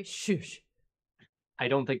 So Thierry, shush. I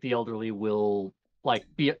don't think the elderly will like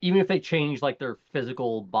be, even if they change like their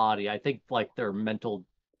physical body, I think like their mental,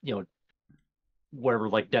 whatever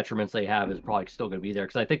like detriments they have is probably still going to be there.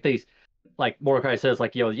 Because I think they, like Mordecai says,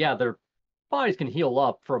 like, yeah, their bodies can heal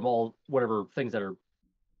up from all whatever things that are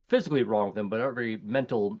physically wrong with them, but every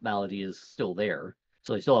mental malady is still there.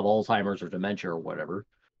 So they still have Alzheimer's or dementia or whatever.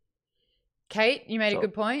 Kate, you made a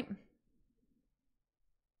good point.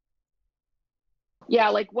 Yeah,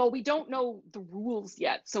 like, well, we don't know the rules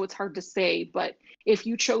yet, so it's hard to say, but if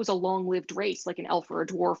you chose a long-lived race, like an elf or a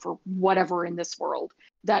dwarf or whatever in this world,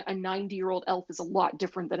 that a 90-year-old elf is a lot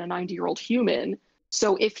different than a 90-year-old human.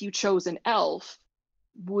 So if you chose an elf,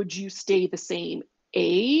 would you stay the same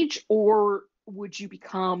age, or would you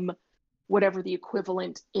become whatever the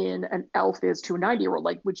equivalent in an elf is to a 90-year-old?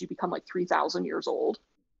 Like, would you become like 3,000 years old?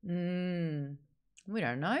 We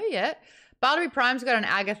don't know yet. Bartleby Prime's got an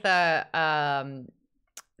Agatha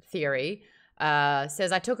theory.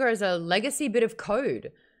 Says, I took her as a legacy bit of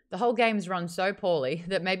code. The whole game's run so poorly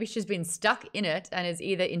that maybe she's been stuck in it and is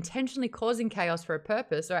either intentionally causing chaos for a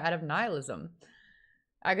purpose or out of nihilism.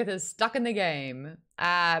 Agatha's stuck in the game.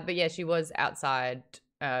 But yeah, she was outside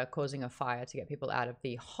causing a fire to get people out of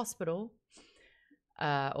the hospital.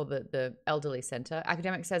 Or the elderly center.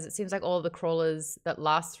 Academic says it seems like all the crawlers that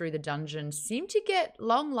last through the dungeon seem to get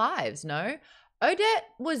long lives, no? Odette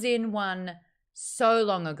was in one so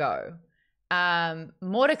long ago.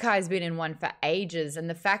 Mordecai's been in one for ages, and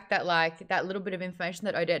the fact that like that little bit of information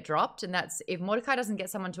that Odette dropped, and that's if Mordecai doesn't get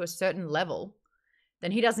someone to a certain level,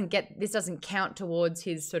 then this doesn't count towards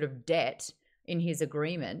his sort of debt in his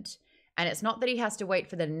agreement. And it's not that he has to wait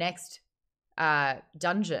for the next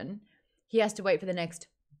dungeon. He has to wait for the next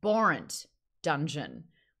Borant dungeon,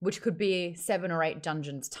 which could be 7 or 8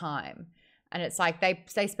 dungeons time. And it's like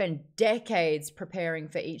they spend decades preparing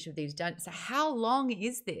for each of these dungeons. So how long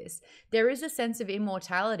is this? There is a sense of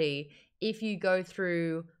immortality if you go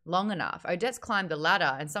through long enough. Odette's climbed the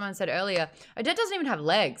ladder, and someone said earlier, Odette doesn't even have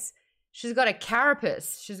legs. She's got a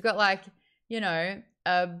carapace. She's got like, you know,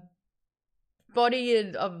 a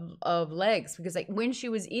body of legs, because like when she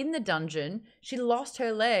was in the dungeon she lost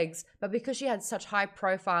her legs, but because she had such high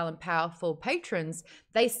profile and powerful patrons,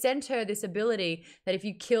 they sent her this ability that if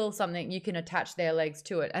you kill something you can attach their legs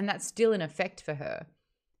to it, and that's still in effect for her.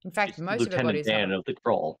 In fact, most of her body's Dan of the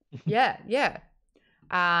Crawl. yeah.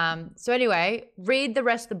 So anyway, read the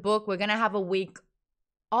rest of the book. We're gonna have a week.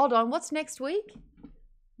 Hold on, what's next week?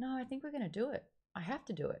 No, I think we're gonna do it. I have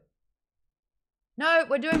to do it. No,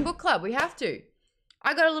 we're doing book club. We have to.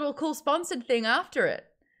 I got a little cool sponsored thing after it.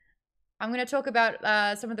 I'm going to talk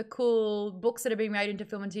about some of the cool books that are being made into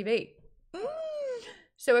film and TV.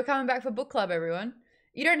 So we're coming back for book club, everyone.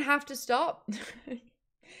 You don't have to stop.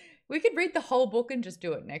 We could read the whole book and just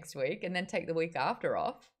do it next week and then take the week after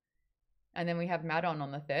off. And then we have Matt on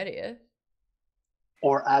the 30th.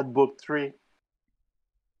 Or add book 3.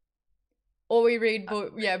 Or we read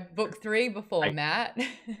book 3 before Matt.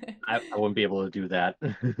 I wouldn't be able to do that.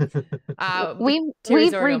 We've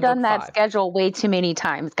redone that schedule way too many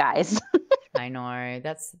times, guys. I know.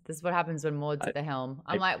 This is what happens when Maude's at the helm.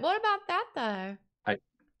 I'm like, what about that though?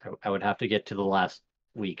 I would have to get to the last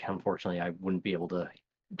week. Unfortunately, I wouldn't be able to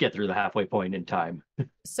get through the halfway point in time.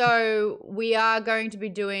 So we are going to be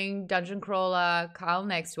doing Dungeon Crawler Kyle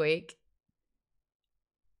next week.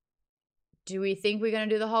 Do we think we're going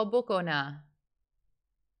to do the whole book or nah?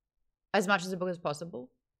 As much as the book as possible?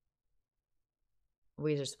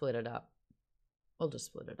 We just split it up. We'll just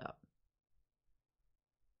split it up.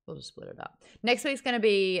 Next week's going to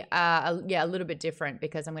be a little bit different,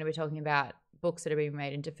 because I'm going to be talking about books that are being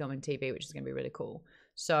made into film and TV, which is going to be really cool.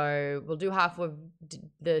 So we'll do half of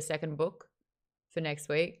the second book for next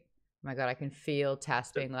week. Oh my God, I can feel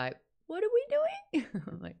Tass being like, what are we doing?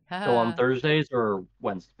 Like, So on Thursdays or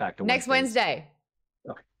Wednesday? Back to next Wednesday.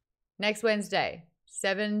 Okay. Next Wednesday.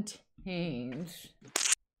 17th.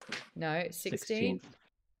 No, 16th.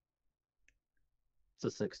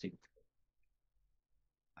 It's the 16th.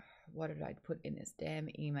 What did I put in this damn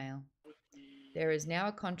email? There is now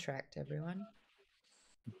a contract, everyone.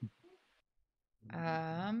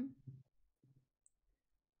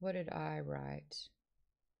 What did I write?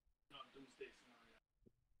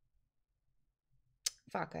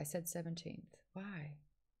 Fuck, I said 17th. Why?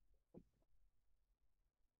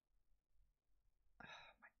 Oh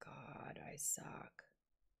my God, I suck.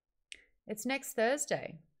 It's next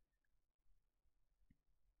Thursday.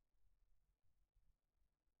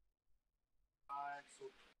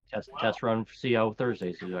 Test run for CO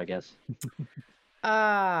Thursdays, I guess.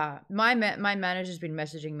 My manager's been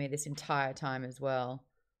messaging me this entire time as well.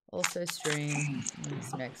 Also stream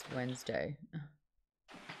next Wednesday.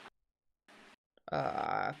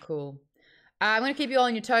 Cool. I'm going to keep you all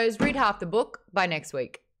on your toes. Read half the book by next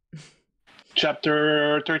week.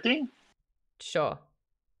 Chapter 13? Sure.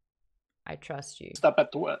 I trust you. Stop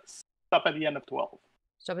at the end of 12.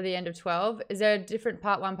 Stop at the end of 12? Is there a different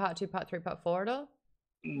part 1, part 2, part 3, part 4 at all?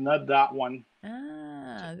 Not that one.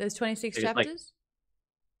 There's 26 chapters?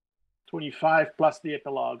 25 plus the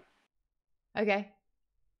epilogue. Okay.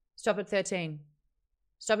 Stop at 13.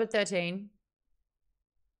 Stop at 13.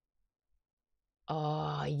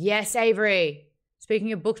 Oh, yes, Avery.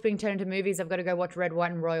 Speaking of books being turned into movies, I've got to go watch Red,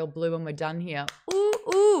 White, and Royal Blue when we're done here.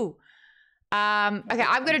 Ooh. Okay,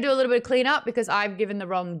 I've got to do a little bit of cleanup because I've given the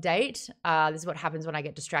wrong date. This is what happens when I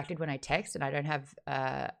get distracted when I text and I don't have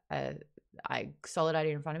a solid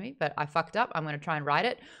idea in front of me, but I fucked up. I'm going to try and write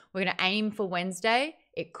it. We're going to aim for Wednesday.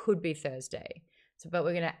 It could be Thursday. But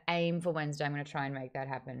we're going to aim for Wednesday. I'm going to try and make that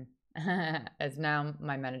happen. It's now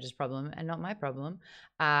my manager's problem and not my problem.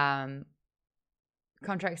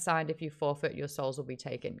 Contract signed. If you forfeit, your souls will be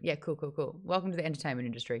taken. Yeah, cool. Welcome to the entertainment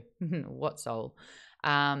industry. What soul?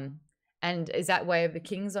 And is that Way of the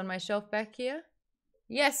Kings on my shelf back here?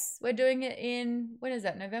 Yes, we're doing it in, when is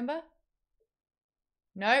that, November?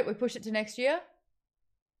 No, we push it to next year.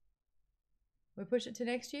 We push it to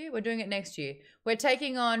next year. We're doing it next year. We're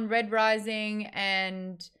taking on Red Rising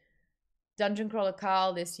and Dungeon Crawler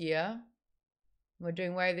Carl this year. We're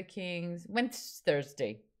doing Way of the Kings. When's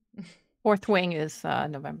Thursday? Fourth Wing is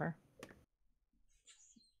November.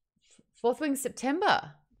 Fourth Wing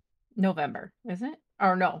September. November, isn't it?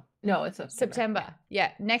 Or no, it's September.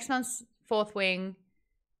 Yeah, next month's Fourth Wing.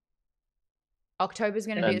 October's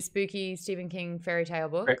going to be a spooky Stephen King fairy tale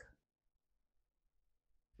book. Right.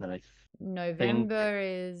 Then November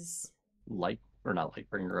is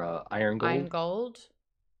Lightbringer, Iron Gold. Iron Gold.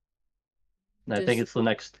 And I think it's the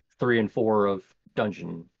next 3 and 4 of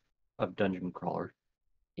Dungeon Crawler.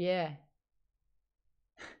 Yeah.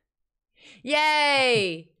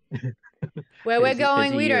 Yay! Where we're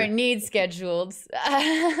going, we don't need schedules.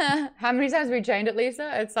 How many times have we trained it, Lisa?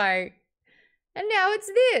 It's like, and now it's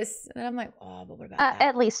this. And I'm like, oh, but what about that?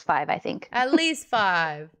 At least 5, I think. At least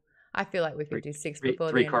 5. I feel like we could do 6 before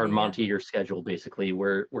the end of the card year. Monty your schedule, basically.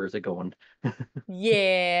 Where's it going?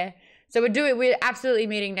 Yeah. So we're absolutely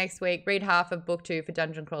meeting next week. Read half of book 2 for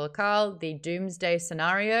Dungeon Crawler Carl, the Doomsday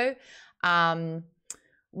scenario.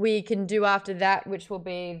 We can do after that, which will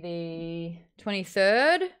be the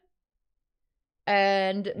 23rd.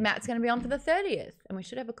 And Matt's going to be on for the 30th. And we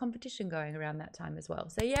should have a competition going around that time as well.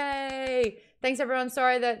 So yay. Thanks, everyone.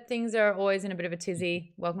 Sorry that things are always in a bit of a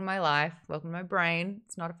tizzy. Welcome to my life. Welcome to my brain.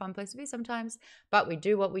 It's not a fun place to be sometimes. But we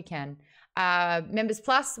do what we can. Members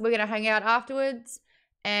Plus, we're going to hang out afterwards.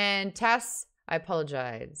 And Tass, I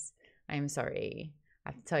apologize. I am sorry. I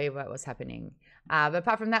have to tell you about what's happening. But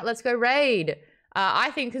apart from that, let's go raid. I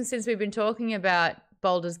think since we've been talking about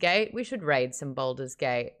Baldur's Gate, we should raid some Baldur's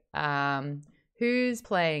Gate. Who's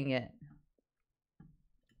playing it?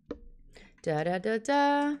 Da da da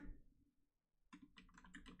da.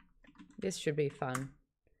 This should be fun.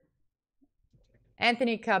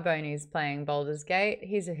 Anthony Carboni's playing Baldur's Gate.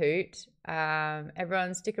 He's a hoot.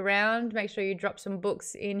 Everyone stick around. Make sure you drop some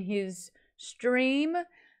books in his stream.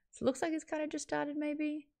 So it looks like it's kind of just started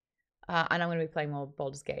maybe. And I'm going to be playing more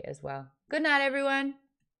Baldur's Gate as well. Good night, everyone.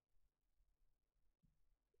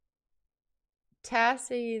 Tass,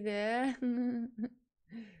 are you there?